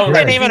right. get that one You're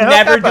right. right. You Even hook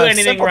never up do a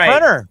anything simple right.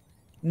 printer.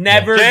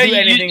 Never Jay, do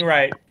you- anything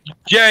right.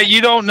 Jay,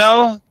 you don't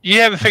know? You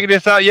haven't figured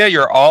this out yet?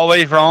 You're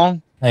always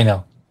wrong. I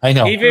know.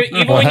 Even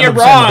Even when you're 100% of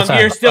wrong, the time.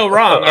 you're still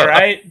wrong. All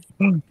right.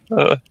 No,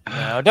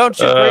 don't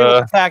you agree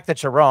with the fact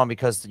that you're wrong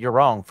because you're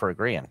wrong for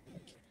agreeing.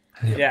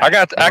 Yeah. I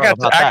got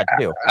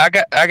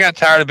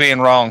tired of being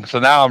wrong, so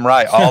now I'm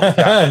right all the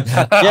time.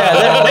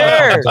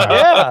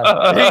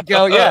 There you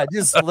go. Yeah,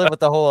 just live with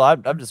the whole.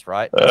 I'm just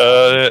right.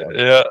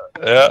 Yeah.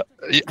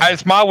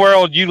 It's my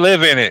world. You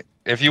live in it.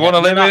 If you want to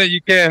live in it, you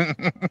can.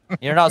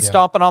 You're not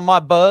stomping on my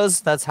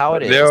buzz. That's how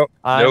it is. Nope,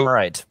 I'm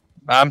right.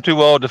 I'm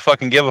too old to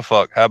fucking give a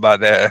fuck. How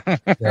about that?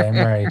 Damn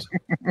right.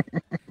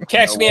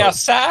 Catch me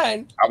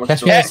outside.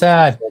 Catch me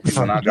outside.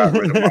 When I got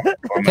rid of my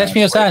Catch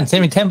me outside and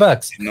send me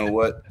 $10. You know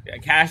what?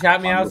 Cash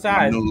out me My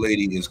outside. new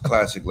lady is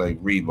classic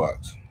like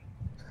Reeboks.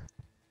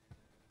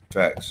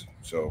 Facts.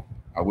 So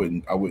I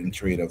wouldn't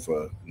trade her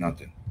for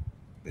nothing.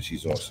 But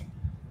she's awesome.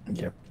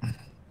 Yep.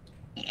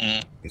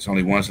 It's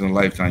only once in a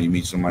lifetime you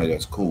meet somebody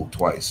that's cool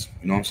twice.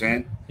 You know what I'm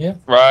saying? Yeah.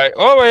 Right.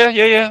 Oh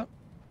yeah.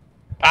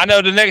 I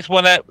know the next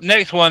one.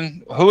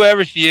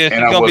 Whoever she is, And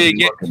she's I gonna wasn't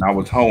be working. I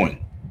was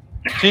hoeing.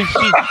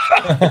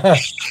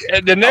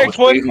 The next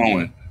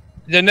one.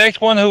 The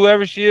next one,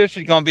 whoever she is,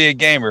 she's gonna be a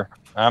gamer.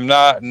 I'm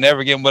not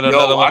never getting with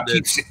another one.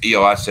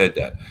 I said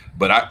that,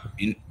 but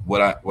what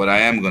I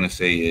am gonna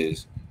say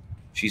is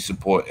she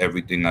support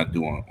everything I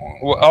do on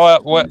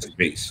what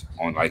space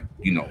on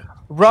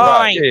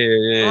Right.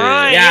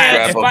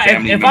 Yeah. If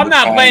I'm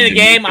not playing the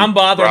game, I'm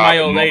bothering my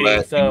old lady. You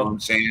know So what I'm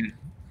saying?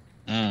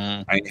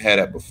 I ain't had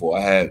that before.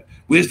 I had,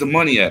 where's the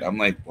money at? I'm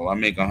like, well, I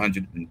make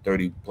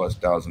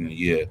 130,000+ a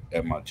year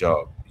at my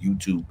job.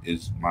 YouTube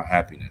is my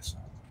happiness.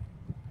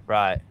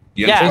 Right.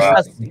 You Yeah.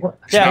 understand?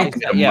 It's not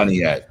where the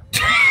money at.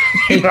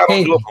 I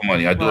don't do it for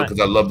money. I do it because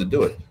I love to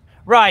do it.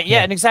 Right.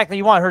 Yeah. And exactly.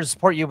 You want her to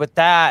support you with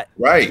that.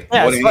 Right.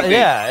 Yeah. More than anything.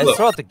 It's Look,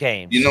 throughout the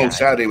game. You know,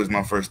 Saturday was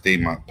my first day.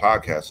 My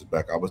podcast is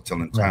back. I was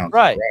telling Clowns.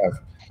 Right.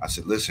 I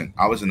said, listen,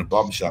 I was in the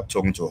barbershop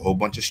talking to a whole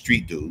bunch of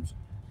street dudes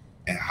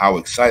and how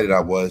excited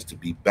I was to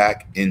be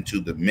back into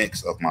the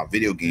mix of my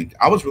video game.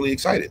 I was really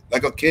excited,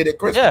 like a kid at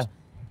Christmas.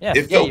 Yeah.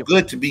 It felt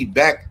good to be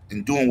back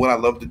and doing what I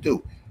love to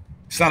do.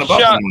 It's not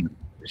about money.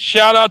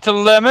 Shout out to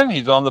Lemon.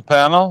 He's on the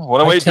panel.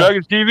 What away,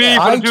 Dragons TV.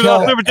 I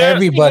tell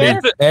everybody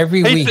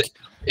every week.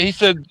 He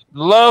said,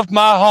 love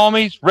my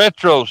homies.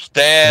 Retro,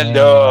 stand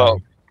up.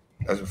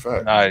 That's a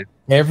fact. Nice.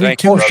 Every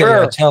Tuesday,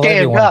 I tell Stand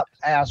everyone, up,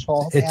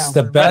 asshole. it's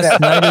the best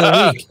night of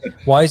the week.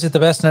 Why is it the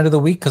best night of the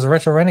week? Because of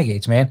Retro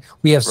Renegades, man.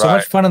 We have so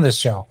much fun on this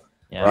show.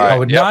 Yeah. I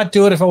would not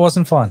do it if it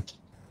wasn't fun.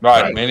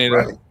 Right. Me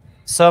neither.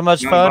 So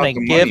much fun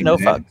and give no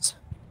fucks.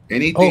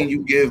 Anything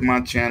you give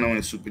my channel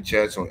and super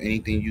chats or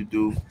anything you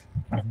do,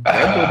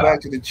 I go back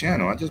to the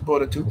channel. I just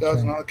bought a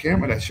 $2,000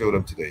 camera that showed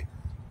up today.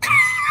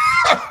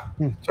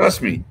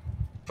 Trust me.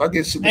 If I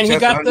get super And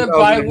chats, he got the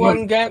buy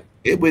one get.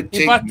 It would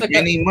take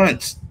many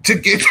months to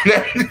get to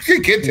that,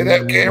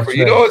 camera.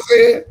 You know what I'm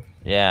saying?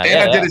 Yeah.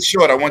 And I did it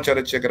short. I want y'all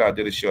to check it out. I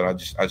did it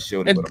short. I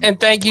showed it. And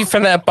thank you for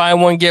that buy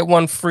one get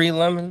one free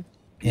lemon.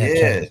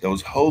 Yeah,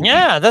 those hoagies.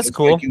 Yeah, that's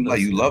cool.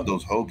 Like you love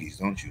those hoagies,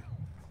 don't you?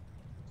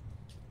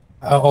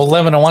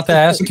 Lemon, I want to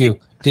ask you.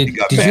 Did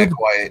you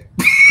quiet?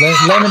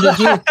 Lemon,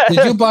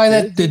 did you buy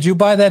that? Did you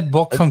buy that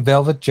book from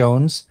Velvet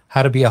Jones,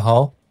 How to Be a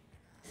Hoe?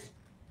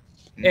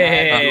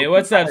 Hey,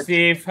 what's up,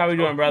 Steve? How we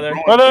doing, brother?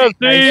 What up,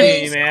 Nice Steve?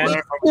 seeing you, man.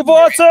 Steve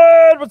Watson,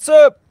 what's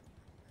up?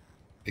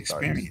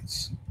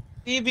 Experience.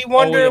 Stevie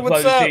Wonder, Always a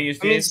what's pleasure up? seeing you,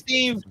 I mean,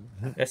 Steve.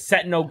 Steve. The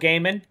Sentinel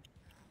Gaming.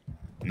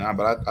 Nah,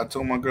 but I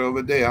told my girl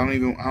the other day I don't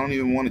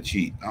even want to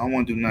cheat. I don't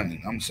want to do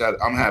nothing. I'm sad.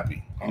 I'm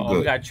happy. I'm We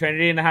good. got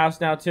Trinity in the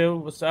house now too.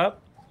 What's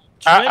up?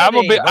 I'm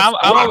gonna be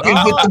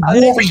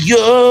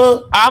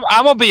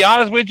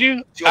honest with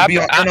you. You'll be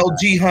on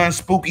NOG Hunt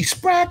Spooky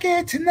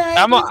Sprocket tonight.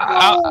 I'm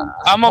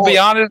gonna be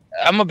honest.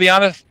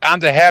 I'm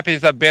the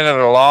happiest I've been in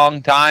a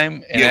long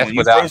time, and that's when you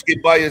without. first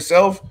get by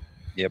yourself,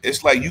 Yep.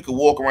 it's like you could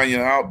walk around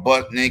your house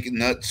butt naked,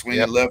 nut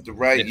swinging left to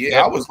right.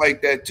 Yeah, I was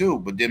like that too.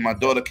 But then my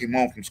daughter came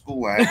home from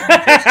school. I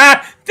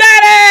had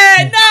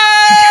Daddy, no!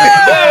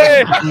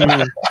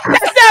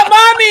 That's not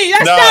mommy.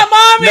 That's not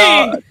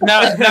mommy.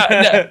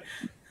 No.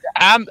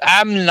 I'm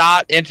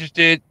not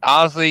interested,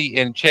 honestly,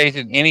 in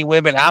chasing any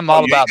women. I'm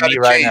all about me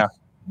right now.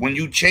 When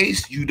you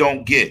chase, you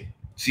don't get.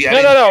 See,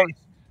 no.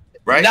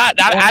 Right?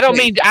 I don't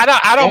mean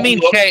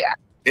chase.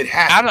 It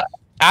happens.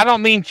 I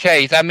don't mean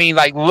chase. I mean,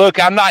 like,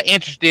 look, I'm not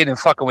interested in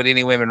fucking with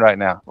any women right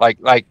now. Like,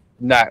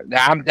 nah,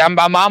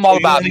 I'm all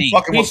about me.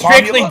 He's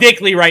strictly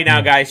Dickley right now,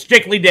 guys.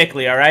 Strictly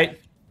Dickley, all right?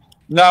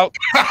 No.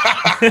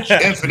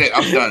 Infinite.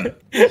 I'm done.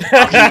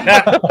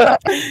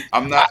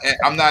 I'm not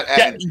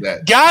adding to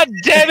that. God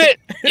damn it!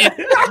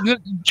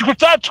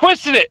 Stop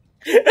twisting it.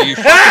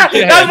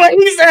 That's what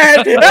he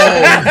said.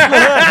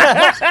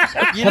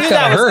 You knew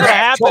that was gonna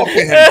happen. You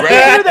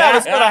knew that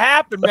was gonna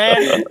happen,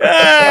 man.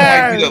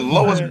 That might be the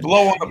lowest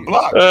blow on the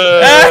block.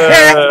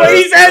 That's what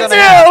he said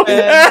too. He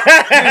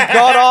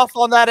got off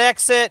on that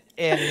exit,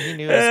 and he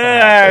knew it was gonna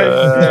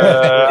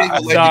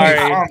happen. Sorry,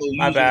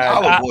 my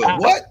bad.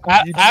 What?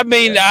 I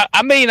mean,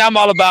 I'm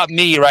all about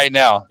me right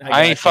now.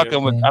 I ain't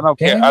fucking with. I don't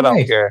care. I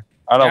don't care.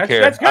 I don't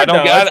care. That's good, I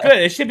don't. That's good.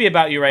 It should be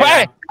about you right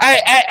now.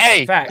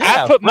 Hey! Fact.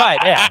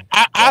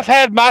 I've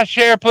had my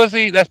share of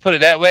pussy. Let's put it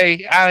that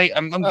way.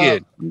 I'm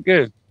good. I'm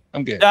good.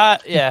 I'm good.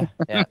 Yeah.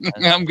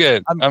 I'm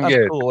good. I'm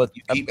good. Cool with,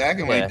 You keep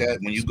acting like yeah. that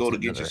when you go to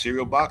get your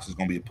cereal box. It's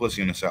gonna be a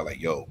pussy on the side, like,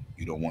 yo,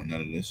 you don't want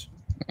none of this.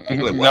 You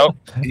be like, Nope.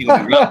 You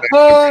gonna be right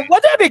back.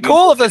 Wouldn't that be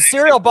cool if the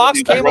cereal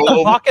box came with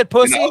a pocket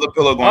pussy? And the other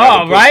pillow gonna Oh,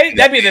 have a pussy right? in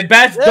That'd be the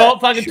best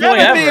adult fucking toy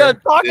That'd be a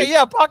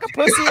ever. pocket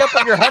pussy up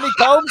in your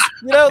honeycombs.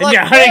 You know, In like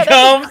your yeah, that'd be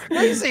honeycombs?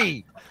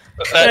 crazy.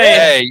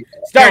 Hey,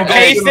 Start Yo,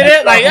 tasting yo,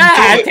 it like, yo,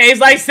 it tastes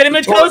like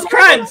Cinnamon Toast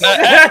Crunch. This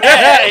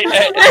hey,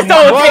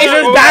 don't taste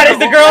as bad as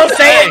the girls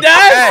say it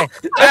does.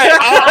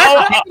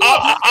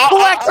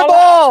 Collect them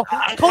all.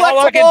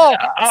 Collect them all.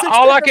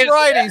 All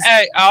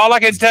I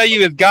can tell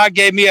you is God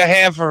gave me a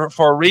hand for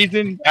a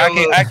reason.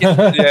 I can.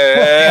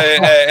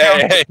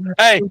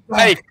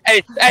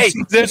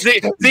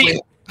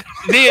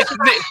 The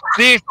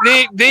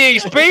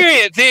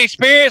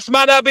experience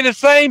might not be the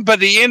same, but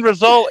the end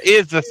result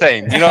is the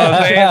same. You know what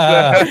I'm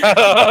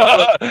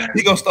saying?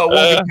 He gonna start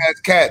walking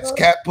past cats.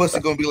 Cat pussy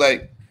gonna be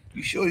like,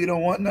 "You sure you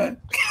don't want none?"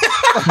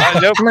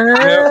 Nope.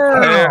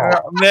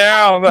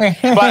 No, but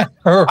you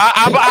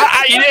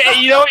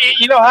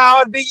know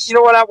how I think. You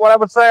know what I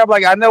would say. I'm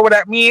like, I know what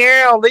that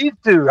meow leads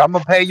to. I'm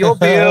gonna pay your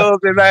bills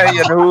and that.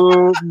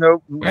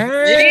 Nope.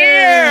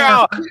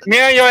 Yeah,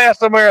 meow your ass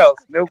somewhere else.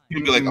 Nope.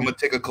 He'll be like, "I'm gonna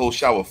take a cold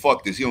shower.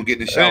 Fuck this." He don't get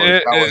in the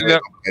shower.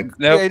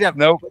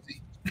 Nope.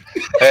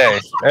 Hey.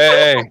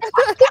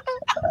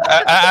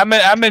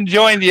 I'm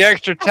enjoying the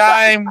extra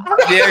time,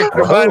 the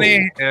extra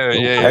money.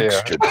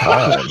 Extra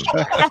time.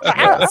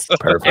 That's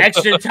perfect.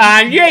 Extra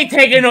time. You ain't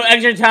taking no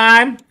extra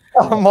time.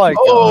 Oh my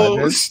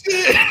god.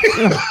 Shit.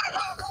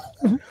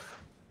 You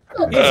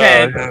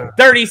said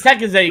 30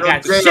 seconds that you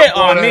got shit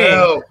on me.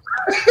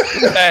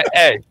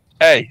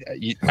 Hey.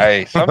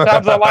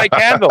 Sometimes I light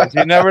candles.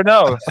 You never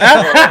know.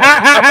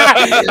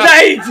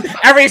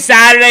 Every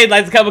Saturday,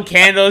 lights a couple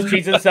candles,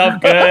 treats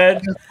himself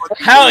good.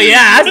 Hell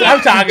yeah, that's what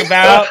I'm talking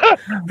about.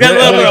 Get a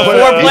little bit of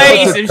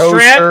foreplay, eat some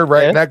shrimp.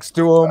 Right next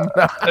to him.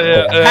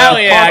 Hell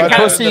yeah. What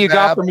pussy you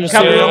got from your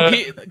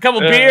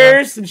Couple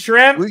beers, some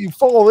shrimp. Will you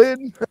fall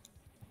in?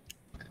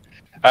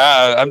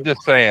 I'm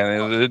just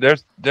saying.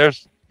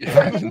 There's.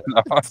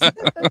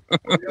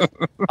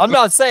 I'm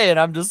not saying.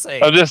 I'm just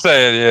saying. I'm just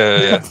saying.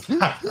 Yeah.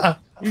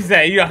 You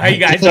say, you know how you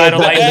guys try to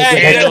light the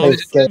candles,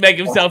 make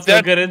himself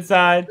feel good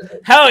inside.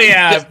 Hell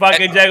yeah,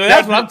 fucking Jaguar.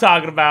 That's what I'm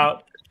talking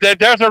about.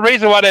 There's a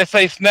reason why they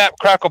say snap,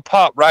 crackle,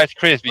 pop, Rice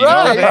Krispies. You know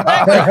what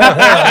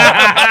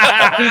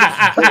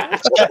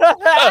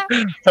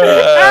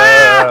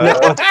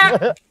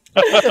I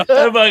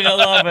fucking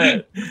love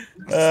it.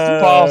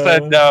 Paul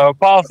said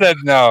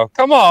no.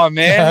 Come on,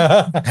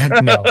 man.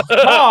 No.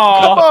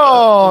 Come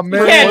on, man.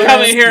 You can't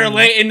come in here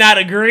late and not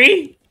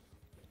agree.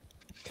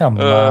 Come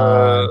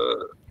on.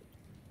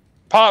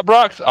 Pop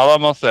Rocks, all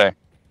I'm gonna say.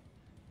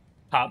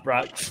 Pop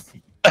Rocks.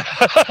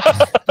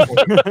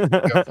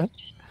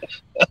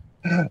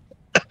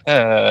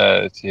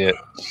 Shit.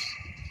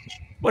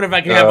 What if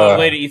I could have a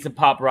lady eat some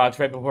Pop Rocks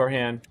right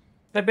beforehand?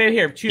 Like, baby,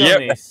 here, chew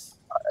on these.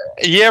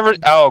 You ever?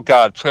 Oh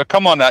God! So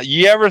come on now.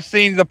 You ever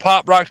seen the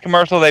Pop Rocks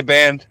commercial they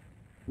banned?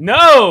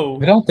 No.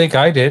 I don't think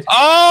I did.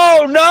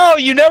 Oh no!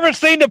 You never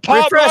seen the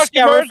Pop Rocks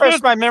commercial?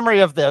 Refresh my memory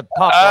of the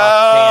Pop Rocks.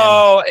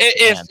 Oh,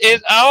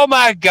 it's oh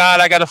my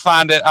God! I gotta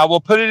find it. I will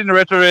put it in the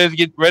Retro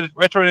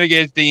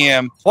Renegades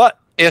DM. What?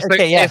 It's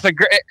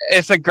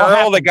a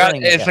girl that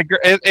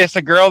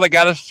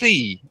got a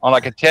C on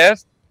like a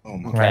test,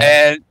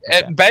 and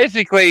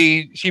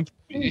basically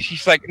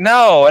she's like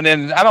no, and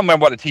then I don't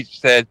remember what the teacher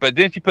said, but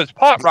then she puts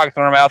Pop Rocks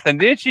in her mouth, and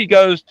then she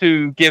goes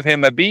to give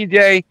him a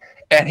BJ,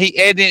 and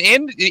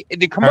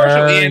the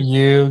commercial ends. Are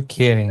you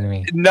kidding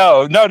me?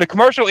 No, the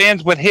commercial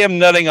ends with him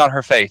nutting on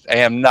her face. I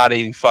am not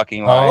even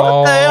fucking lying.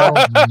 Oh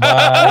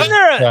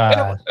my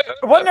God.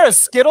 Wasn't there a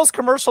Skittles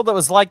commercial that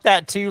was like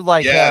that too?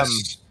 Like Yeah.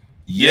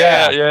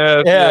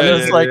 It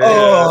was like,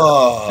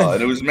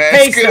 and it was mad.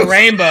 Taste the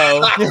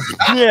rainbow.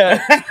 yeah.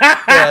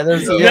 No,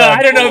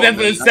 I don't know if that's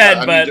what it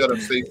said, but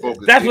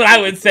that's what I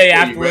would say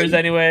afterwards,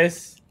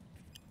 anyways.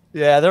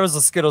 Yeah, there was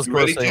a Skittles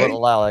commercial that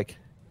allow like,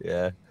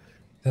 yeah.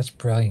 That's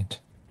brilliant.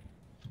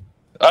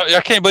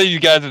 I can't believe you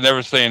guys have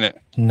never seen it.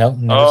 Nope,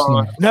 never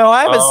seen it. No,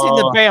 I haven't seen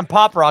the band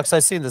Pop Rocks.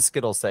 I've seen the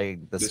Skittles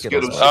saying the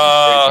Skittles.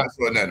 I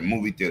saw that in the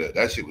movie theater.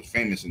 That shit was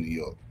famous in New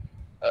York.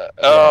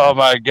 Oh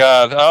my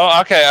God! Oh,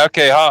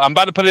 okay. I'm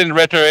about to put it in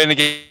Retro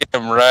Renegade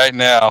right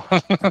now.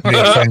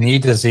 I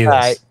need to see this.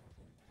 Right.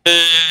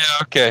 Yeah,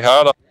 okay,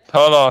 hold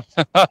on.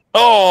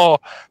 Oh,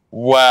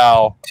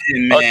 wow.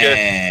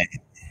 Okay.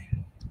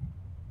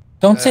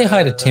 Don't say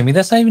hi to Timmy.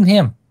 That's not even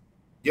him.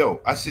 Yo,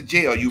 I said,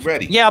 Jay, are you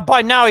ready? Yeah,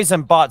 by now he's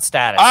in bot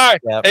status. All right,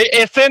 Yep.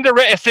 it's in the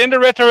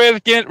Retro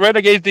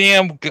Renegades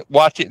DM.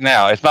 Watch it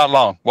now. It's not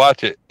long.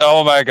 Watch it.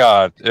 Oh my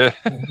God! Wait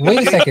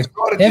a second,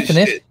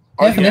 Infinite,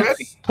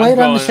 play it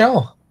on the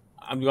show.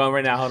 I'm going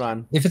right now. Hold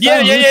on. If it's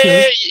on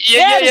YouTube,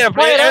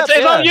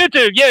 It's on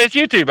YouTube. Yeah, it's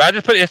YouTube. I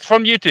just put it's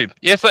from YouTube.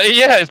 Yes,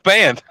 it's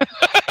banned.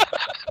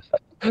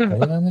 play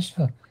it on the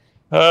show.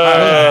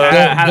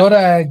 Go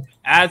to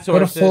ad go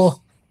to sources.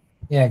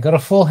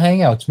 full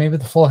Hangouts. Maybe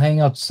the full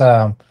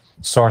Hangouts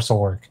source will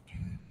work.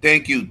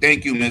 Thank you,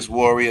 Miss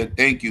Warrior.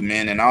 Thank you,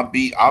 man. And I'll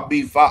be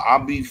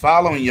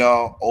following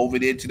y'all over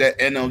there to that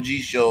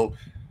NLG show.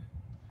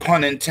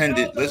 Pun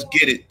intended. Let's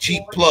get it.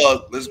 Cheap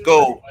plug. Let's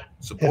go.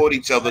 Support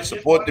each other.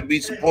 Support to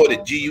be supported.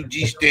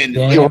 GUG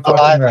standard.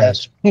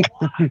 That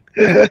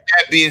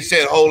being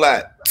said, whole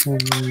lot.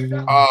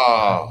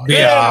 Oh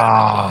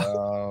yeah.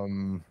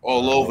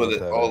 All over the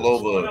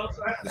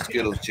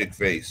Skittles chick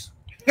face.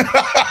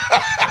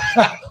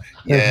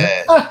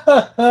 Yeah.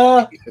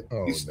 Oh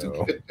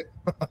no.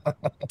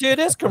 Dude,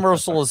 this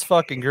commercial is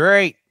fucking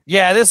great.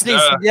 Yeah, this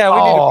needs. We need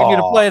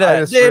to play that. I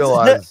just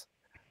realized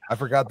I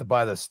forgot to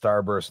buy the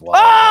Starburst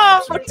line.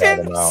 Oh, so my check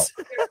them tits. out.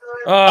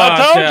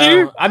 I told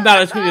you. I'm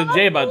not speaking to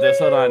Jay about this.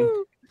 Hold on.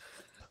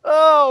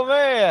 Oh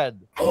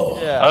man.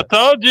 Yeah. I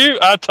told you.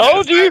 I'm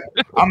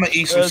gonna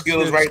eat some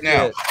Skittles right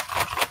now.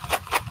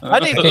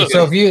 Okay,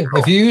 so if you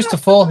use the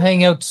full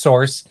Hangout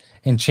source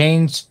and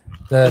change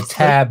the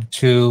tab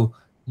to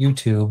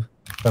YouTube,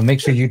 but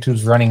make sure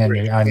YouTube's running on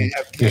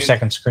your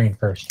second screen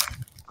first.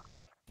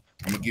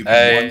 I'm gonna give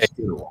you one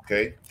Skittle,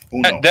 okay?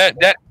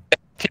 That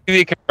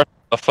TV commercial is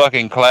a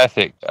fucking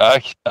classic. You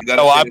gotta say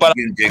it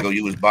again, Jago.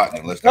 You was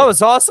botting. Let's That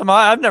was awesome.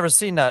 I've never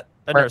seen that.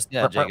 I've never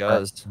seen that, Jago. That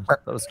was good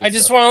I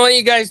just stuff. want to let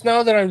you guys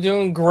know that I'm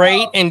doing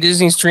great in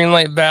Disney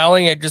Streamlight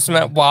Valley. I just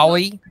met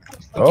Wally.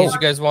 In case you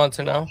guys want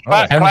to know.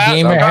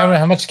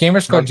 How much gamer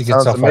score did you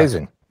get so far?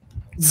 Amazing.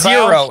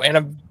 0, and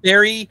I'm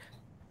very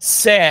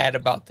sad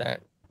about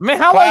that. I mean,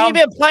 how long you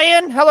been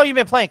playing? How long you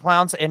been playing,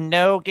 Clowns, and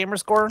no gamer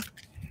score?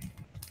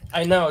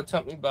 I know.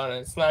 Tell me about it.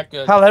 It's not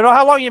good.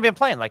 How long you been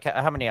playing? Like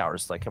how many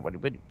hours? Like how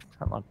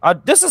long?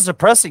 This is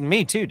depressing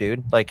me too,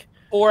 dude. Like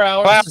 4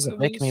 hours. This is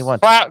making me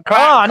want.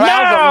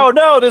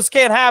 No, this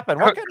can't happen.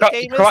 What kind of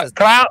game is this?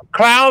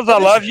 Clowns, I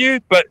love you,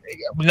 but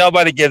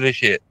nobody gives a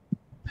shit.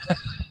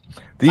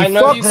 The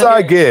fucks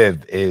I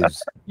give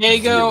is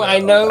Diego. I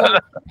know,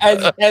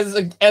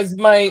 as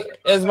my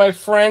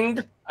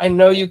friend, I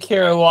know you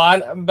care a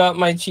lot about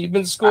my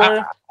achievement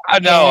score. I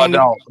don't.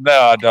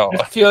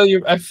 I feel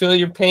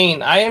your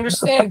pain. I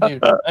understand,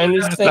 dude. I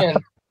understand.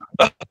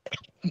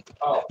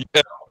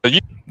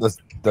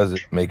 Does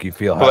it make you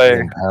feel happy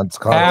in pants?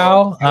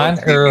 How on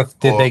earth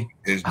did they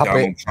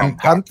happy in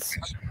pants?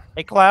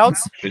 Hey,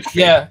 Clouds.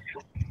 Yeah.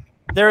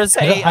 There is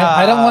a.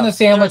 I don't want to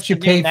see how much you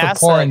paid for NASA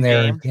porn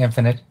there, game.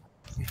 Infinite.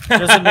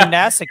 There's a new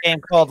NASA game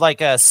called like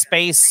a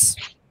space.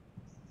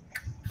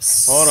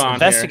 Hold on.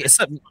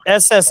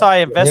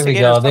 SSI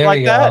Investigator, something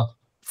like that.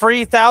 Free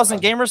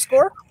 1,000 gamer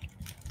score.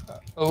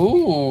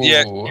 Ooh.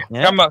 Yeah.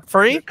 Come on.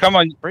 Free. Come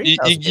on. Free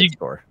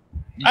score.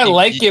 I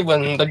like it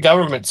when the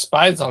government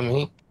spies on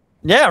me.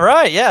 Yeah,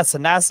 right. Yeah, so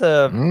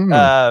NASA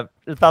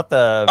about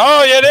the.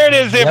 Oh yeah, there it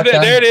is. There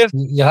it is.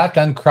 You have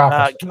to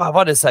uncrop it. Come on,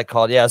 what is that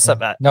called? Yeah,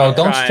 something. No,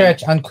 don't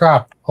stretch.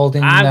 Uncrop.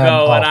 Holding.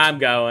 I'm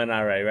going.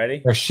 All right,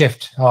 ready? Or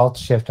shift. Alt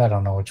shift. I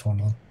don't know which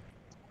one.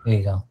 There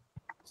you go.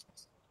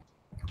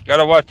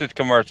 Gotta watch this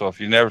commercial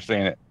if you've never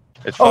seen it.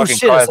 It's Oh fucking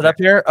shit! classic. Is it up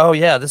here? Oh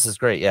yeah, this is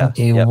great. Yeah.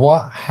 Okay,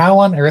 how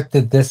on earth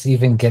did this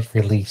even get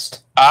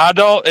released? I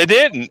don't. It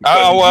didn't.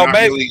 Oh well,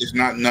 maybe it's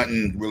not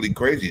nothing really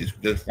crazy. It's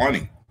just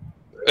funny.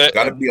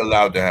 Got to be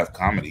allowed to have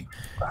comedy.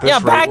 Yeah,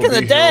 back in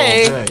the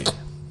day.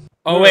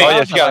 Oh wait,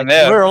 yes, you got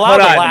that. We were allowed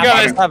to Hold on.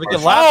 laugh, have a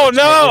good laugh. Oh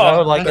no! You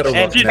know, like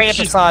and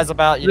fantasize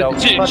about She's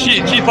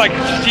like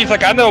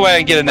I know where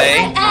I can get an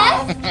A.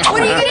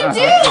 What are you gonna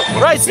do?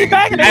 Right, see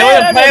back in the day.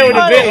 I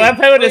want to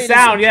play with the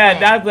sound. Yeah,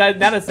 now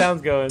the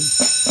sound's going.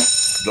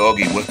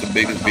 Doggy, what's the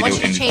biggest video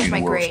industry in the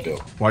world still?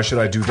 Why should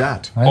I do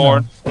that?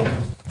 Porn.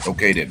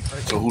 Okay then.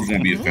 So who's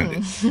gonna be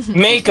offended?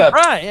 Makeup.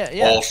 Right.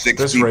 Yeah. All 6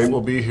 This people. rate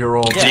will be here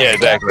all day. Yeah,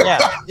 exactly.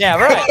 Yeah.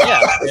 Right.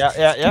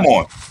 Yeah. Come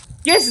on.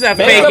 This is a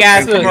fake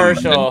ass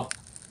commercial.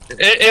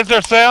 Is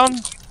there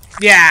sound?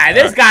 Yeah,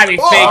 this gotta be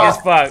fake as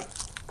fuck.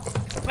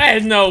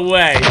 There's no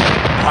way.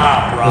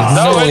 There's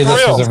no way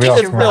this is a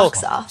real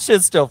commercial.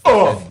 Shit's still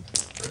fucking.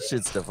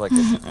 Shit's still fucking.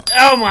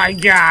 Oh my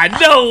god,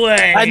 no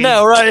way. I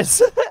know, right?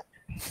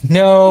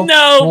 No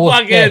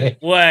fucking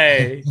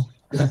way.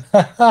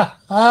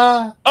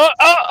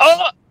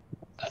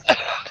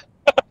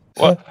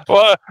 What?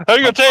 How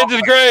you gonna change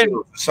his grade?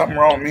 Something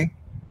wrong with me?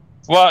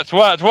 What?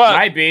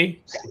 Might be.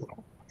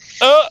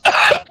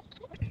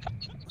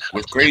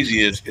 What's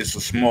crazy is it's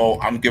a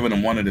small. I'm giving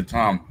them one at a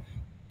time,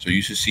 so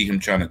you should see him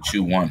trying to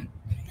chew one.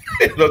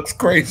 It looks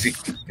crazy.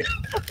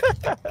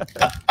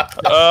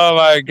 Oh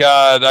my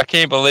god! I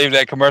can't believe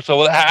that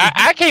commercial.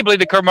 I can't believe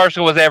the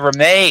commercial was ever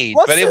made,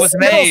 What's but it the was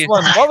Skittles made.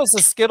 one? What was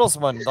the Skittles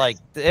one like?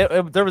 They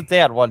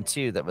had one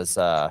too that was.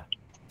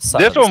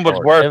 This one was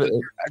worse.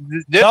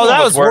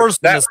 That was worse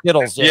than the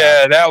Skittles.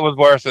 Yeah, that was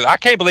worse. I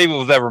can't believe it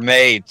was ever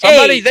made.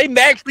 They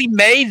actually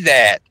made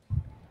that.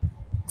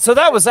 So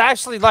that was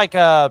actually like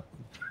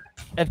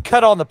and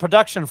cut on the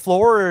production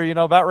floor, or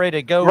about ready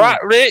to go. Right?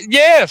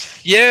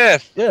 Yes. Yeah.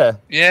 Yes. So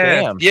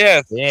Damn.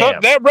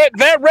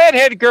 that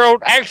redhead girl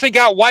actually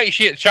got white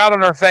shit shot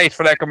on her face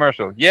for that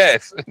commercial.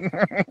 Yes.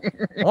 I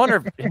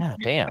wonder. Yeah.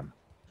 Damn.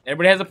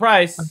 Everybody has a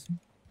price.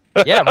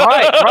 Yeah.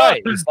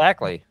 Right.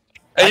 Exactly.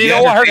 And you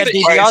know what?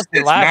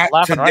 It's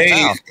not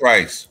today's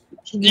price.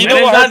 You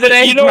know what? Not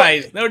today's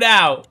price, no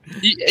doubt.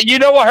 You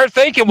know what her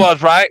thinking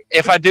was, right?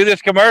 If I do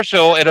this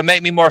commercial, it'll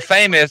make me more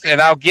famous,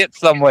 and I'll get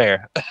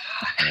somewhere.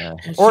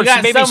 Or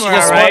maybe she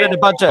just wanted a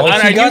bunch of on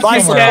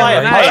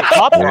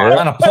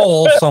a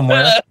pole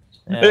somewhere.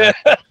 Yeah.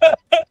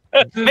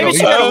 Maybe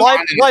she got a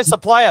life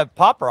supply of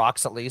Pop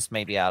Rocks at least,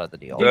 maybe out of the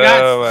deal. She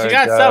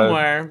got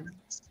somewhere.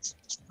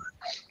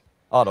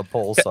 On a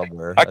pole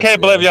somewhere. I can't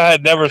believe y'all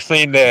had never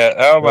seen that.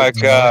 Oh my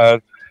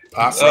god!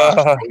 Pop Rocks,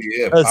 oh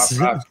yeah, Pop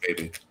Rocks,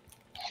 baby.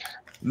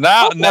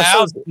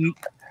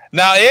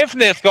 Now,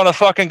 Infinite's gonna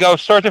fucking go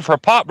searching for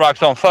Pop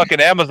Rocks on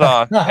fucking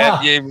Amazon. He's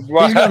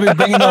gonna be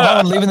bringing them home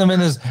and leaving them in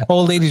his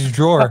old lady's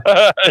drawer.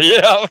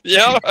 Yeah.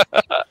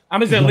 I'm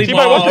just gonna leave them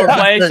all over the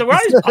place. So where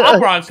do these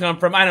Pop Rocks come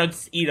from? I know,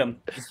 just eat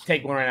them. Just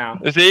take one right now.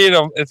 Just eat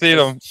them.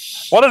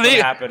 What are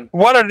these?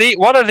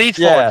 What are these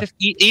for? Just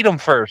eat them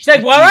first. It's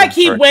like, why do I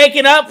keep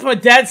waking up from a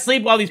dead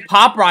sleep while these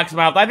Pop Rocks in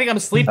my mouth? I think I'm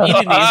asleep eating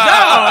these. No,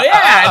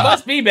 yeah, it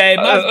must be, babe.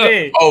 Must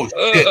be. Oh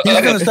shit!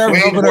 He's gonna start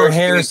rubbing her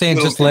hair, saying,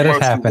 "Just let it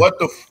happen."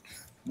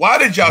 Why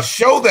did y'all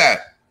show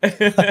that?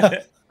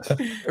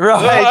 Right,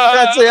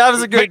 that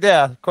was a good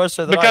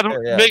question.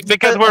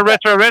 Because we're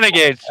retro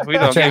renegades. We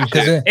don't give a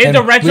shit. It's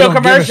a retro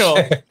commercial.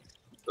 It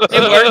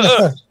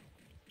works.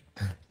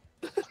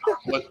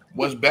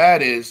 What's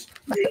bad is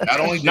not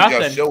only did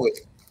y'all show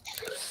it.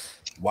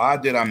 Why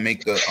did I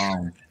make the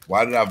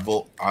Why did I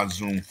vote on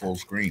Zoom full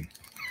screen?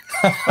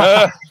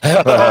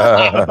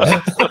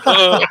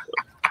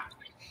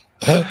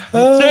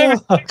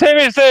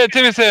 Timmy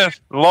says,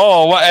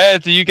 "Lord, what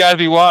ads do you guys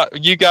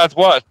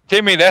watch?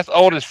 Timmy, that's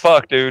old as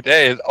fuck, dude.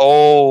 That is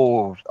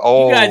old.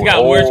 You guys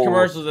got worse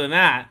commercials than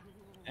that.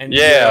 And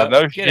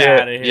no shit.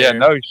 Out of here. Yeah,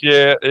 no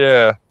shit.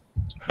 Yeah.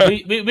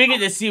 we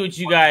get to see what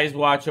you guys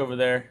watch over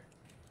there.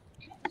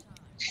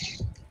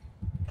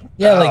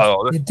 Yeah,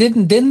 like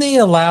didn't they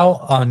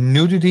allow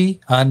nudity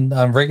on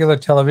regular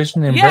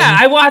television in Britain?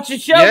 I watch a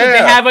show that they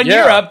have in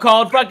Europe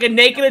called fucking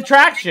Naked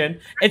Attraction.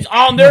 It's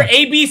on their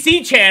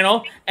ABC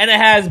channel, and it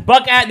has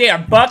they are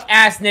buck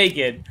ass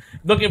naked,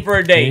 looking for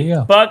a date.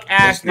 Buck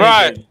ass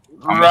naked.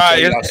 I'm gonna tell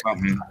you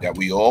something that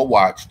we all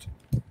watched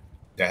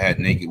that had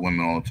naked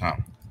women all the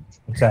time.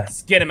 What's that?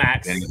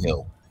 Skinamax. Benny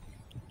Hill.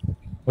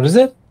 What is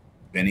it?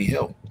 Benny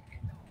Hill.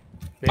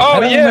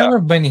 I don't remember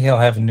Benny Hill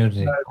having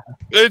nudity.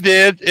 It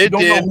did. You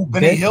don't know who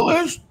Benny Hill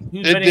is?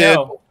 Who's Benny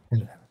Hill?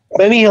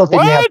 Benny Hill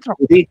didn't have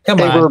nudity.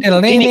 Come on.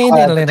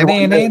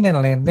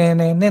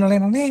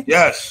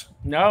 Yes.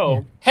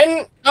 No.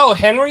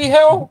 Henry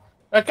Hill?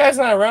 That guy's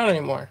not around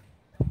anymore.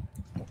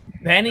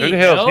 Benny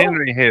Hill?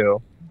 Henry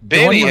Hill.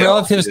 Benny Hill.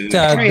 Relatives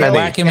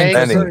whack him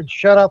in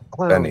Shut up,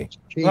 clown.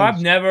 Well,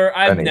 I've never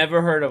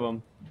heard of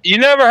him. You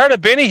never heard of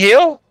Benny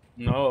Hill?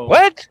 No.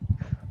 What?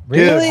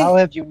 Really? Dude, how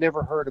have you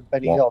never heard of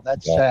Benny Hill?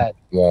 That's sad.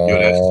 Yo,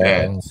 that's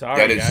sad. Sorry,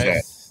 that is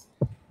guys. sad.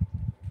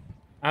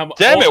 I'm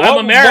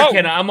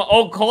American. I'm an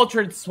old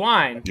cultured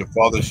swine. Your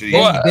father should.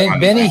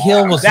 Benny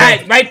Hill was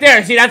that right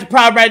there. See, that's a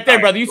problem right there,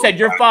 brother. You said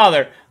your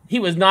father. He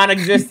was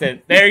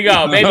non-existent. There you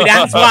go. Maybe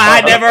that's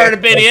why I never heard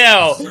of Benny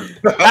Hill.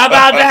 How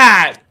about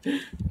that?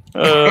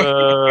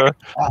 I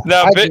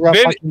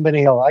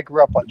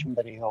grew up watching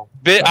Benny Hill.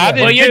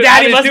 Well, your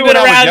daddy must have been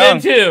around then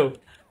too.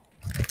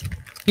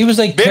 He was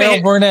like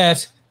Carol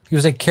Burnett. He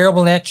was like Carol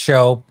Burnett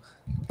show,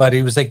 but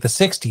he was like the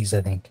 60s,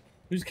 I think.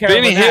 Who's Carol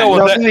Benny Hill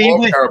was he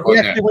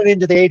actually went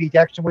into the 80s.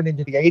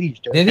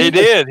 He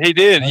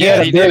did.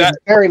 Yeah, he did.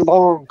 Very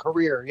long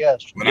career,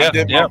 yes. When I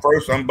did my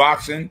first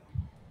unboxing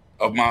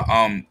of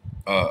my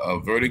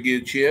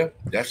Vertigo chair,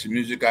 that's the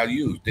music I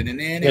used.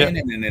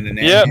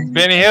 Yeah,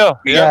 Benny Hill.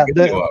 Yeah.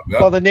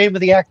 Well, the name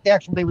of the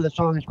actual name of the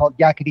song is called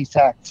Yakety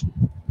Sax.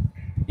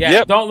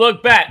 Yeah, Don't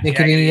Look Back.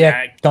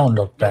 Don't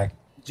Look Back.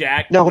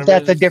 Jack. No,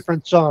 that's a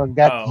different song.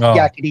 That's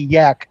Yakety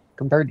Yak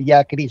compared to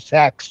Yakety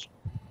Sax.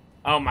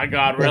 Oh my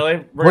God!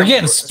 Really? We're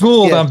getting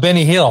schooled on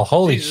Benny Hill.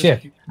 Holy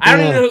shit! I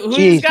don't even know who's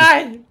this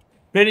guy.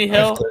 Benny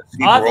Hill.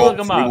 I'll have to look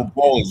him up.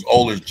 As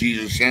old as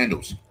Jesus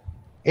sandals.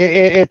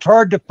 It's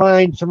hard to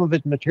find some of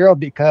his material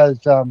because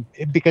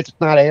it's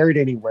not aired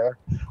anywhere.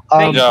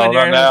 Thank you for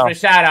the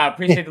shout out.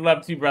 Appreciate the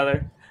love too,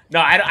 brother. No,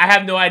 I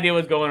have no idea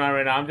what's going on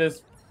right now. I'm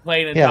just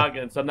playing and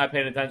talking, so I'm not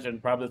paying attention.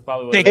 Probably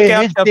what Take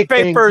out the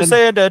papers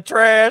and the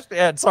trash.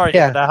 Yeah, sorry,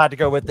 I had to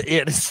go with the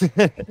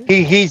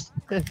he's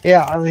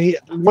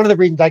one of the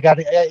reasons I got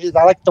it is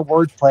I like the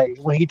wordplay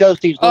when he does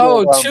these.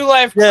 Little, Two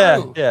Live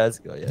Crew. Yeah, let's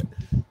go. Yeah,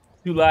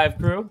 Two Live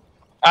Crew.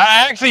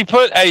 I actually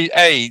put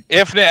a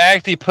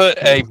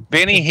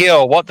Benny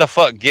Hill what the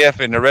fuck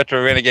gif in the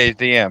Retro Renegades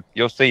DM.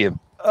 You'll see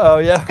him. Oh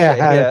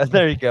yeah,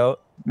 there you go.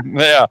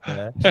 Yeah.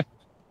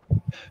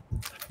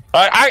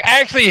 I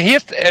actually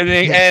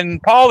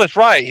and Paul is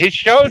right. His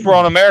shows were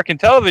on American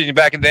television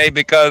back in the day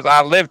because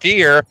I lived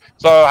here.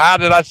 So how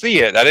did I see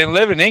it? I didn't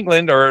live in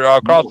England or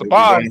across the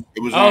pond.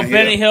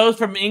 Benny Hill's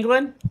from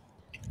England.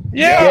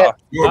 Yeah.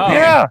 You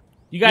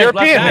guys left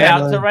that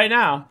out to right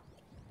now.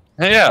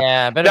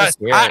 Yeah, but it was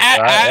weird,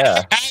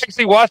 I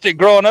actually watched it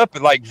growing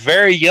up, like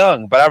very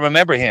young, but I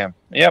remember him.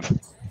 Yep.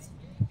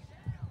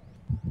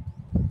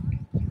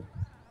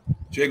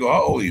 Jago,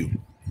 how old are you?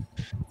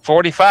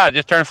 45.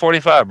 Just turned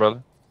 45,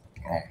 brother.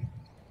 Oh,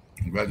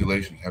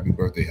 congratulations! Happy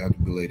birthday! Happy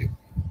belated.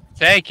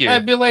 Thank you.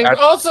 Happy belated.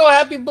 Also,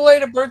 happy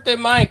belated birthday,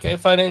 Mike.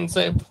 If I didn't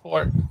say it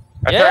before.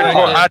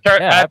 I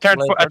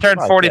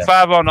turned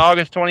 45 on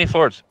August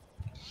 24th.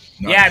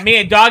 Nice. Yeah, me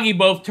and Doggy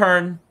both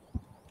turn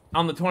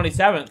on the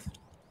 27th.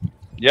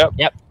 Yep.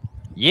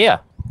 Yeah.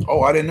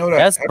 Oh, I didn't know that.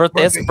 That's Happy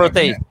birthday. That's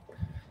birthday.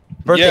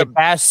 Birthday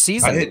bash I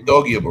season. hit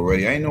Doggy up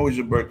already. I didn't know it was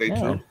your birthday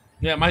too.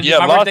 Yeah, my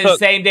birthday's the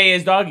same day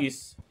as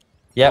Doggy's.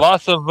 Yeah.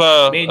 Lots of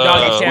me and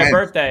Doggy share a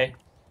birthday,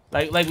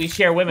 like we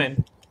share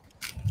women.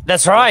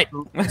 That's right.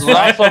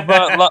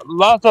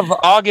 lots of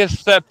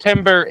August,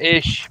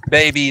 September-ish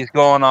babies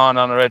going on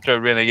the Retro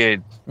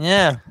Renegade.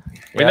 Yeah.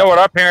 We know what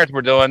our parents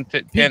were doing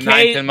 10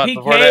 months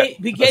before that.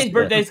 PK's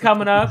birthday's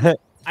coming up.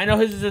 I know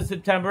his is in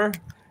September.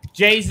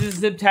 Jay's is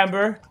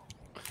September.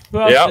 Who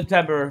else is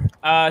September?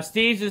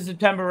 Steve's is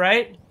September,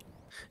 right?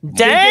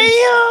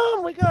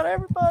 Damn, we got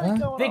everybody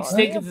going on. I think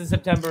Stinkins is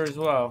September as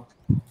well.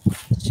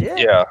 Shit.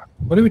 Yeah.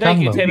 What are we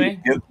talking about?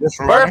 Thank you,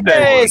 Timmy.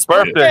 Birthdays.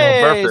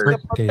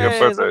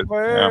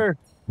 Yeah.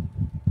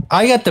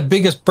 I got the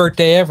biggest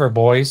birthday ever,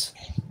 boys.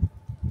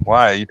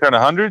 Why? You turn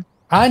 100?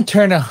 I'm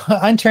turning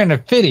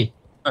 50.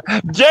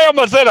 Jay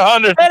almost said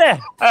 100.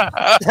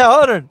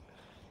 100.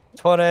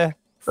 20,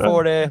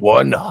 40,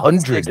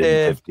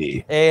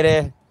 150.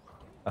 80,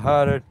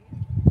 100,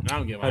 I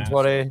don't give a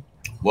 120.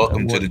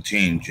 Welcome to the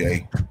team,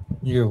 Jay.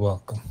 You're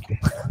welcome.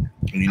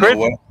 And you know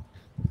what?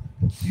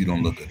 You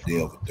don't look a day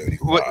over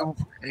 35.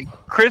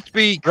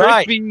 Crispy.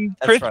 Right.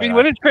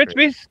 What is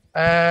Crispy's?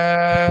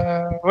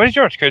 What is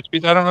yours,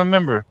 Crispy's? I don't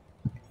remember.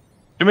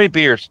 Too many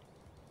beers.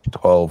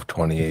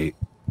 12/28.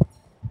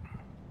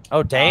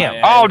 Oh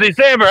damn! Oh,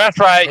 December. That's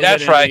right.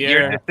 That's right.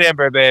 Year. You're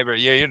December,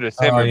 baby. Yeah, you're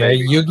December,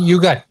 baby.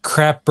 You got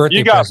crap birthday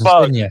You got presents,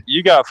 fucked. didn't you?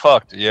 You got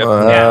fucked. Yep.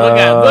 Look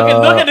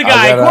at the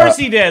guy. Of course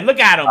he did. Look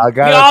at him. I We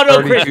got all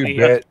a know Crispy.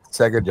 32-bit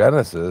Sega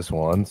Genesis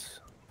once.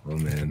 Oh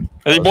man.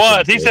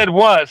 He said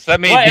once. That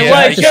means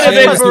it should have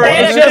been for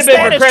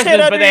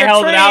Christmas, but they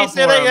held it out for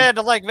so they him. had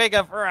to like make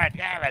up for it.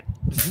 Damn it!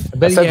 I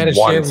bet you had to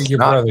share with your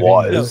not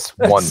brother. was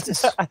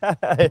once.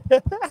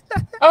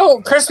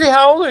 Oh, Crispy,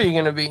 how old are you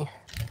gonna be?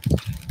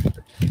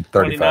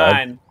 35.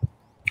 29.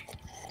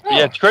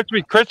 Yeah,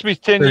 Crispy's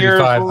 10 years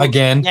 35 old.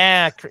 again.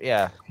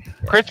 Yeah.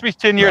 Crispy's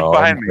 10 years No,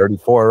 behind I'm me.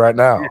 34 right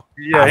now.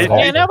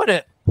 Yeah, That would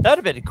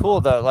have been cool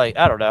though. Like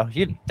I don't know,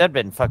 that'd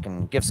been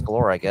fucking gifts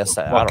galore. I guess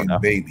I don't know.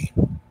 Baby.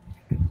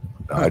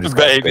 I just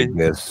got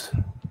bigness.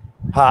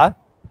 Huh?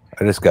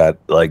 I just got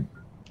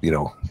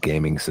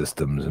gaming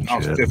systems and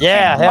shit.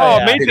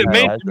 Yeah.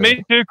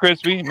 Me too,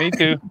 Crispy. Me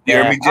too.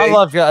 Yeah, I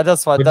love you.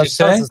 That's why. What'd you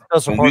say?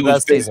 That's when we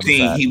was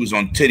 15, he was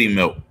on titty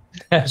milk.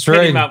 That's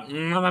right.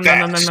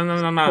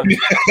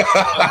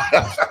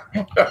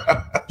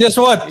 Guess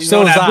what?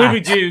 So was I.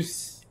 Booby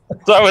juice.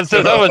 So was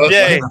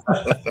Jay.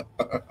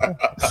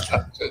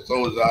 So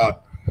was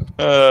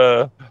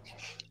I.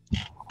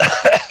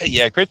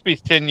 Yeah,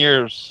 Crispy's 10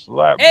 years.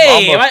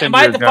 Hey, am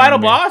I the final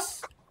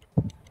boss?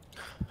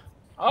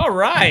 All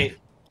right.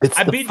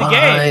 I beat the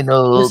game.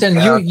 Listen, you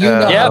know.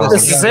 Yeah,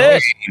 this is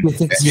it. You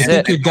think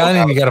you're done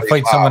and you got to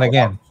fight someone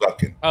again.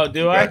 Oh,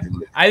 do I?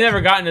 I never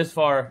gotten this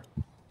far.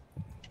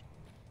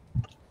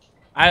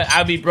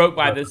 I'd be broke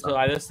by this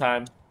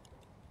time.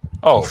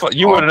 Oh,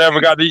 you would have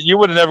never got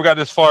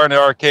this far in the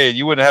arcade.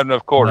 You wouldn't have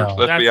enough quarters. No.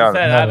 Let's be honest.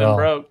 I've been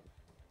broke.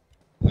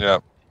 Yeah.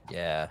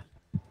 Yeah.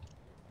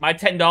 My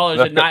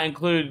 $10 did not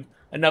include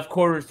enough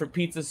quarters for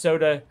pizza,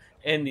 soda,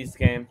 in this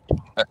game.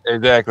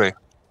 Exactly.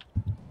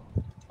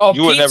 Oh,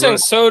 pizza and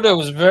soda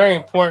was very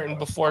important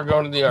before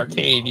going to the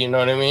arcade. You know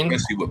what I mean?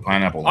 Let's see what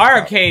pineapple.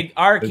 Arcade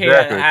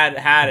Exactly.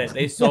 had it.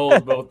 They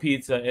sold both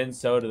pizza and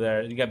soda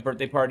there. You got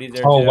birthday parties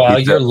there. Oh too. wow,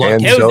 you're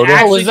lucky. It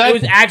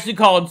was actually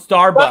called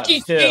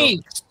Starbucks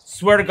too.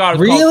 Swear to God, it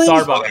was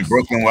called Starbucks.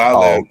 Brooklyn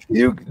Wild.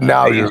 You're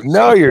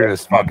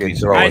just fucking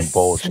throwing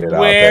bullshit out there.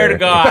 Swear to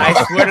God,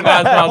 I swear to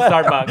God, it's called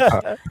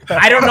Starbucks.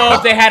 I don't know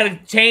if they had to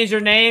change their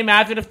name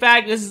after the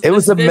fact. It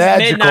was a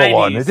magical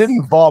one. It didn't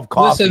involve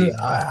coffee. Listen,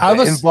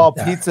 it involved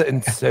pizza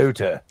and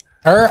soda.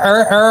 Our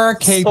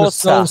arcade was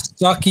so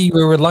sucky.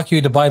 We were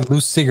lucky to buy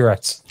loose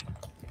cigarettes.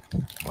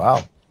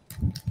 Wow.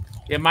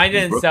 Yeah, mine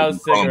didn't sell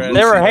cigarettes.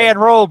 They were hand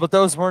rolled, but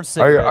those weren't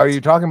cigarettes. Are you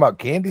talking about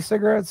candy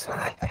cigarettes?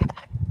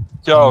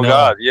 Oh, no.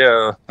 God,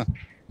 yeah.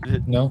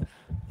 No.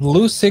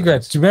 Loose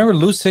cigarettes. Do you remember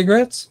loose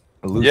cigarettes?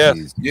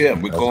 Lucy's. Yeah,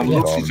 we call them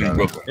Lucy's in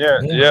Brooklyn.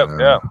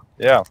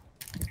 Yeah.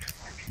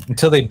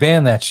 Until they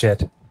banned that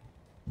shit.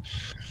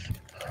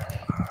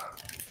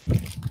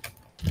 It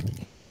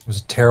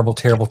was a terrible,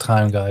 terrible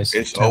time, guys.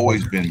 It's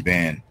always been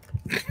banned.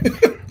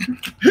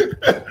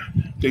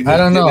 I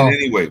don't know.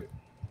 Anyway.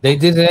 They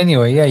did it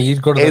anyway. Yeah,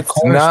 you'd go to the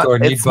corner store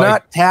and it's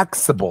not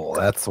taxable.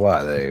 That's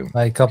why they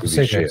buy a couple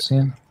cigarettes.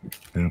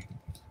 Yeah.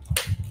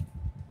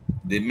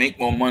 They make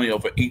more money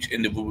off of each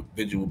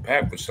individual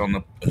pack for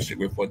selling a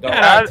cigarette for $1.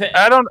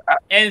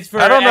 And it's for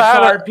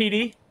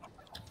XRPD.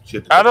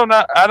 I don't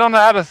know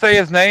how to say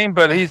his name,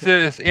 but he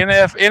says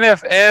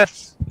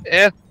NFS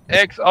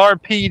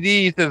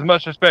XRPD says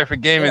much respect for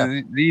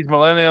gaming. These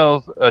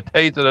millennials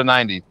taste of the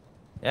 90s.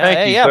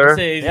 Thank you, Yeah, sir.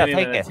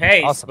 thank you.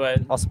 Taste, Awesome,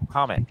 but awesome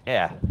comment.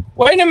 Yeah.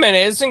 Wait a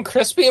minute, isn't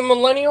Crispy a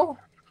millennial?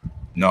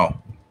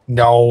 No.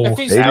 No. If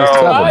he's 87.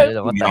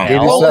 85? What the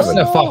hell? Listen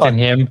to fucking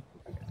him.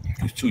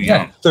 He's too He's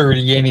young. not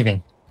 30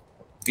 anything.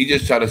 He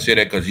just tried to say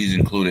that because he's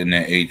included in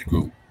that age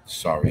group.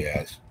 Sorry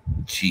ass.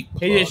 Cheap.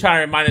 he's just trying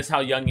to remind us how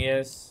young he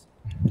is.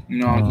 You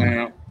know what I'm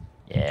saying?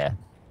 Yeah.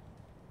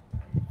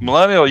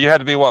 Millennial, you had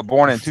to be what,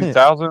 born in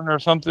 2000 or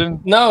something?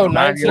 No,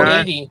 99?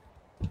 1980.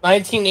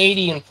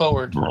 1980 and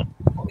forward.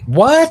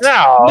 What?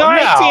 No,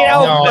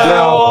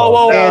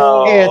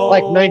 It's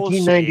like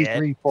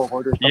 1993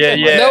 forward or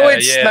something. No,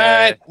 it's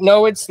not.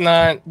 No, it's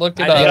not. Look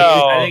it up.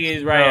 I think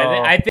he's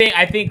right.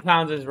 I think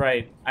Clowns is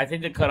right. I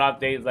think the cutoff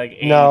date is like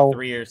 83 No.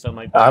 or something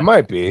like that. I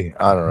might be.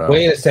 I don't know.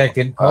 Wait a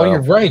second. Oh,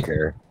 you're right.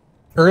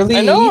 Early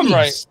I know 80s. I'm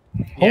right.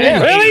 Holy Yeah,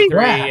 crap. 83.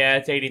 Yeah,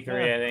 it's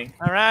 83, I think.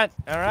 All right.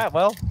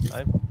 Well,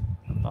 I'm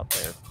not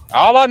there.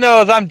 All I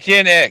know is I'm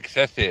Gen X.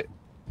 That's it.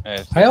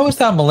 I always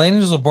thought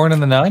millennials were born in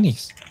the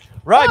 90s.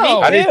 Right, me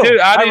I did too.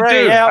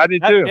 I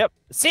did too. Yep.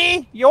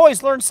 See, you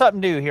always learn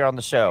something new here on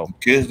the show.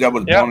 Kids that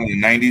was born in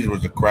the 90s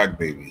was the crack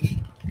babies.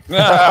 Right?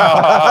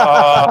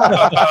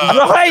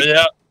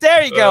 Yeah.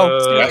 There you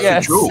go. That's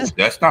Yes. the truth.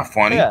 That's not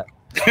funny. Yeah.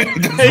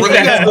 That's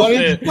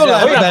really We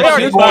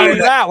already learned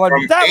that one.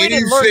 From That we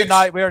didn't learn 86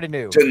 tonight. We already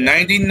knew. to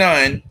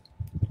 99,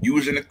 you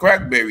was in the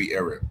crackberry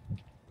era.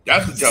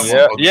 That's what y'all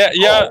Yeah, want.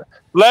 yeah.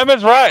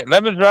 Lemon's right.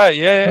 Lemon's right.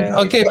 Yeah.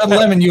 Okay, but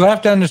Lemon, you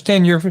have to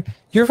understand you're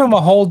from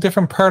a whole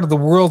different part of the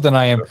world than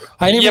I am.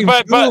 I didn't even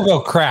know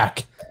about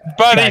crack.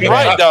 But he's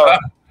right though.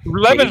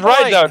 Lemon's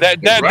right though.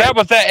 That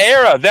was that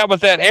era. That was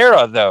that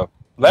era though.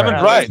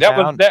 Lemon's right. That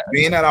was that.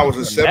 Being that I was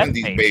a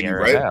 70s baby,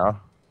 right? now.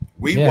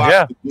 We Yeah. watched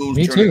Yeah. the dudes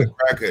Me turning too. the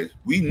crackheads.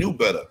 We knew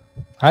better.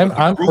 I'm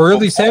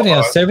early 70s.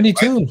 I'm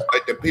 72.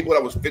 Like the people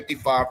that was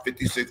 55,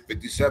 56,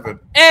 57.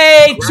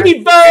 Hey,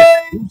 cheap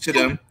to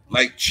them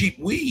like cheap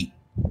weed.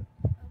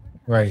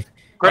 Right.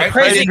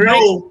 Crazy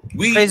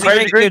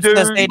Dude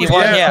says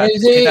 81. Yeah.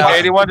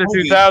 81 to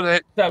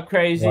 2000. What's up,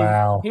 Crazy?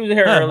 Wow. He was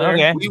here earlier.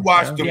 Okay. We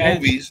watched the Yeah.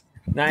 movies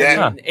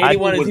that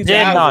 81 to was 2000.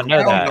 did not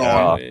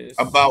know that.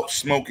 about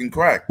smoking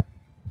crack.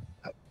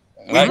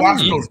 We Like,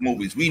 watched those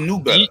movies. We knew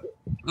better.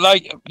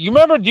 Like you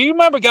remember? Do you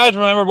remember, guys?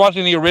 Remember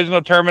watching the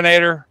original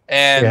Terminator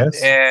and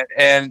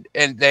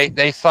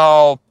they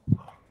saw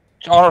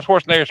Arnold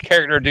Schwarzenegger's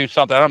character do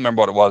something. I don't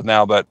remember what it was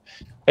now, but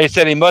they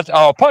said he must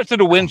punch through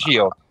the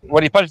windshield.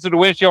 When he punched through the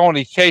windshield, and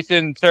he's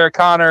chasing Sarah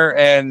Connor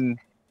and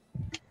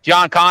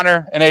John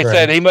Connor, and they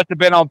said he must have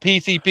been on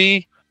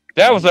PCP.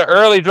 That was an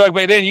early drug,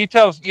 but then you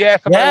ask somebody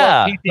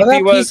what PCP Well,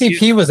 that was.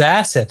 PCP was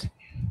acid.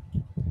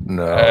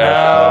 No.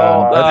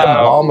 That's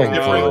embalming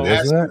Different fluid,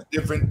 isn't it?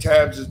 Different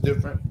tabs is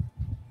different.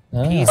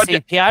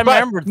 PCP, I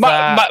remember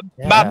that.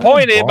 My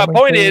point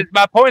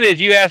is,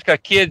 you ask a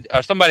kid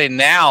or somebody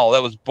now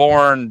that was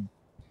born,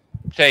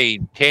 say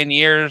 10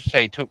 years,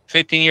 say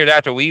 15 years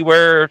after we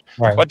were,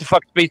 what the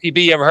fuck is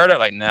PCP? You ever heard of it?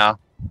 Like, no.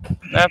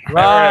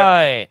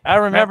 Right. I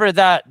remember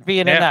that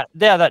being in that.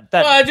 Yeah, that.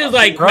 Well, just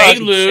like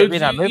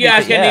Quaaludes. You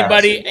ask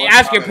anybody,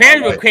 ask your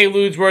parents what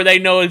Quaaludes were, they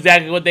know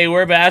exactly what they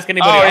were. But ask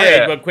anybody our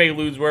age what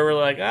Quaaludes were, we're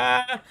like,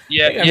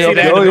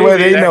 The only way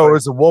they know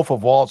is the Wolf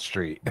of Wall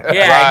Street.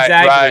 Yeah,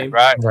 exactly.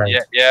 Right.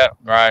 Yeah,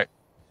 right.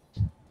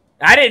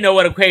 I didn't know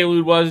what a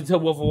Quaalude was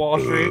until Wolf of Wall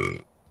Street.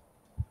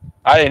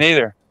 I didn't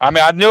either. I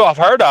mean, I knew I've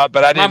heard of,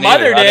 but I didn't. My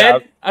mother either.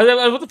 did. I was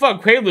like, what the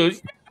fuck,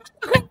 Quaaludes?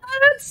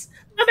 Quaaludes?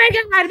 Oh my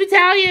God, let me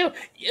tell you,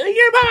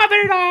 your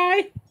mother and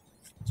I.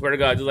 Swear to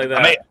God, just like that.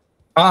 I mean,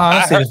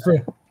 Honestly,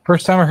 the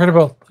first time I heard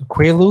about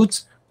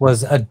Quaaludes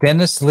was a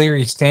Dennis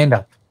Leary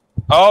stand-up.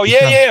 Oh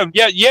yeah.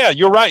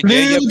 You're right.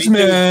 Ludes,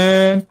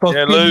 man.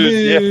 Yeah,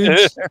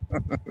 Ludes.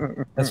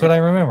 That's what I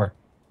remember.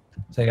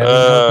 It's like I didn't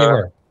know what they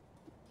were.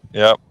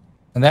 Yep.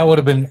 And that would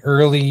have been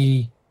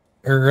early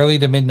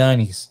to mid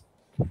 90s.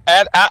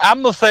 And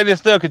I'm gonna say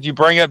this though, because you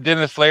bring up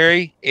Dennis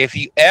Leary. If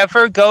you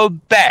ever go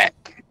back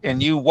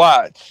and you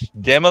watch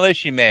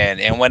Demolition Man,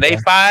 and when they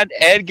find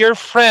Edgar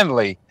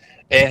Friendly,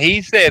 and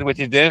he said, which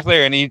is Dennis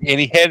Leary, and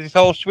he had his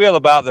whole spiel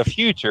about the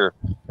future,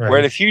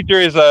 where the future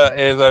is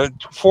a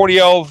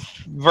 40-year-old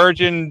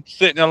virgin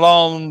sitting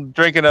alone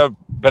drinking a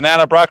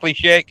banana broccoli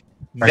shake.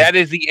 Right. That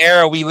is the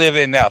era we live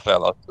in now,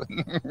 fellas.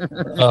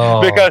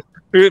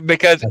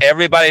 Because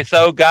everybody's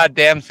so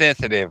goddamn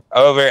sensitive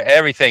over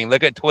everything.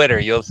 Look at Twitter,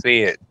 you'll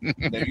see it.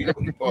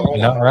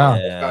 Not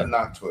around.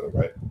 Not Twitter,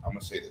 right? I'm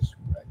gonna say this.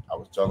 Right? I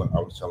was telling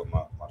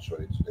my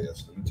shorty today.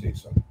 Let me tell you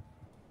something.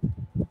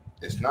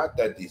 It's not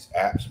that these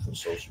apps for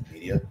social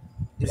media.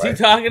 Is he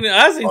talking to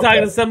us? Or is he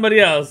talking to somebody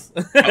else?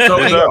 I'm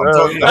talking to you.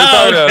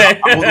 I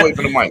was away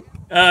from the mic.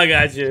 Oh, I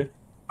got you.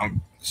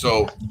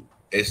 So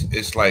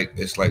it's like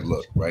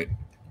look, right?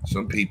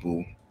 Some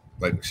people,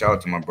 like, shout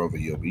out to my brother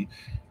Yobi,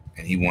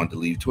 and he wanted to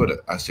leave Twitter.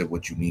 I said,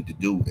 what you need to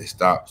do is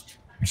stop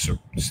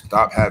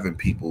having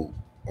people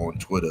on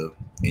Twitter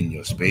in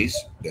your space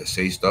that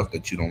say stuff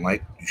that you don't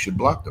like. You should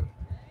block them.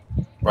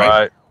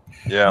 Right.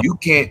 Yeah.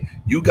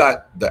 You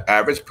got the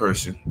average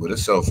person with a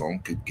cell phone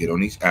could get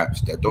on these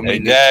apps. That don't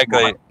mean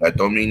exactly. That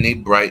don't mean they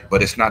bright,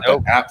 but it's not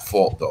the app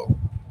fault though.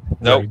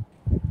 Nope.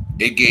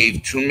 it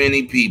gave too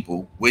many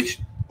people, which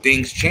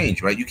things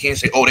change, right? You can't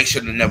say, oh, they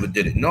should have never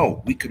did it.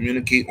 No, we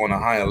communicate on a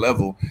higher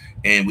level,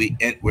 and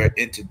we're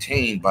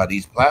entertained by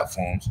these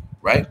platforms,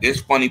 right?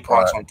 There's funny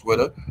parts on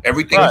Twitter.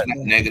 Everything is not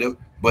negative,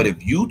 but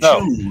if you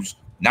choose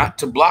not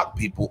to block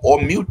people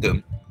or mute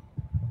them,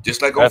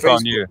 just like on Facebook,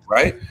 on you.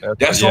 Right?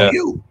 That's on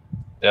you.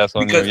 That's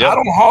on because you. I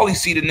don't hardly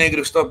see the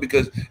negative stuff,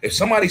 because if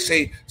somebody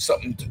say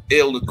something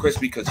ill to Chris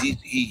because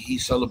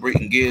he's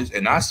celebrating Gears,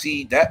 and I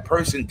see that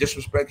person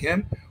disrespect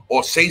him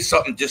or say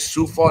something just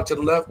too far to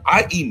the left,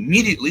 I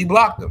immediately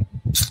block them.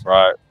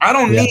 Right. I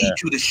don't need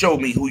you to show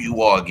me who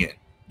you are again.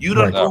 You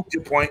don't know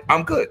your point.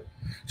 I'm good.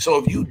 So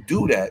if you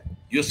do that,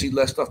 you'll see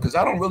less stuff, because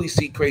I don't really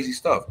see crazy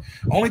stuff.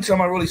 Only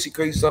time I really see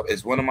crazy stuff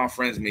is one of my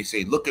friends may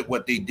say, look at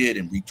what they did,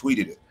 and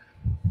retweeted it.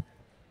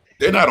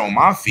 They're not on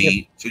my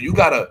feed, so you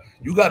gotta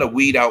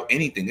weed out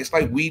anything. It's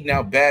like weeding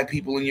out bad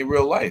people in your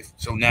real life.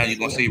 So now you're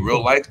gonna say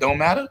real life don't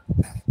matter?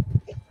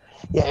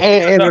 Yeah,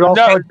 and it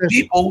also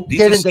people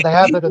get into the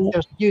habit of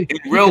just in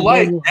real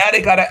life. Now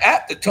they got an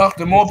app to talk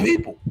to more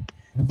people.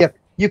 Yeah,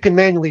 you can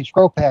manually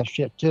scroll past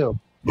shit too.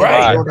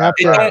 Right.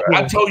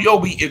 I told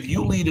Yobi, if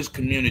you leave this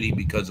community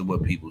because of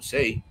what people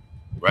say,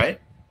 right,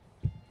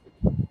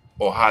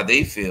 or how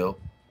they feel,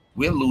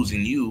 we're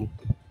losing you.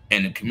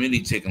 And the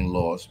community taking a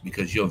loss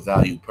because you're a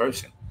valued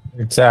person.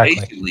 Exactly.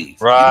 They should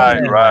leave.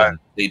 Right.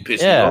 They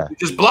piss you off.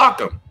 Just block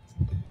them.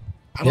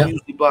 I don't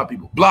usually block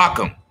people. Block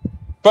them.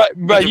 But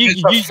if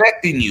it's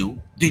affecting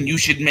you, then you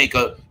should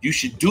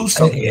do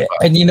something.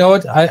 And you know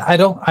what? I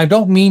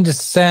don't mean to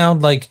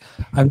sound like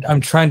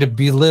I'm trying to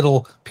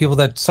belittle people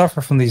that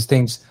suffer from these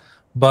things,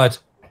 but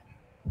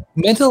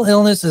mental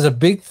illness is a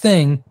big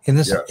thing in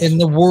this in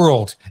the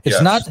world.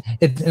 It's not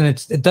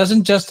it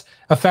doesn't just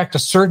affect a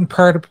certain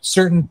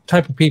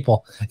type of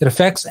people. It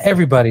affects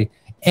everybody.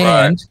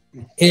 And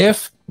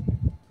if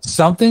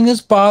something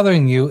is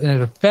bothering you and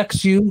it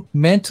affects you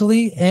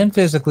mentally and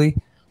physically,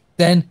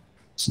 then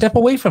step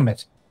away from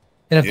it.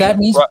 And if that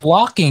means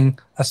blocking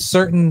a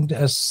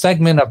certain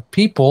segment of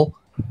people,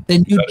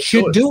 then you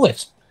should do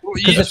it,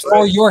 because it's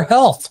for your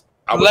health.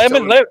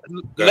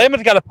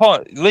 Lemon's got a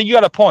point. You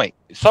got a point.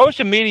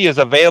 Social media is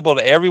available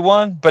to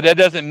everyone, but that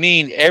doesn't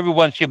mean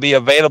everyone should be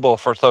available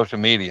for social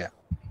media.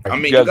 I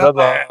mean, you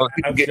got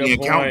people getting the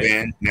account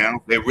banned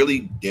now. They're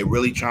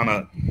really trying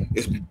to.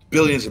 It's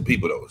billions of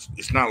people though.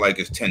 It's not like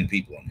it's 10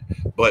 people in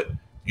it. But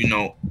you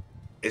know,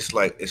 it's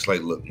like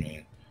look,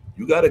 man,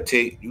 you gotta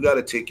take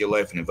your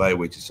life and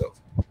evaluate yourself.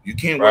 You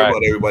can't worry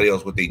about everybody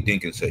else what they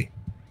think and say,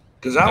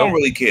 because I don't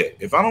really care.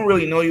 If I don't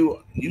really know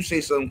you, you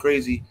say something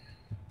crazy,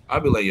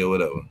 I'll be like, yo,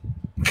 whatever.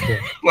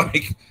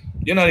 Like,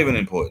 you're not even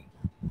important.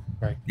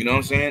 Right. You know what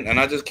I'm saying? And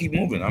I just keep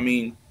moving. I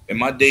mean, and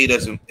my day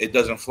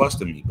doesn't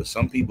fluster me, but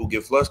some people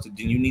get flustered,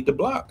 then you need to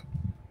block.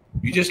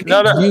 You just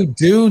you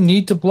do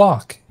need to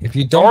block. If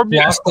you don't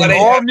block,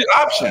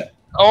 option.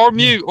 Or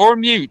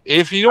mute.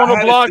 If you don't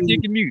want to block,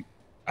 you can mute.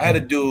 I had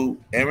a dude,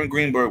 Aaron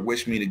Greenberg,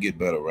 wished me to get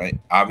better, right?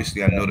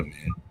 Obviously, I know the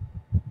man.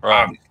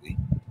 Right. Obviously.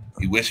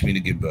 He wished me to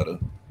get better.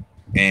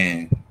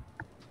 And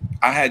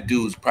I had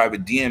dudes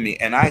private DM me,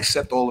 and I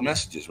accept all the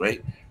messages,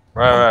 right?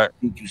 Right.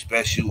 You think you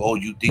special? Oh,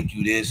 you think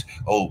you this?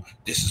 Oh,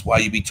 this is why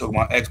you be talking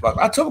about Xbox.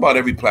 I talk about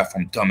every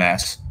platform,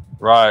 dumbass.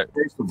 Right.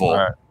 First of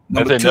all,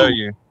 number two, know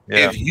you.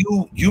 If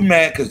you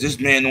mad because this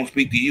man don't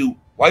speak to you,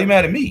 why you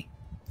mad at me?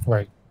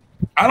 Right.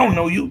 I don't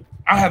know you.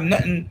 I have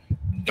nothing.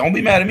 Don't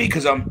be mad at me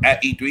because I'm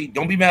at E3.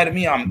 Don't be mad at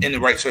me. I'm in the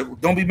right circle.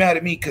 Don't be mad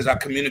at me because I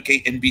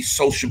communicate and be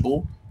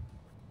sociable.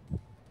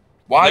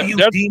 Why you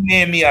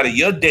D-man me out of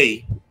your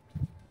day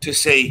to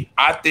say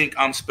I think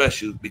I'm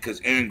special because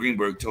Aaron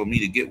Greenberg told me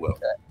to get well?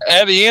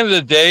 At the end of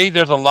the day,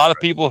 there's a lot of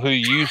people who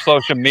use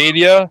social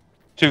media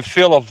to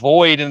fill a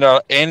void in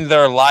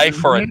their life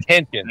for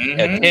attention,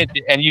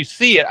 and you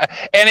see it,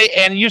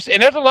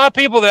 and there's a lot of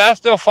people that I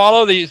still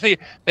follow that you see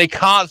they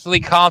constantly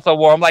console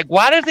war. I'm like,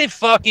 why does it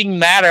fucking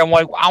matter? I'm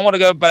like, I want to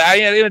go, but at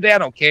the end of the day, I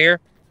don't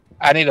care.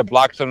 I need to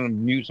block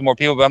mute some more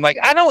people, but I'm like,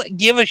 I don't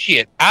give a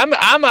shit. I'm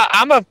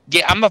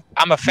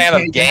a fan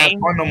of game.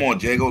 No more,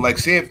 Jago. Like,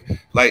 see if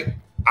like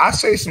I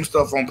say some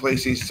stuff on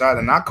PlayStation side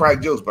and I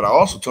crack jokes, but I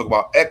also talk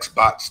about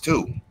Xbox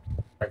too.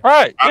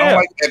 Right. I don't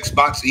like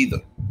Xbox either.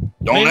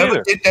 Don't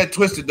ever get that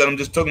twisted that I'm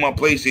just talking about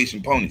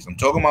PlayStation ponies. I'm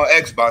talking about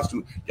Xbox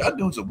too. Y'all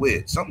dudes are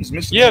weird. Something's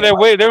missing. Yeah, they're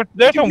weird.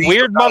 They're some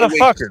weird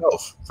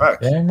motherfuckers.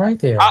 Damn right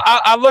there.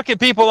 I look at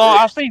people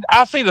on.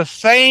 I see the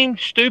same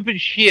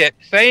stupid shit,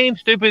 same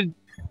stupid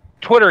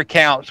Twitter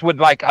accounts with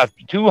like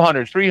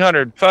 200,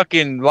 300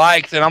 fucking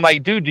likes, and I'm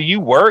like, dude, do you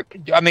work?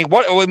 I mean,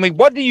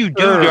 what do you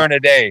do during the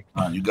day?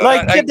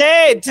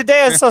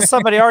 Today I saw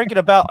somebody arguing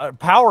about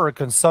power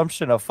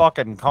consumption of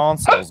fucking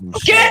consoles and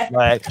shit.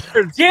 I saw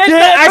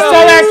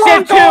that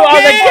shit too.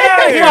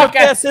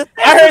 I was like,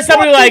 I heard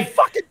somebody like,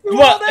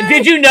 well,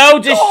 did you know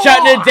just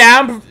shutting it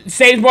down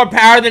saves more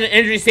power than an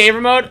energy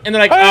saver mode? And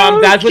they're like,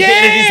 that's what the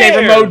energy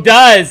saver mode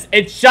does.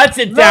 It shuts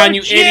it down,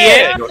 you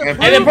idiot. And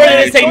then person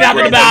didn't say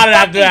nothing about it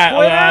after that.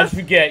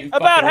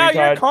 About how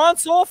your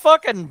console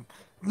fucking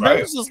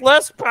This is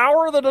less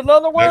power than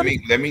another one.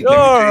 Let me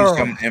tell you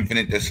something,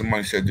 Infinite, that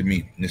somebody said to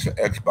me. And it's an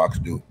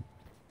Xbox dude.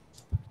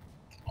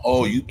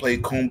 Oh, you play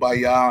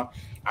Kumbaya.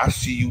 I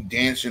see you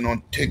dancing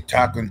on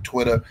TikTok and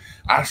Twitter.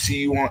 I see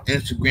you on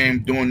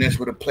Instagram doing this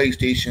with a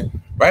PlayStation,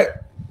 right?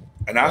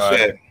 And I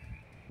said,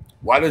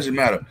 why does it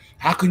matter?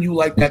 How can you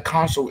like that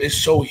console? It's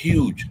so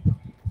huge.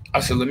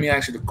 I said, let me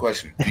ask you the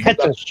question.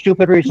 That's a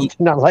stupid reason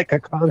to not like a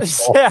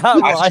console.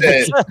 I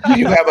said, do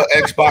you have an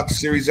Xbox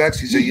Series X?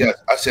 He said, yes.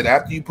 I said,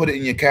 after you put it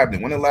in your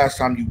cabinet, when the last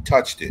time you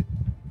touched it?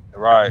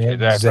 Right,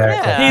 exactly.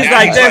 Yeah. He's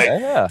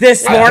like,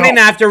 this morning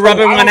after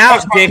rubbing one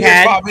out,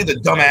 dickhead. Probably the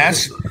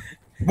dumbass.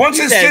 Once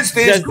it sits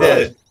there, it's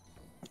good.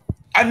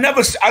 I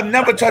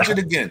never touch it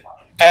again.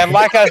 And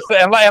like I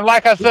said,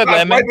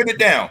 Lemon, wiping it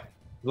down.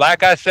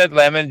 Like I said,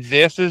 Lemon,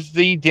 this is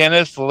the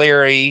Dennis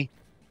Leary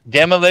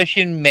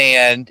Demolition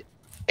Man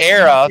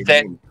era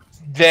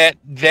that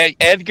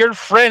Edgar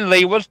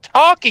Friendly was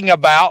talking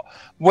about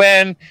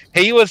when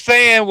he was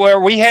saying where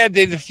we had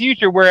the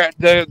future where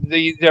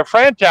the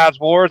franchise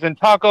wars and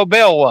Taco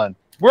Bell won.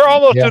 We're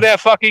almost to that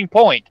fucking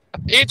point.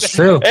 It's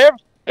true.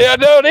 Yeah,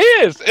 no, it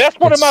is. That's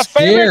one of my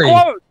favorite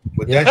quotes.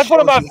 That's one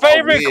of my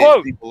favorite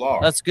quotes.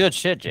 That's good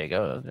shit,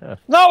 Jacob. Yeah.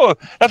 No,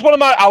 that's one of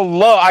my.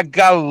 I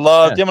gotta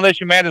love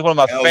Demolition Man. Is one of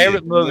my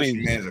favorite movies.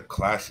 Demolition Man is a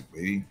classic,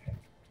 baby.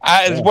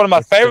 It's one of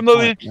my favorite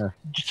movies.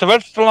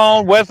 Sylvester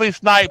Stallone, Wesley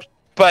Snipes.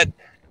 But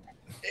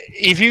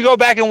if you go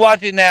back and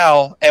watch it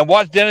now and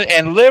watch Dennis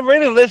and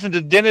really listen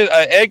to Dennis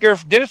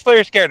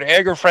Leary's character,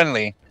 Edgar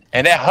Friendly,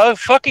 and that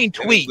fucking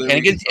tweet, and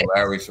it gets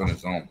hilarious on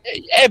its own.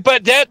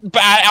 But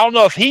I don't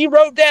know if he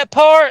wrote that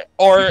part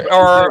or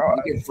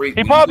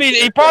he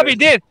probably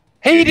did.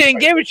 He didn't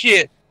give a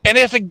shit, and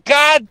it's a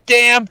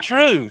goddamn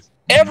truth.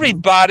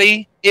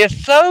 Everybody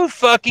is so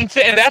fucking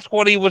sick, and that's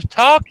what he was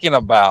talking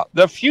about.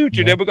 The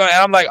future that we're going.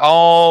 I'm like,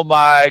 oh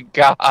my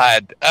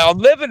god, I'm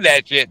living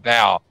that shit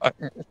now.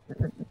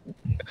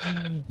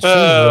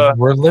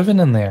 We're living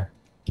in there.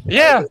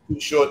 Yeah, it's too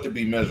short to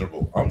be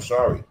miserable. I'm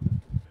sorry.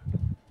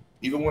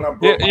 Even when I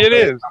broke my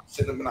leg, I'm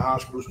sitting up in the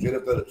hospital straight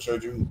after the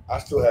surgery. I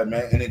still had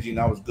mad energy and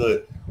I was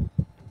good.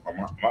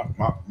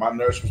 My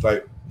nurse was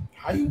like,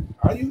 "How you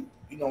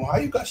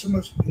got so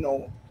much?"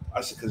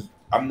 I said, "Cause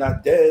I'm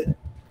not dead."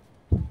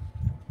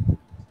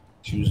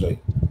 She was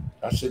like,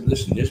 "I said,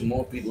 listen, there's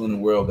more people in the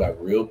world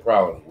got real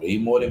problems, way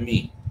more than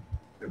me.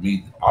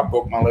 I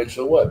broke my leg,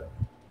 so what?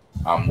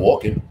 I'm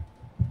walking."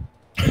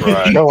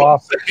 Right. Go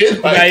off.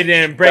 I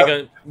didn't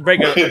break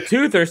a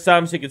tooth or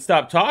something so you could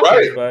stop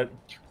talking, but.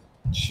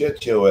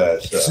 Shut your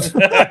ass up.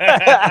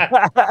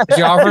 Did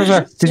you offer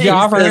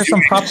her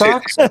some Pop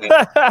Rocks?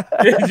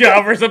 Did you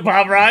offer some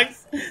Pop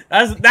Rocks?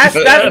 That's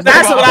what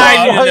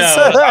I need to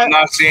know. I'm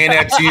not saying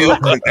that to you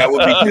because that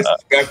would be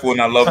disrespectful,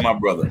 and I love my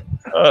brother.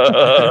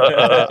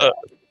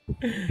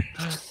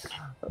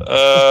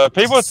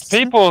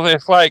 People,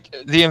 it's like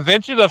the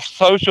invention of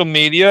social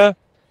media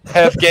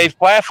has gave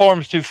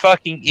platforms to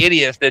fucking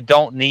idiots that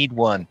don't need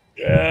one.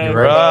 Yeah,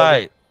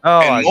 right.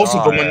 And most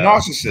of them are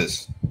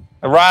narcissists.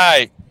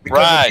 Right.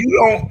 Because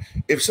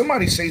if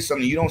somebody says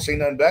something, you don't say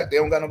nothing back, they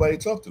don't got nobody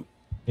to talk to.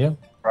 Yeah.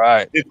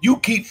 Right. If you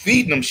keep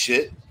feeding them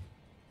shit,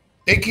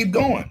 they keep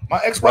going.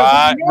 My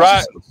ex-wife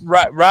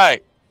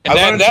right. And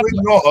I learned to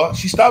ignore her.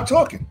 She stopped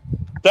talking.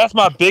 That's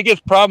my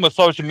biggest problem with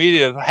social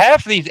media.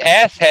 Half of these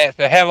asshats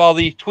that have all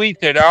these tweets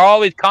that are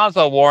always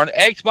console war, and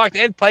Xbox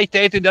and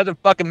PlayStation doesn't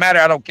fucking matter.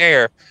 I don't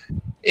care.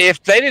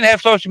 If they didn't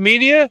have social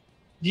media,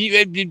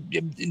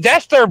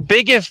 that's their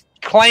biggest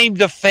claim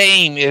to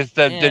fame is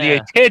the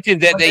attention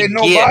that they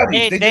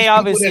get. They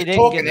obviously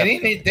didn't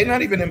get they're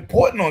not even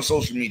important on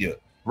social media.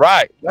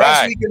 Right.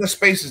 Last week in the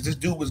spaces, this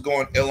dude was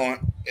going in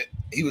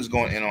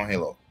on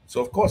Halo.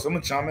 So of course I'm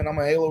gonna chime in. I'm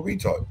a Halo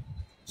retard.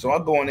 So I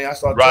go in there, I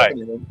start talking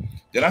to him.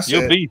 Then I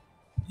said,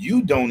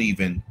 you don't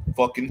even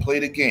fucking play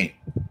the game.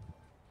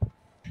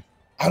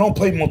 I don't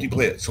play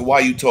multiplayer. So why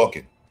are you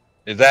talking?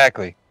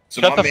 Exactly. So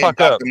Shut the fuck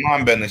up. Dr.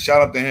 Monbender,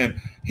 shout out to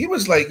him. He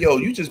was like, yo,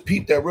 you just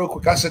peeped that real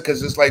quick. I said,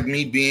 because it's like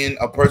me being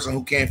a person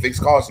who can't fix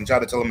cars and try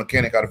to tell a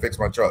mechanic how to fix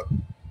my truck.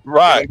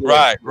 Right.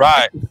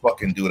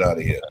 Fucking dude out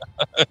of here.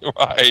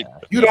 Right.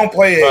 You don't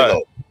play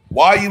Halo.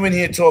 Why are you in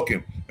here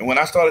talking? And when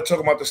I started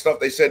talking about the stuff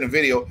they said in the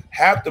video,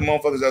 half the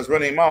motherfuckers that was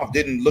running their mouth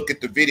didn't look at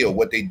the video.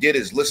 What they did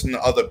is listen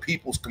to other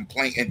people's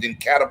complaint and then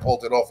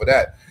catapult it off of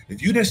that.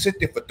 If you didn't sit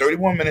there for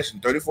 31 minutes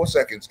and 34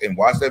 seconds and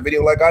watch that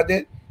video like I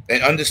did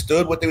and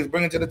understood what they was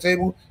bringing to the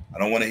table, I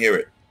don't want to hear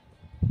it.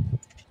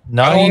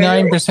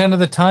 99% of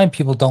the time,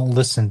 people don't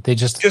listen. They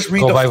just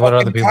read go the by what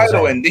other people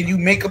title, say. and then you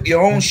make up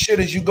your own shit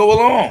as you go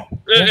along.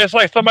 It's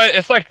like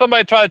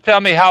somebody tried to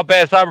tell me how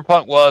bad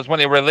Cyberpunk was when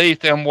it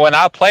released, and when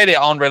I played it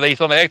on release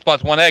on the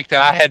Xbox One X,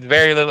 and I had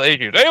very little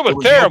issues. It was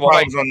terrible. No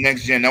problems on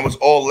next gen. That was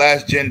all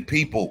last gen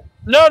people.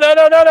 No.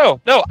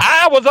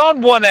 I was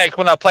on One X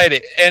when I played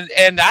it,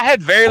 and I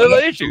had very little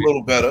issues. A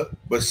little better,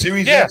 but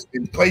Series X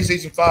and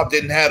PlayStation 5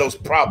 didn't have those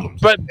problems.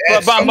 But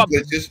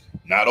glitches,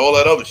 not all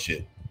that other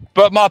shit.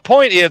 But my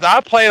point is,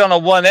 I played on a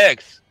One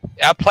X.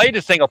 I played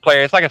the single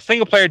player. It's like a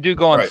single player dude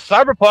going. Right.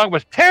 Cyberpunk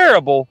was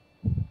terrible.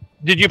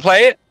 Did you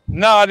play it?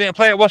 No, I didn't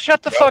play it. Well,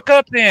 shut the fuck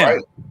up then.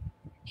 Right.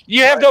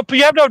 You have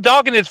no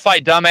dog in this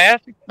fight, dumbass.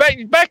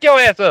 Back your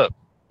ass up.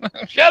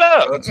 Shut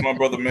up. That's my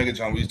brother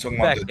Megatron. We was talking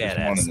about this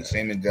morning, the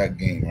same exact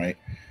game, right?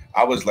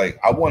 I was like,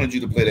 I wanted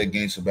you to play that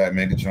game so bad,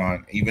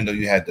 Megatron, even though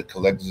you had the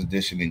collector's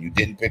edition and you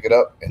didn't pick it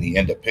up, and he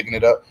ended up picking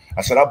it up.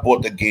 I said, I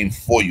bought the game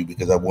for you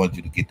because I wanted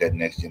you to get that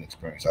next gen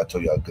experience. I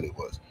told you how good it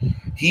was.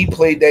 He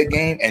played that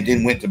game and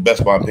then went to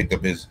Best Buy and picked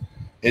up his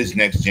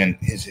next gen,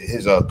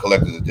 his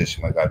collector's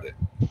edition like I did.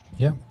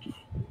 Yeah.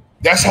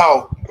 That's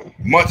how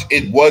much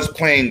it was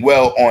playing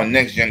well on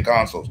next gen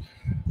consoles.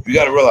 You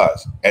got to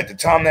realize, at the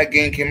time that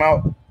game came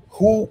out,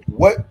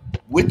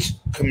 which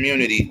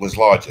community was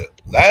larger,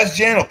 last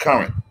gen or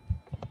current?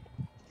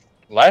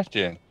 Last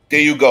gen. There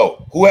you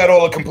go. Who had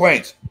all the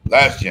complaints?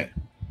 Last gen.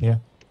 Yeah.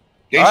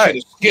 They should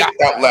have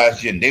skipped out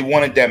last gen. They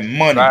wanted that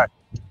money.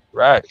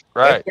 Right.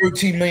 That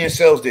 13 million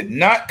sales did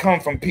not come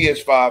from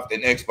PS5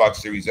 and Xbox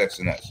Series X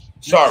and S.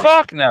 Sorry.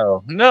 Fuck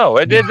no. No,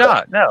 it did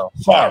not. No.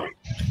 Sorry.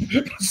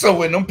 So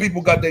when them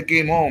people got that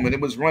game home and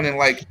it was running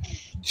like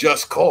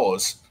Just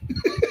Cause,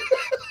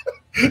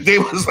 they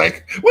was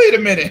like, wait a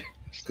minute.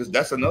 Because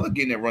that's another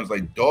game that runs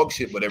like dog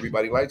shit, but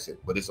everybody likes it.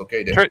 But it's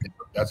okay.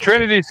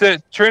 Trinity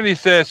says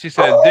she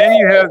said,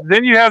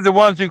 then you have the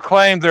ones who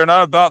claim they're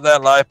not about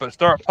that life, but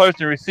start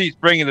posting receipts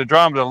bringing the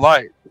drama to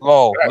light.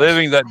 Oh,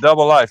 living that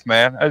double life,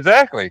 man.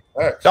 Exactly.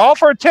 It's all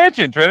for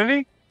attention,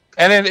 Trinity.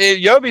 And then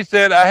Yobi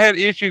said, I had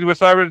issues with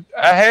Cyberpunk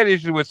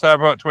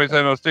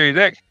 2077 Series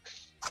X.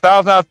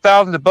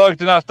 Thousands of bugs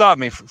did not stop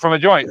me from a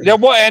joint.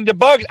 And the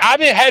bugs,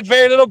 had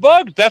very little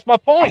bugs. That's my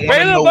point.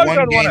 Very little bugs.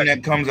 One game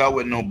that comes out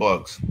with no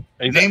bugs.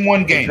 Name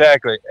one game.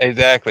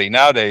 Exactly.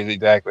 Nowadays,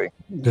 exactly.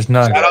 There's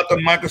not. Shout out to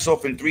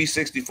Microsoft and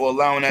 360 for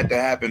allowing that to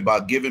happen by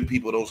giving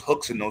people those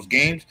hooks in those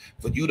games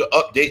for you to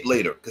update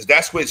later, because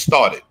that's where it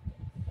started.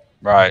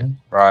 Right.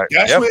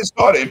 That's where it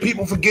started, and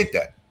people forget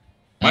that.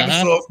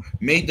 Microsoft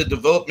made the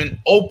development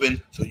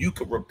open so you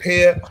could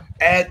repair,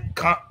 add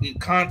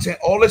content,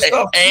 all this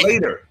stuff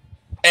later.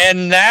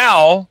 And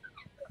now,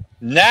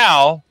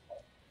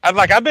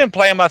 I've been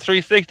playing my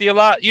 360 a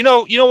lot. You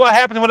know what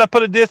happens when I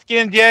put a disc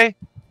in, Jay?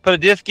 Put a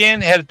disc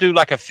in, had to do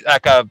like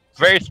a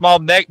very small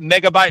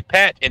megabyte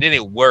patch, and then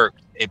it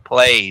works. It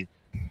plays.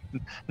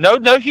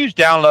 No huge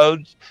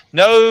downloads.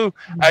 No,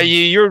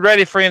 you're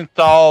ready for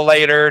install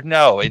later.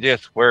 No, it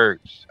just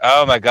works.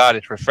 Oh my god,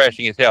 it's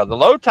refreshing as hell. The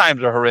load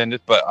times are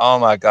horrendous, but oh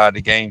my god,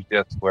 the games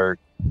just work.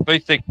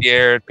 360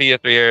 era,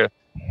 PS3 era,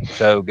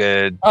 so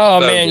good.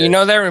 Oh so man,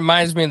 good. that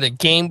reminds me of the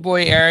Game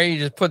Boy era. You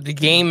just put the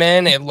game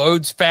in, it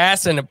loads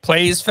fast and it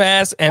plays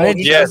fast, and it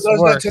just does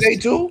works. that today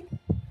too.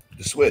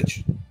 The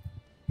Switch.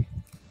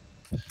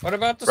 What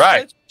about the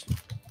Switch? Switch?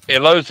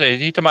 It loads.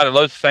 He's talking about it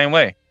loads the same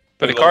way.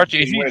 Put a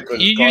cartridge. You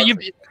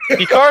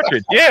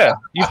cartridge. Yeah,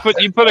 you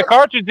put a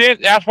cartridge in.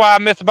 That's why I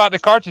miss about the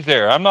cartridge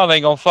there. I'm not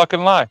even gonna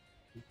fucking lie.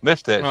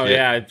 Missed that. Oh shit.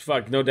 yeah, it's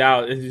no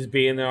doubt. It's just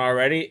being there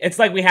already. It's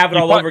like we have it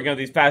all over again with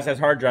these fast ass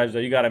hard drives, though.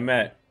 You got to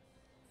admit.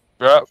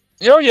 Right.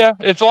 Oh yeah,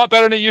 it's a lot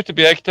better than it used to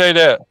be. I can tell you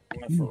that.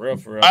 For real.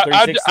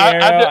 360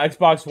 era,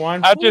 Xbox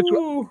One. I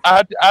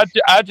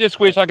just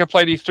wish I could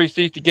play these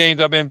 360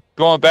 games I've been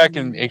going back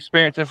and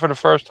experiencing for the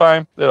first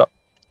time that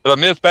I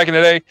missed back in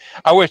the day.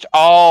 I wish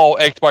all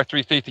Xbox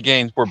 360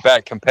 games were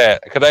back compat,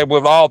 because they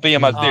would all be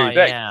in my Series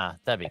X. Yeah,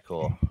 that'd be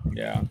cool.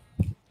 Yeah.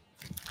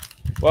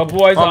 Well,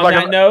 boys, on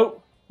that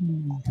note,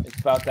 it's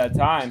about that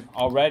time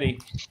already.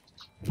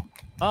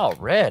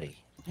 Already?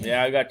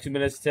 Yeah, I got 2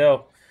 minutes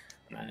till.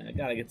 I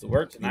gotta get to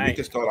work tonight. We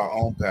can start our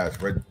own pass,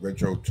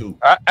 Retro 2.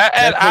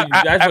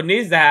 That's what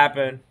needs to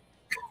happen.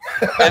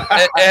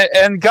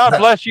 And God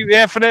bless you,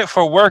 Infinite,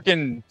 for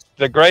working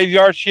the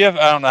graveyard shift.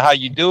 I don't know how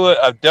you do it.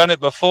 I've done it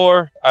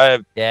before.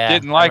 I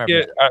didn't like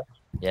it. I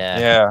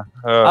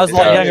was a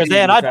lot younger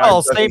then. I'd fall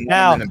asleep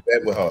now. In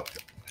bed with her.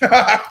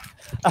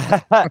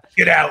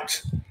 Get out.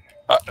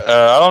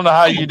 I don't know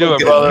how you do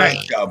it, brother.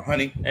 Nice job,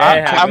 honey.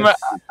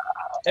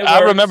 I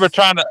remember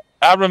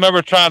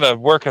trying to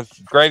work a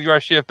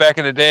graveyard shift back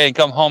in the day and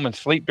come home and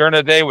sleep during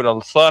the day with the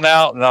sun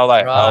out, and I was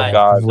like, oh god,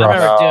 I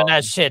remember doing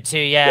that shit too.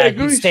 Yeah,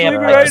 you stay up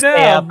right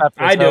now.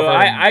 I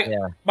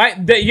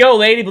do. Yo,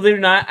 lady, believe it or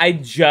not, I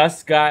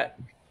just got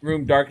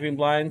room darkening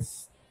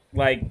blinds.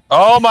 Like,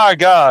 oh my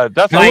god,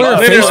 that's like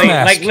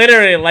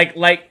literally,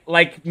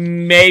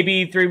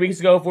 maybe 3 weeks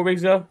ago, 4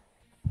 weeks ago.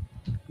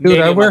 Dude,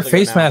 I wear a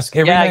face mask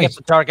every night. I get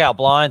the dark out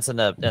blinds and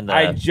the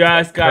I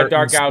just got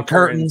dark out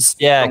curtains.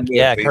 Yeah,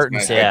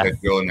 curtains. Yeah,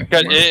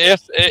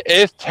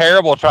 it's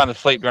terrible trying to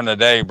sleep during the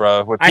day,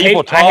 bro. With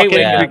people talking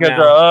because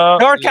they're up.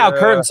 Dark out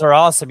curtains are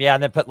awesome. Yeah,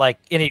 and then put like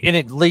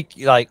any leak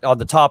like on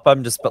the top of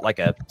them. Just put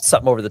like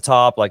something over the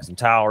top, like some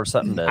towel or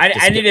something.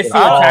 I need to see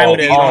what time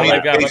it is. Oh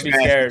my god, I'm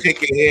scared.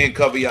 Take your hair and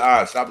cover your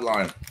eyes. Stop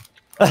lying.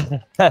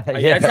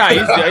 That's how I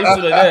used to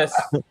do this.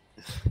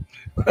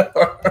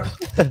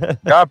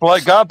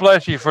 God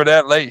bless you for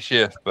that late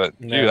shift, but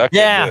dude,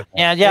 I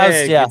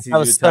I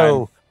was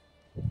so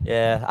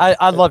Yeah,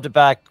 I loved it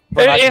back.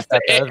 It's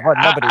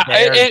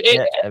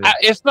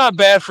not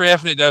bad for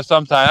Infinite though.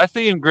 Sometimes I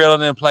see him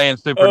grilling and playing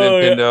Super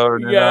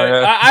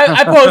Nintendo.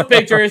 I post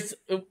pictures.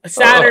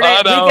 Saturday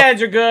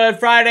weekends are good.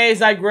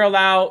 Fridays I grill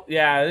out.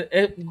 Yeah,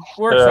 it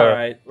works all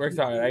right. Works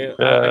all right.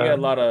 I get a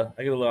lot of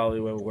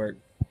leeway with work,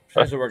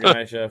 especially working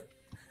night shift.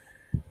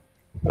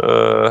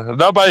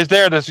 Nobody's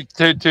there to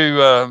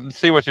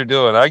see what you're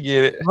doing. I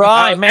get it.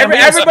 Right, man.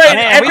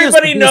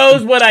 Everybody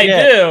knows what I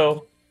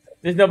do.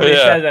 There's nobody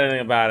says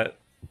anything about it.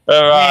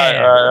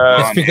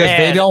 Right. It's because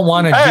they don't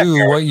want to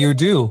do what you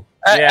do.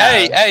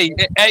 Hey,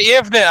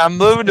 Infinite, I'm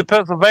moving to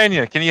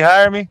Pennsylvania. Can you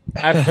hire me?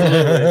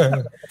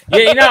 Absolutely. Yeah,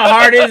 you know how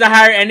hard it is to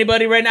hire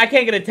anybody right now? I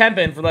can't get a temp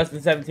in for less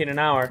than 17 an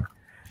hour.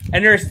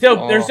 And there's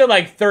still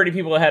like 30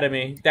 people ahead of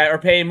me that are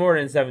paying more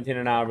than 17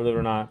 an hour, believe it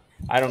or not.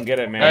 I don't get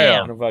it, man.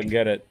 I don't fucking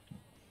get it.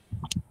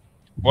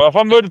 Well, if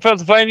I'm moving to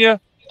Pennsylvania,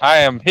 I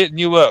am hitting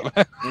you up.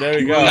 There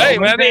you go. Hey,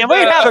 man, we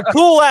have a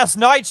cool ass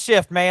night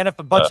shift, man. If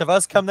a bunch of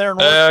us come there and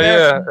work,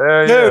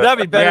 dude,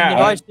 that'd be better than the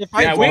night shift.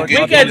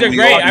 Weekends are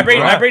great. I have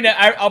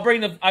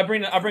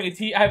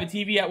a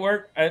TV at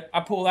work. I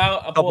pull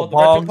out the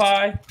Retro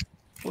Pie.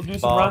 We'll do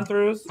some run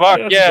throughs.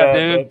 Fuck yeah,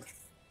 dude.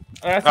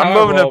 I'm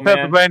moving to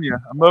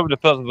Pennsylvania. I'm moving to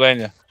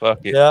Pennsylvania. Fuck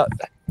it. Yeah.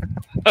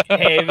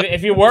 Hey,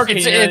 if you're working,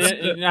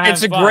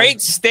 it's a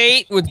great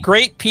state with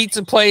great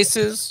pizza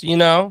places. You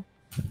know.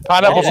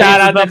 Pineapple shout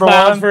out to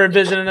Clouds for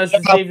visiting us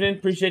this evening.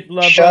 Appreciate the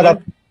love. Shut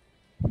up.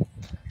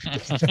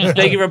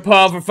 Thank you for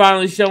Paul for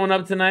finally showing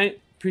up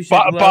tonight.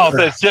 Appreciate the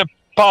love.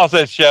 Paul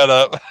said shut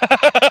up.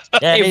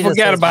 Hey,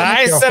 forget about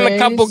it. I sent a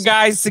couple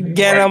guys to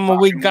get them,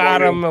 and we got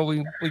them, and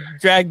we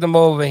dragged them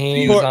over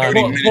here.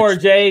 Poor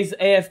Jay's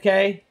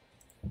AFK.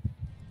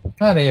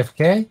 Not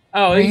AFK.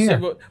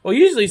 Oh, well,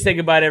 usually say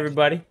goodbye to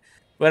everybody.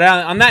 But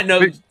on that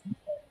note,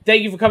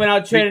 thank you for coming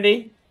out,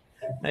 Trinity.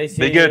 Nice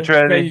seeing you.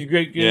 Trinity.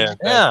 Great. Yeah.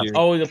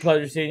 Always a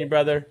pleasure seeing you,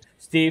 brother.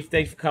 Steve,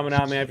 thanks for coming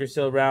out, man. If you're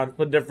still around,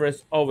 put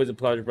difference. Always a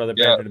pleasure, brother.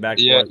 Yeah, the back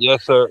yes,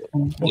 sir.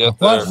 Yes,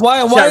 sir.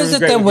 Why is it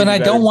that when I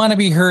don't want to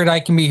be heard,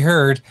 I can be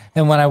heard,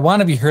 and when I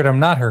want to be heard,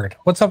 I'm not heard?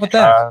 What's up with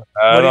that?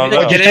 I don't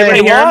know. Did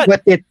anybody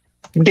hear?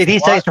 Did he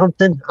say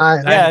something?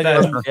 I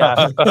don't know,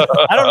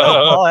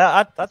 Paul.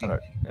 I don't know.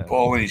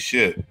 Paul ain't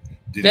shit.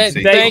 Thank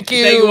you. Thank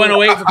you,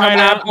 108, for coming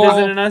out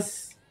visiting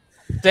us.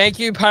 Thank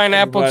you,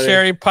 pineapple,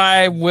 cherry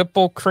pie,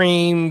 whipple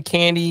cream,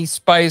 candy,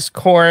 spice,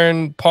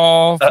 corn,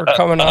 Paul, for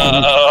coming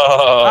on.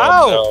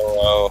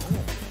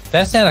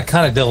 That sounded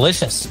kind of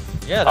delicious.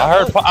 Yeah,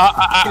 I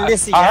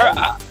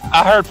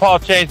heard Paul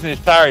changing his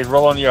tire. He's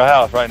rolling to your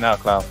house right now,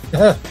 clown.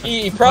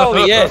 He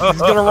probably is. He's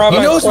gonna run.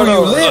 He knows where you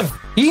live.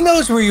 He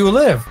knows where you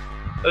live.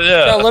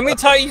 Yeah. Now, let me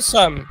tell you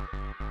something.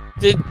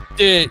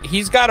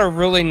 He's got a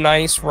really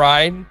nice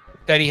ride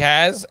that he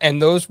has,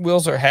 and those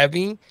wheels are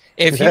heavy.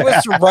 If he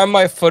was to run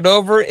my foot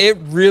over, it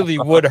really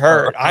would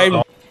hurt.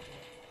 I'm